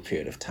reasonable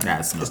period of time.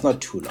 It's not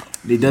too long.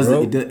 It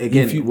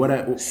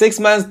doesn't, 6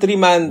 months, 3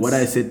 months. What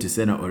I said to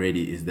Senna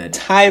already is that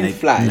time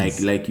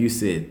flies. Like you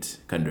said,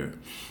 Kandor,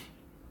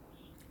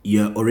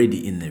 you're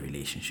already in the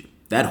relationship.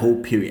 That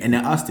whole period. And I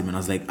asked him and I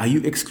was like, are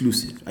you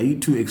exclusive? Are you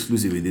too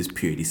exclusive with this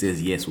period? He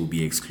says, yes, we'll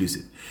be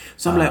exclusive.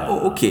 So I'm like,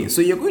 okay. So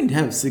you're going to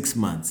have 6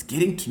 months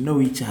getting to know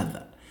each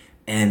other.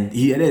 And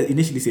he had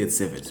initially said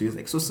 7. So he was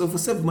like, so for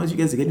 7 months, you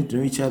guys are getting to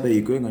know each other.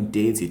 You're going on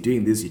dates. You're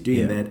doing this. You're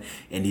doing that.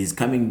 And he's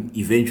coming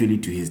eventually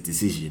to his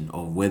decision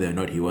of whether or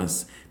not he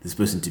wants this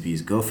person to be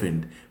his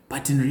girlfriend.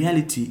 But in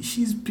reality,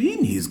 she's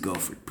been his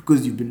girlfriend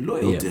because you've been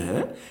loyal to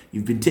her.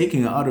 You've been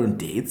taking her out on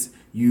dates.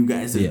 You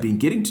guys have been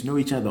getting to know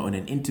each other on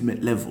an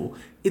intimate level.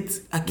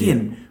 It's,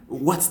 again,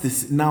 what's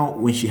this now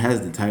when she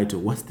has the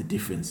title? What's the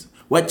difference?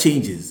 What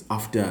changes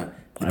after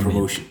the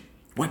promotion?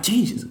 What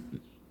changes?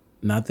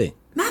 Nothing.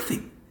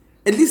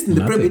 At least in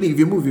the Premier League, if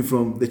you're moving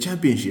from the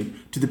Championship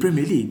to the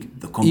Premier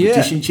League, the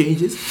competition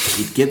changes.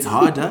 It gets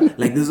harder.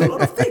 Like, there's a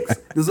lot of things.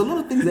 There's a lot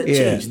of things that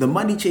change. The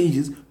money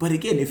changes. But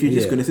again, if you're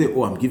just going to say,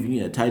 oh, I'm giving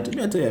you a title,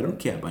 I tell you, I don't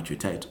care about your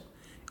title.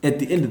 At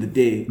the end of the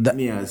day,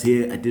 I was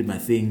here, I did my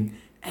thing.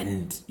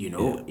 And,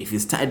 if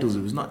it's titles,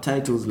 if it's not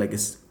titles, like,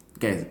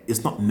 guys,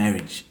 it's not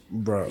marriage.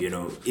 Bro.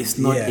 It's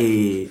not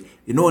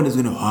no one is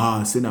going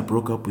to, Senna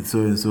broke up with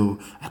so-and-so.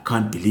 I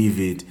can't believe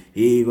it.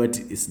 Hey, what?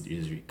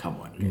 Come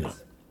on,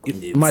 guys.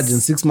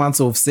 Imagine 6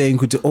 months of saying,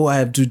 I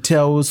have to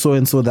tell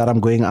so-and-so that I'm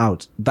going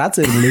out. That's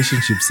a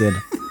relationship, said.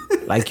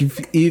 Like,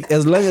 if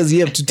as long as you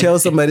have to tell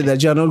somebody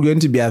that you're not going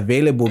to be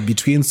available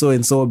between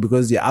so-and-so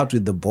because you're out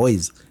with the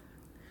boys,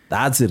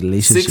 that's a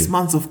relationship. 6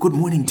 months of good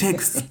morning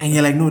texts, and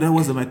you're like, no, that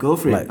wasn't my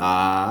girlfriend.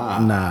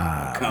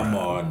 Nah. Come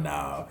on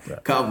now.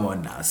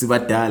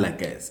 Sibadala,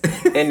 guys.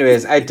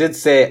 Anyways, I did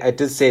say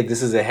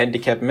this is a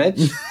handicap match.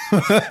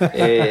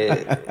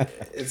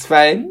 It's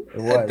fine.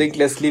 I think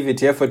let's leave it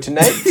here for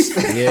tonight.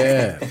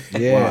 Yeah.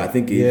 Wow, I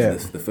think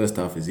the first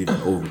half is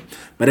even over.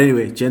 But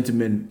anyway,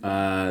 gentlemen,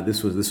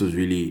 this was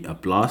really a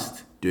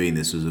blast. Doing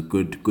this was a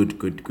good,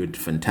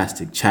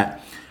 fantastic chat.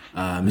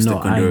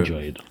 Mr. Condor, I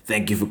enjoyed.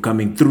 Thank you for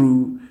coming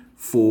through.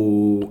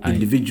 For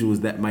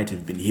individuals that might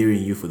have been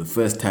hearing you for the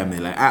first time,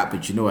 they're like,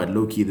 but you know what,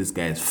 low-key, this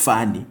guy is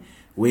funny.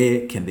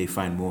 Where can they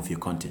find more of your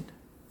content?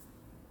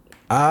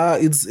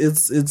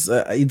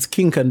 It's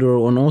King Condor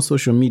on all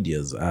social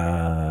medias.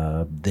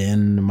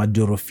 Then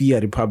Madorofia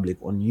Republic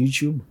on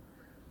YouTube.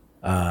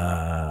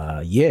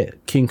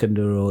 King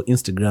Condor,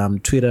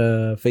 Instagram,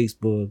 Twitter,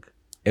 Facebook,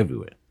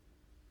 everywhere.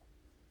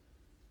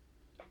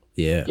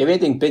 Yeah. You have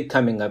anything big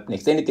coming up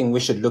next? Anything we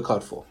should look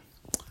out for?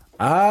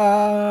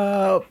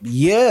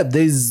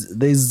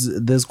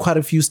 There's quite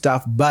a few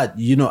stuff, but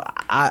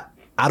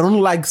I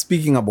don't like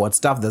speaking about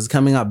stuff that's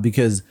coming up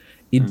because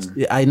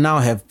I now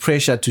have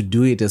pressure to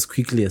do it as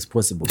quickly as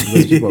possible.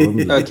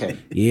 Okay.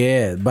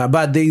 Yeah,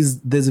 but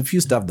there's a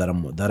few stuff that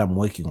I'm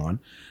working on.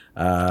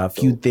 A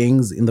few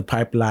things in the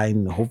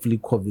pipeline. Hopefully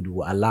COVID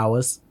will allow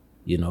us.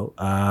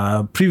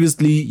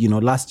 Previously,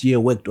 last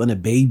year worked on a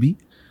baby.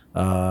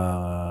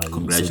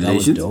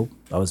 Congratulations. So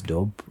that was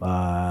dope.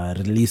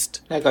 Released.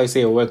 Like I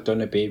say, I worked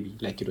on a baby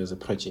like it was a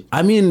project.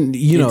 I mean,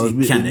 it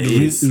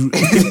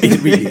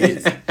really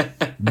is.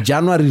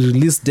 January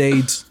release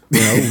date,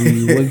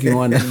 we're working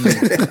on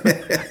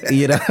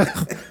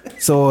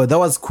So that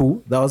was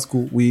cool.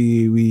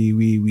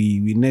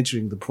 We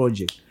nurturing the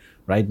project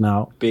right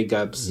now. Big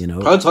ups.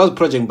 How's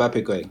Project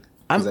Mbappe going?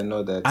 I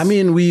know that. I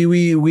mean,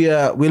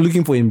 we're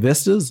looking for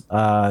investors.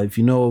 If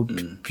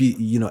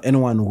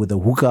anyone with a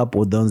hookup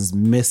or those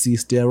messy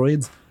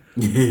steroids,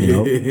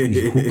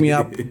 you hook me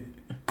up.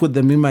 Put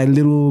them in my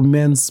little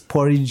men's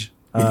porridge.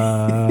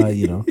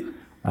 I'm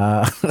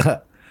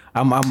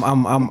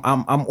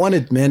on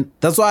it, man.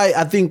 That's why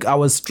I think I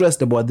was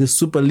stressed about this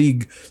Super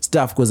League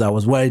stuff because I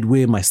was worried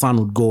where my son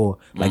would go,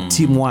 like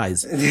team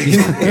wise.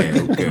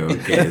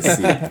 Okay.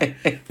 See.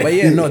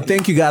 But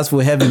thank you guys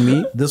for having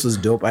me. This was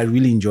dope. I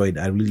really enjoyed.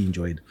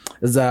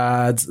 It's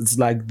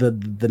like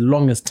the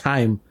longest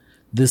time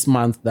this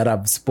month that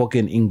I've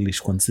spoken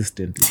English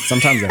consistently.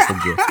 Sometimes I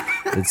forget.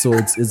 It's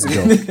dope.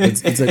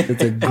 It's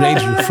a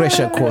great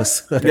refresher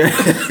course. No.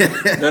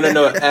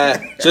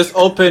 Just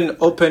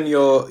open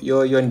your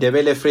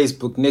Ndebele phrase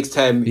book next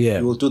time. Yeah.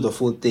 You will do the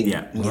full thing.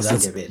 Yeah.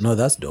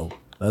 That's dope.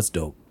 That's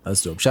dope.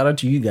 Shout out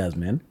to you guys,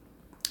 man.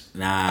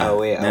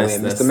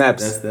 Mr.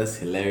 Maps. That's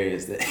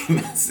hilarious.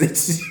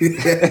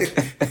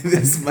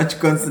 There's much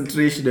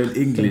concentration on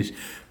English.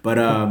 But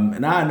no.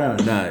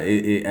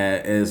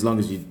 As long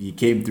as you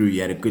came through,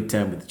 you had a good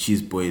time with the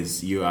Cheese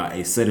Boys. You are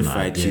a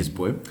certified Cheese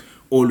Boy.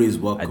 Always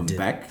welcome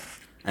back.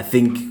 I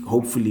think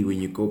hopefully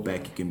when you go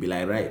back, you can be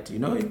like, right, you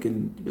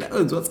can be like,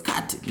 oh, what's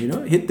cut?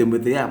 Hit them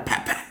with the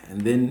papa,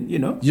 and then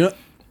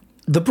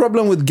The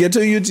problem with Ghetto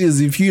Youth is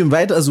if you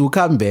invite us, we'll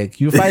come back.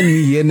 You find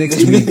me here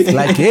next week.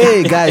 Like,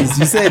 hey, guys,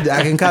 you said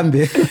I can come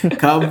back.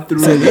 Come through.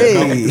 So,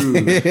 hey.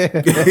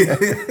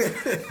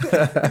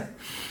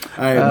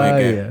 All right, my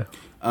guy. Yeah.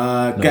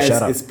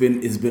 Guys,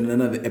 it's been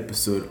another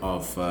episode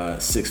of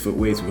 6 Foot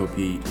Ways. We hope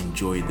you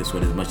enjoyed this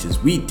one as much as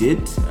we did.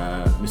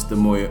 Mr.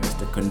 Moyo,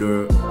 Mr.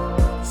 Condor,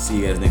 see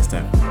you guys next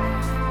time.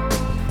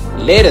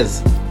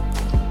 Laters.